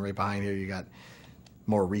guy, and then right behind here you got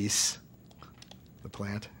Maurice, the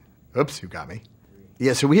plant. Oops, you got me.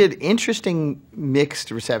 Yeah, so we had interesting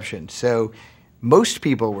mixed reception. So most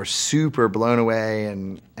people were super blown away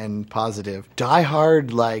and positive.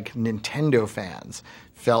 Die-hard, like, Nintendo fans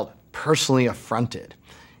felt personally affronted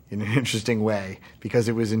in an interesting way because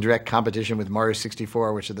it was in direct competition with Mario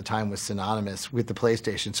 64, which at the time was synonymous with the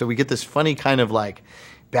PlayStation. So we get this funny kind of, like,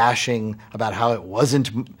 bashing about how it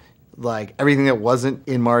wasn't, like, everything that wasn't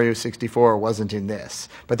in Mario 64 wasn't in this.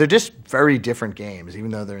 But they're just very different games,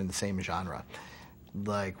 even though they're in the same genre,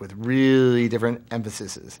 like, with really different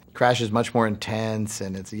emphases. Crash is much more intense,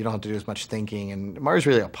 and you don't have to do as much thinking, and Mario's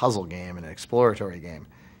really a puzzle game and an exploratory game.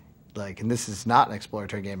 Like, and this is not an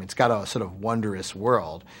exploratory game. It's got a sort of wondrous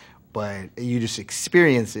world, but you just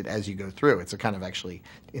experience it as you go through. It's a kind of actually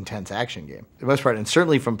intense action game, for the most part, and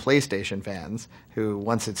certainly from PlayStation fans who,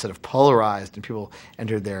 once it sort of polarized and people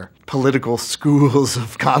entered their political schools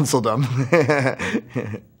of consoledom,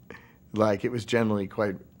 like, it was generally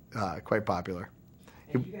quite popular.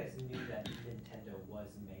 And you guys knew that Nintendo was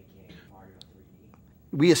making Mario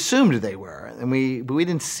 3D? We assumed they were, but we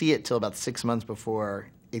didn't see it till about 6 months before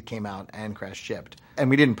it came out and Crash shipped. And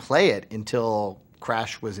we didn't play it until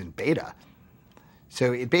Crash was in beta.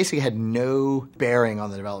 So it basically had no bearing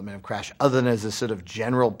on the development of Crash other than as a sort of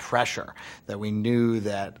general pressure that we knew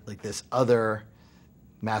that, like, this other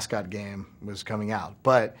mascot game was coming out.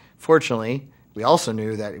 But fortunately, we also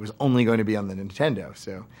knew that it was only going to be on the Nintendo,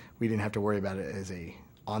 so we didn't have to worry about it as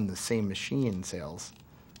on the same machine sales.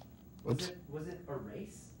 Oops. Was it a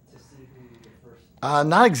race to see who the first?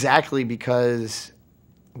 Not exactly, because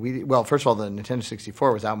first of all, the Nintendo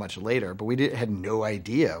 64 was out much later, but we had no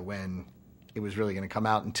idea when it was really going to come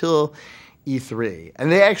out until E3. And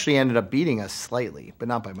they actually ended up beating us slightly, but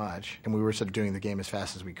not by much. And we were sort of doing the game as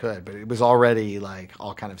fast as we could, but it was already, like,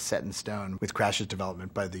 all kind of set in stone with Crash's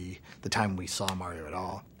development by the time we saw Mario at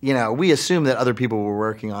all. You know, we assumed that other people were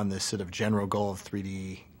working on this sort of general goal of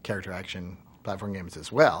 3D character action platform games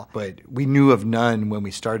as well, but we knew of none when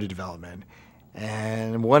we started development.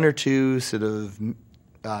 And one or two sort of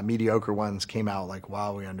mediocre ones came out, like,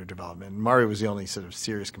 while we were under development. Mario was the only sort of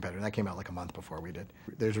serious competitor, and that came out like a month before we did.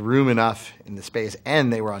 There's room enough in the space,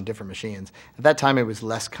 and they were on different machines. At that time, it was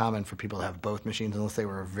less common for people to have both machines unless they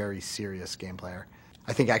were a very serious game player.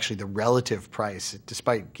 I think actually the relative price,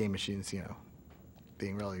 despite game machines,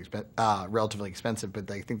 being relatively expensive, but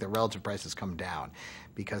I think the relative price has come down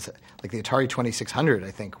because, like, the Atari 2600,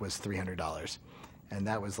 I think, was $300, and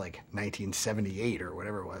that was like 1978 or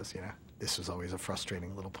whatever it was. This was always a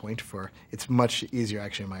frustrating little point it's much easier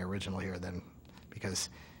actually in my original here because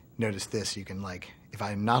notice this, you can, like, if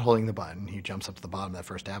I'm not holding the button, he jumps up to the bottom of that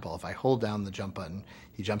first apple. If I hold down the jump button,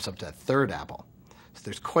 he jumps up to that third apple. So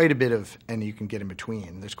there's quite a bit and you can get in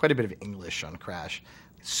between. There's quite a bit of English on Crash.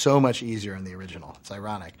 It's so much easier in the original. It's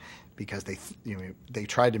ironic because they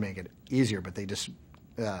tried to make it easier, but they just,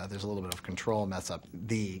 there's a little bit of control mess up.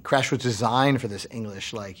 The Crash was designed for this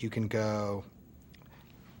English, like, you can go,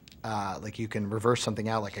 like, you can reverse something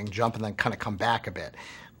out, like, I can jump and then kind of come back a bit.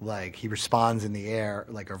 Like, he responds in the air,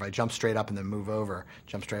 like, or if I jump straight up and then move over,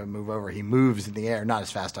 he moves in the air, not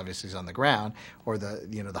as fast, obviously, as on the ground, or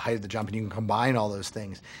the height of the jump, and you can combine all those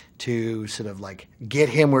things to sort of, like, get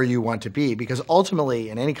him where you want to be. Because ultimately,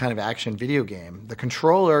 in any kind of action video game, the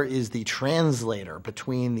controller is the translator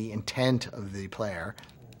between the intent of the player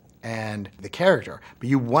and the character. But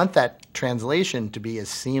you want that translation to be as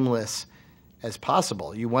seamless as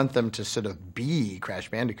possible. You want them to sort of be Crash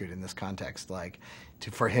Bandicoot in this context, like,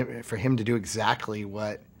 for him to do exactly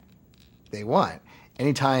what they want.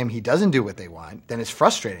 Anytime he doesn't do what they want, then it's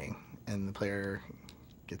frustrating, and the player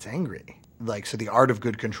gets angry. Like, so the art of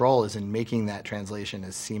good control is in making that translation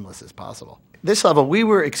as seamless as possible. This level, we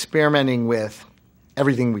were experimenting with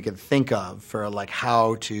everything we could think of for, like,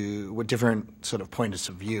 what different sort of points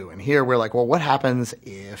of view. And here we're like, well, what happens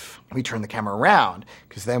if we turn the camera around?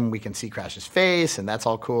 Because then we can see Crash's face, and that's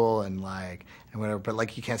all cool, and whatever. But,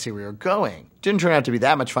 like, you can't see where you're going. Didn't turn out to be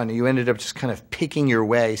that much fun. You ended up just kind of picking your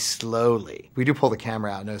way slowly. We do pull the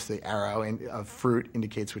camera out. Notice the arrow of fruit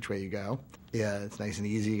indicates which way you go. Yeah, it's nice and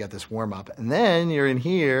easy. You got this warm up, and then you're in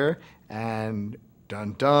here, and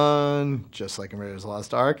dun dun, just like in Raiders of the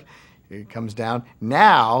Lost Ark. It comes down.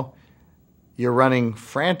 Now you're running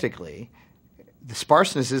frantically. The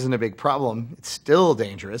sparseness isn't a big problem. It's still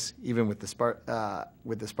dangerous, even with the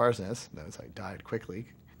sparseness. Notice I died quickly.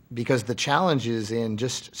 Because the challenge is in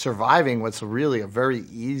just surviving what's really a very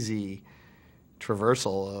easy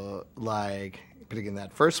traversal, like, particularly in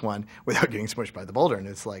that first one, without getting smushed by the boulder, and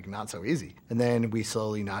it's, like, not so easy. And then we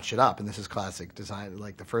slowly notch it up, and this is classic design.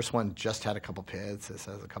 Like, the first one just had a couple pits. This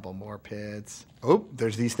has a couple more pits. Oh,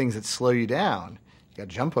 there's these things that slow you down. You got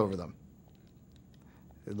to jump over them.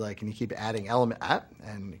 Like, and you keep adding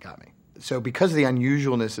and it got me. So because of the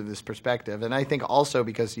unusualness of this perspective, and I think also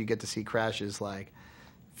because you get to see Crash's, like,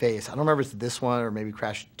 face. I don't remember if it's this one or maybe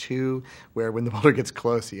Crash 2, where when the boulder gets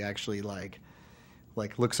close, he actually, like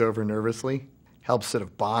looks over nervously. Helps sort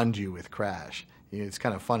of bond you with Crash. It's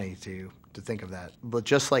kind of funny to to think of that. But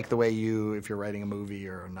just like the way if you're writing a movie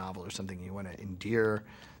or a novel or something, you want to endear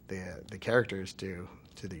the characters to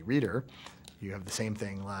the reader, you have the same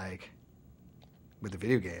thing like with the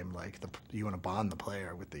video game, like you want to bond the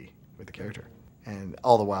player with the character. And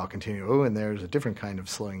all the while continue, and there's a different kind of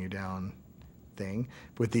slowing you down thing.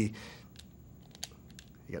 You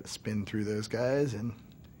got to spin through those guys and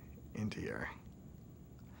into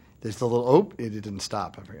there's the little, it didn't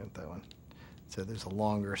stop, I forgot that one. So there's a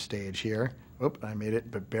longer stage here. I made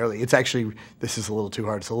it, but barely. It's actually, this is a little too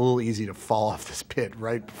hard. It's a little easy to fall off this pit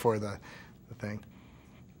right before the thing.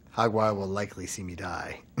 Hogwild will likely see me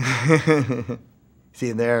die. See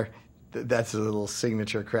in there, that's a little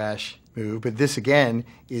signature Crash move. But this, again,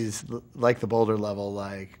 is like the boulder level,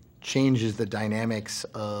 like changes the dynamics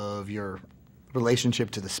of your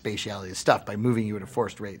relationship to the spatiality of stuff by moving you at a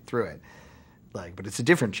forced rate through it. But it's a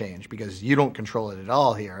different change because you don't control it at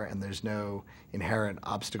all here, and there's no inherent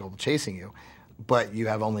obstacle chasing you, but you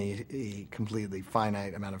have only a completely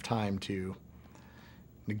finite amount of time to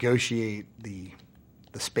negotiate the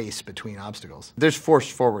space between obstacles. There's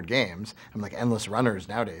forced forward games. Like endless runners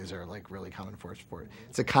nowadays are like really common forced forward.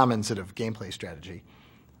 It's a common sort of gameplay strategy.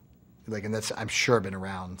 And that's, I'm sure, been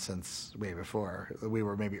around since way before. We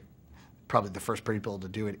were probably the first people to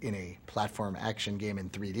do it in a platform action game in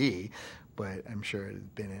 3D, but I'm sure it's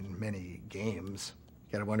been in many games.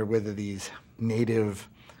 You gotta wonder whether these native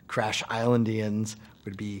Crash Islandians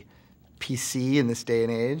would be PC in this day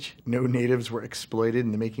and age. No natives were exploited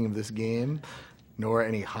in the making of this game, nor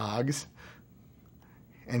any hogs.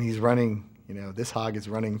 And he's running, this hog is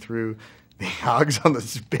running through the hogs on the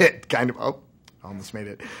spit, kind of, almost made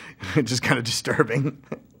it. Just kind of disturbing.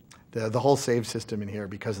 The whole save system in here,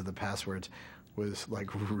 because of the passwords, was like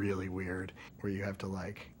really weird, where you have to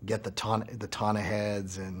like get the taunt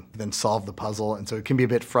heads and then solve the puzzle. And so it can be a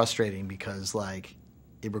bit frustrating because like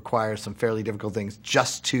it requires some fairly difficult things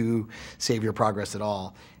just to save your progress at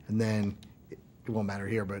all. And then it won't matter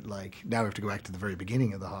here, but like now we have to go back to the very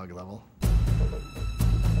beginning of the hog level.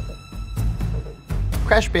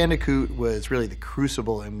 Crash Bandicoot was really the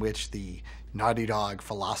crucible in which the Naughty Dog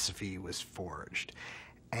philosophy was forged.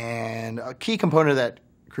 And a key component of that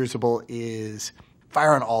crucible is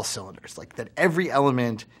fire on all cylinders, like that every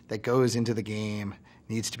element that goes into the game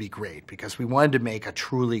needs to be great, because we wanted to make a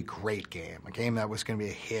truly great game, a game that was going to be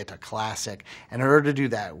a hit, a classic. And in order to do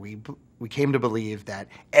that, we came to believe that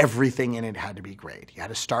everything in it had to be great. You had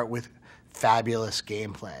to start with fabulous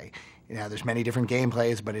gameplay. There's many different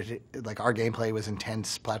gameplays, but like our gameplay was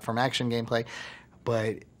intense platform action gameplay.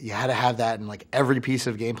 But you had to have that, and like every piece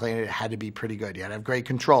of gameplay in it had to be pretty good. You had to have great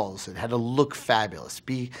controls. It had to look fabulous,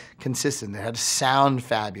 be consistent. It had to sound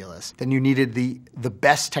fabulous. Then you needed the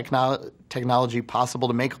best technology possible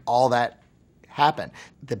to make all that happen.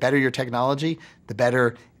 The better your technology, the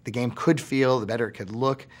better the game could feel, the better it could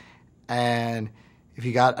look. And if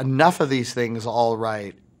you got enough of these things all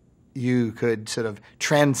right, you could sort of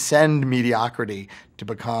transcend mediocrity to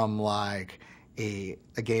become like a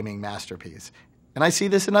gaming masterpiece. And I see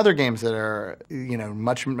this in other games that are,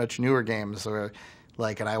 much newer games, or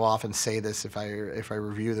like, and I will often say this if I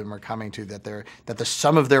review them or coming to that the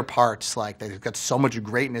sum of their parts, like they've got so much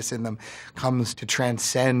greatness in them, comes to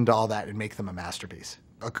transcend all that and make them a masterpiece.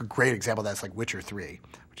 A great example of that's like Witcher 3,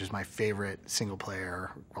 which is my favorite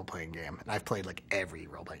single-player role-playing game, and I've played like every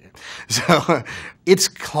role-playing game. So it's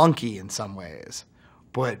clunky in some ways,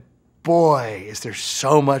 but boy, is there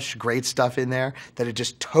so much great stuff in there that it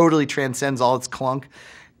just totally transcends all its clunk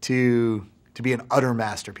to be an utter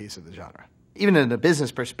masterpiece of the genre. Even in a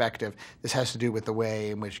business perspective, this has to do with the way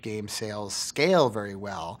in which game sales scale very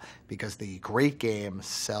well, because the great games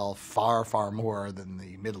sell far, far more than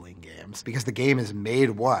the middling games, because the game is made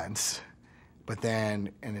once, but then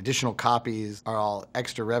additional copies are all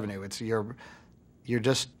extra revenue. You're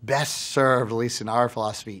just best served, at least in our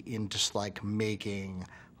philosophy, in just like making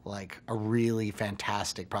like a really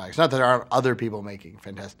fantastic product. It's not that there aren't other people making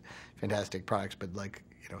fantastic products, but like,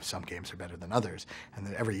 some games are better than others. And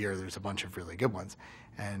then every year there's a bunch of really good ones.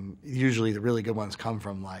 And usually the really good ones come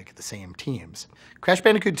from like the same teams. Crash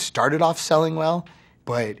Bandicoot started off selling well,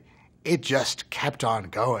 but it just kept on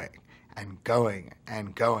going and going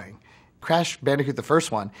and going. Crash Bandicoot, the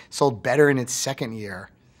first one, sold better in its second year,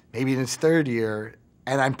 maybe in its third year.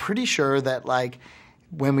 And I'm pretty sure that like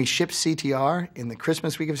when we shipped CTR, in the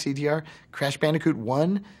Christmas week of CTR, Crash Bandicoot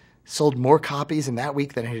 1 sold more copies in that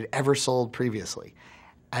week than it had ever sold previously.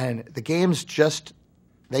 And the games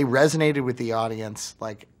they resonated with the audience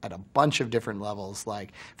like at a bunch of different levels.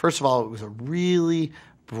 Like, first of all, it was a really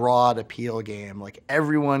broad appeal game. Like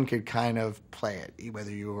everyone could kind of play it,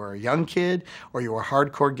 whether you were a young kid or you were a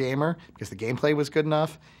hardcore gamer, because the gameplay was good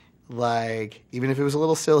enough. Like, even if it was a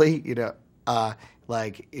little silly,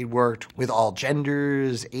 like it worked with all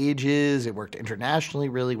genders, ages. It worked internationally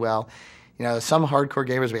really well. Some hardcore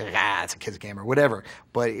gamers would be like, it's a kid's game or whatever.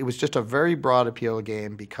 But it was just a very broad appeal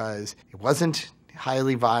game because it wasn't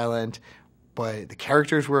highly violent, but the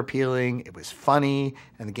characters were appealing, it was funny,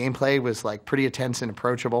 and the gameplay was like pretty intense and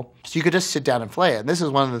approachable. So you could just sit down and play it. And this is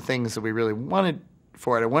one of the things that we really wanted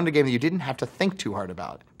for it. I wanted a game that you didn't have to think too hard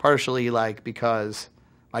about. Partially like because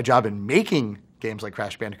my job in making games like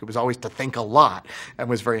Crash Bandicoot was always to think a lot and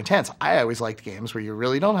was very intense. I always liked games where you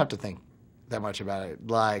really don't have to think that much about it.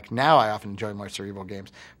 Like now I often enjoy more cerebral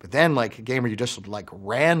games. But then like a game where you just like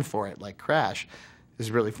ran for it, like Crash, is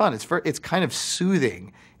really fun. It's kind of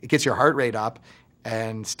soothing. It gets your heart rate up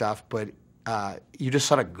and stuff, but you just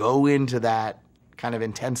sort of go into that kind of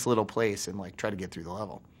intense little place and like try to get through the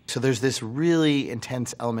level. So there's this really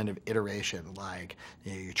intense element of iteration. Like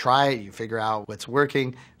you try it, you figure out what's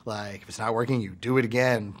working. Like if it's not working, you do it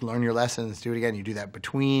again, learn your lessons, do it again. You do that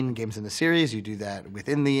between games in the series. You do that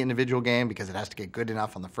within the individual game because it has to get good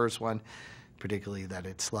enough on the first one, particularly that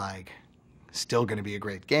it's like still going to be a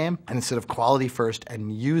great game. And instead of quality first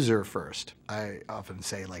and user first, I often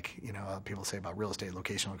say people say about real estate,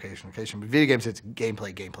 location. But video games, it's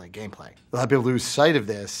gameplay. A lot of people lose sight of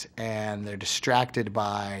this and they're distracted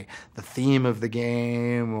by the theme of the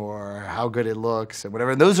game or how good it looks and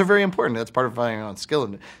whatever. And those are very important. That's part of finding your own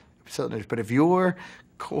skill. But if your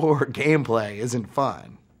core gameplay isn't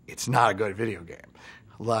fun, it's not a good video game.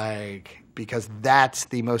 Because that's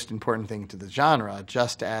the most important thing to the genre,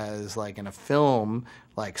 just as like in a film,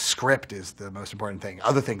 like script is the most important thing.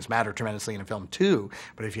 Other things matter tremendously in a film too,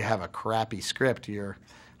 but if you have a crappy script, you're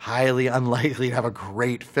highly unlikely to have a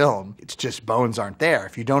great film. It's just bones aren't there.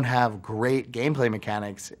 If you don't have great gameplay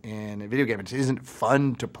mechanics in a video game, it isn't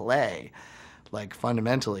fun to play, like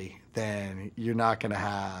fundamentally, then you're not going to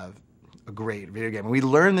have a great video game. And we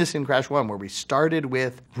learned this in Crash 1, where we started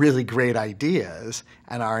with really great ideas,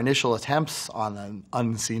 and our initial attempts on them,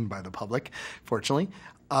 unseen by the public, fortunately,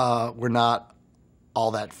 were not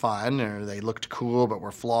all that fun, or they looked cool but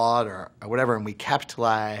were flawed or whatever, and we kept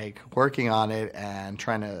like working on it and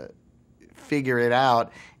trying to figure it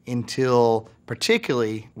out until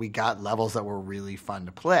particularly we got levels that were really fun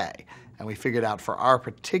to play. And we figured out for our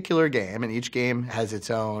particular game, and each game has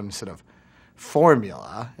its own sort of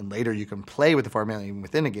formula, and later you can play with the formula even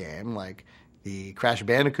within a game. Like the Crash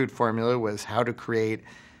Bandicoot formula was how to create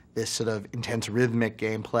this sort of intense rhythmic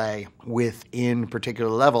gameplay within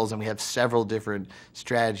particular levels, and we have several different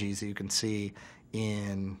strategies that you can see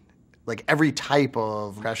in like every type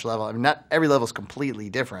of Crash level. I mean, not every level is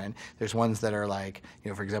completely different. There's ones that are like,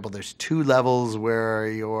 for example, there's 2 levels where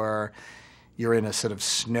you're in a sort of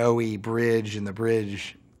snowy bridge, and the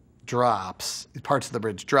bridge drops, parts of the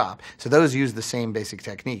bridge drop. So those use the same basic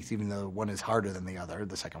techniques, even though one is harder than the other,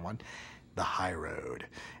 the second one, the high road.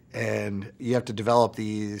 And you have to develop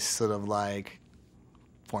these sort of like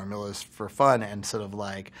formulas for fun and sort of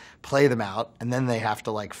like play them out, and then they have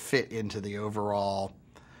to like fit into the overall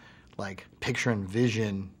like picture and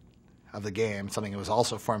vision of the game, something that was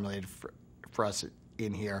also formulated for us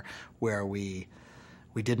in here, where we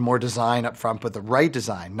did more design up front, but the right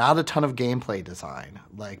design, not a ton of gameplay design,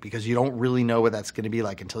 like because you don't really know what that's going to be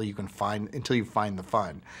like until you find the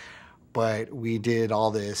fun. But we did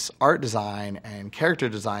all this art design and character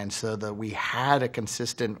design so that we had a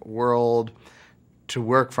consistent world to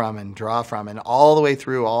work from and draw from, and all the way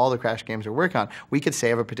through all the Crash games we work on, we could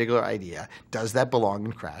say of a particular idea, does that belong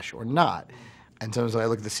in Crash or not? And sometimes when I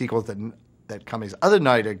look at the sequels that companies other than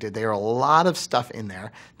Naughty Dog did, there are a lot of stuff in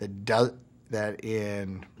there that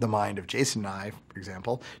in the mind of Jason and I, for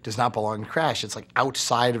example, does not belong in Crash. It's like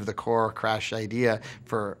outside of the core Crash idea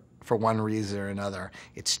for one reason or another.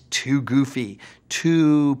 It's too goofy,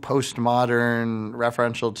 too postmodern,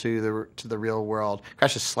 referential to the real world.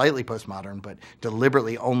 Crash is slightly postmodern, but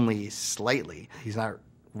deliberately only slightly. He's not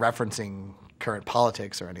referencing current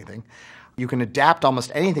politics or anything. You can adapt almost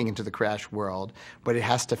anything into the Crash world, but it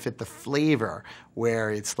has to fit the flavor, where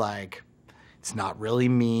it's like, it's not really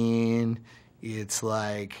mean. It's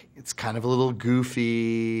like, it's kind of a little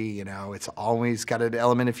goofy, it's always got an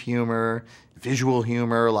element of humor, visual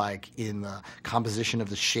humor, like in the composition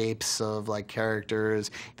of the shapes of like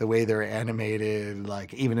characters, the way they're animated,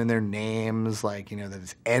 like even in their names, like, that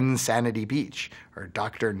it's Insanity Beach or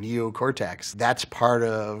Dr. Neocortex. That's part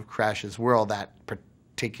of Crash's world, that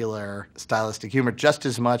particular stylistic humor, just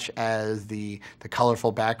as much as the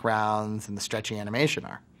colorful backgrounds and the stretchy animation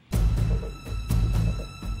are.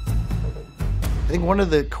 I think one of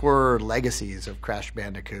the core legacies of Crash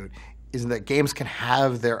Bandicoot is that games can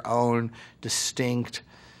have their own distinct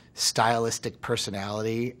stylistic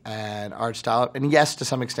personality and art style. And yes, to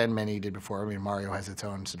some extent, many did before. I mean, Mario has its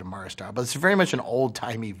own sort of Mario style, but it's very much an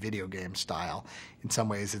old-timey video game style in some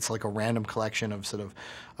ways. It's like a random collection of sort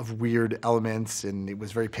of weird elements, and it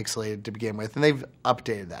was very pixelated to begin with, and they've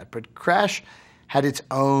updated that. But Crash had its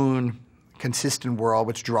own consistent world,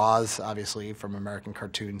 which draws, obviously, from American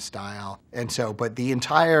cartoon style. And so, but the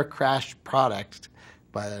entire Crash product,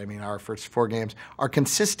 by that I mean our first 4 games, are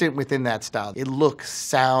consistent within that style. It looks,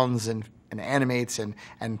 sounds, and animates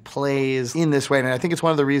and plays in this way. And I think it's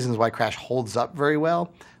one of the reasons why Crash holds up very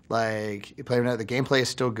well. Like, the gameplay is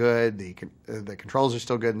still good, the controls are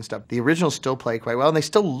still good and stuff. The originals still play quite well, and they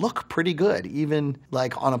still look pretty good, even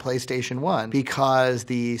like on a PlayStation 1, because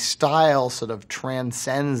the style sort of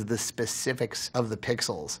transcends the specifics of the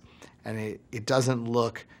pixels, and it doesn't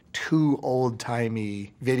look too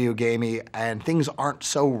old-timey, video gamey, and things aren't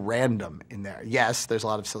so random in there. Yes, there's a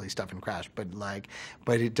lot of silly stuff in Crash, but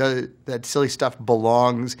it does, that silly stuff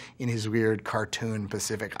belongs in his weird cartoon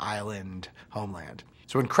Pacific Island homeland.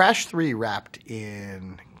 So when Crash 3 wrapped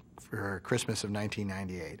for Christmas of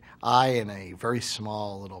 1998, I and a very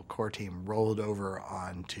small little core team rolled over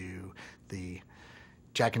onto the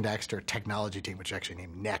Jak and Daxter technology team, which was actually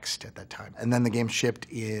named Next at that time. And then the game shipped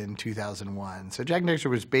in 2001. So Jak and Daxter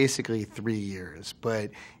was basically 3 years,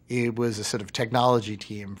 but it was a sort of technology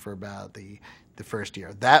team for about the first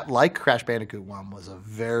year. That, like Crash Bandicoot 1, was a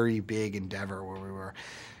very big endeavor where we were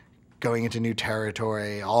going into new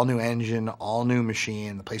territory, all new engine, all new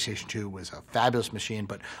machine. The PlayStation 2 was a fabulous machine,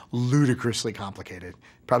 but ludicrously complicated.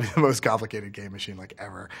 Probably the most complicated game machine like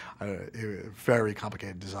ever. Very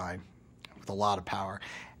complicated design with a lot of power,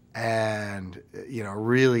 and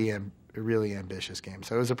really ambitious game.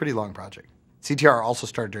 So it was a pretty long project. CTR also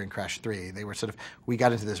started during Crash 3. We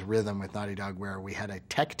got into this rhythm with Naughty Dog where we had a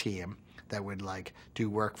tech team that would do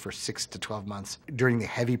work for 6 to 12 months during the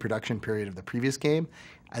heavy production period of the previous game,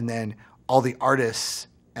 and then all the artists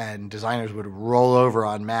and designers would roll over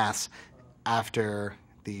en masse after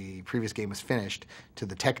the previous game was finished to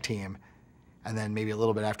the tech team, and then maybe a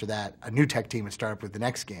little bit after that, a new tech team would start up with the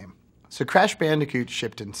next game. So Crash Bandicoot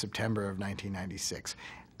shipped in September of 1996,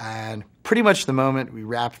 and pretty much the moment we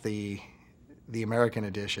wrapped the American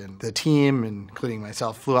edition, the team, including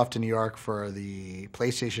myself, flew off to New York for the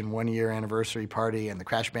PlayStation 1-year anniversary party and the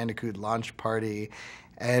Crash Bandicoot launch party,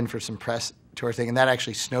 and for some press tour thing, and that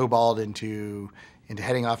actually snowballed into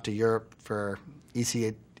heading off to Europe for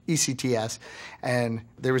ECTS, and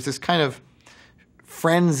there was this kind of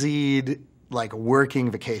frenzied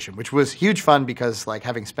working vacation, which was huge fun because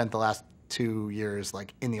having spent the last 2 years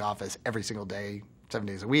in the office every single day, 7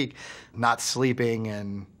 days a week, not sleeping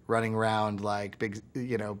and running around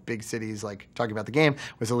big cities talking about the game,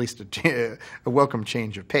 was at least a welcome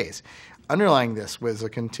change of pace. Underlying this was a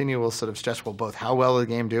continual sort of stressful both how well the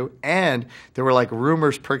game do, and there were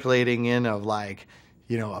rumors percolating in of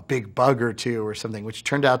a big bug or two or something, which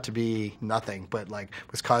turned out to be nothing, but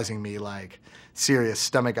was causing me serious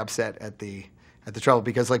stomach upset at the trouble,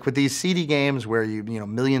 because with these CD games where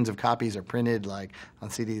millions of copies are printed on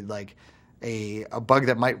CD, a bug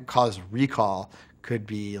that might cause recall could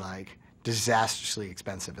be disastrously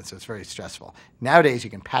expensive, and so it's very stressful. Nowadays, you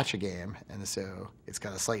can patch a game, and so it's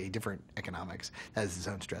got a slightly different economics. That has its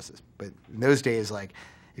own stresses. But in those days,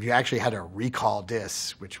 if you actually had to recall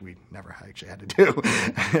discs, which we never actually had to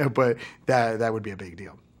do, but that would be a big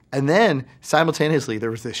deal. And then, simultaneously,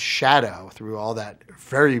 there was this shadow through all that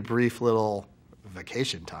very brief little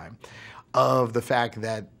vacation time of the fact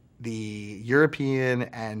that the European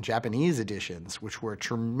and Japanese editions, which were a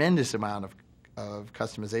tremendous amount of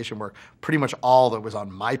customization work, pretty much all that was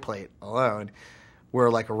on my plate alone, were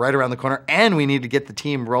right around the corner, and we needed to get the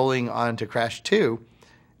team rolling onto Crash 2,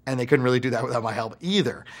 and they couldn't really do that without my help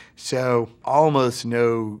either. So almost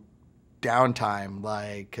no downtime,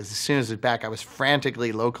 because as soon as it was back, I was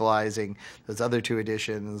frantically localizing those other 2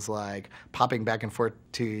 editions, popping back and forth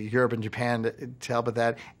to Europe and Japan to help with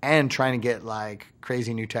that, and trying to get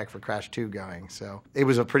crazy new tech for Crash 2 going. So it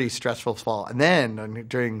was a pretty stressful fall. And then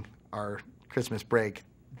during our Christmas break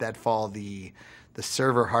that fall, the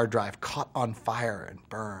server hard drive caught on fire and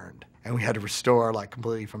burned, and we had to restore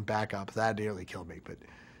completely from backup. That nearly killed me, but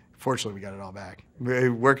fortunately we got it all back.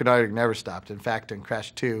 Work at Naughty Dog never stopped. In fact, in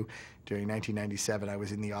Crash 2 during 1997, I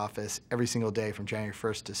was in the office every single day from January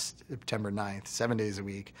 1st to September 9th, 7 days a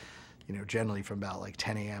week, generally from about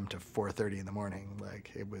 10 a.m. to 4:30 in the morning.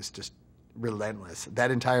 It was just relentless.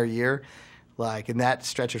 That entire year, in that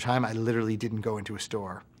stretch of time, I literally didn't go into a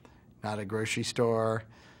store. Not a grocery store,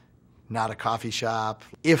 not a coffee shop.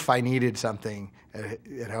 If I needed something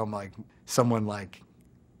at home, someone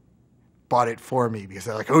bought it for me because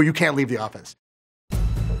they're oh, you can't leave the office.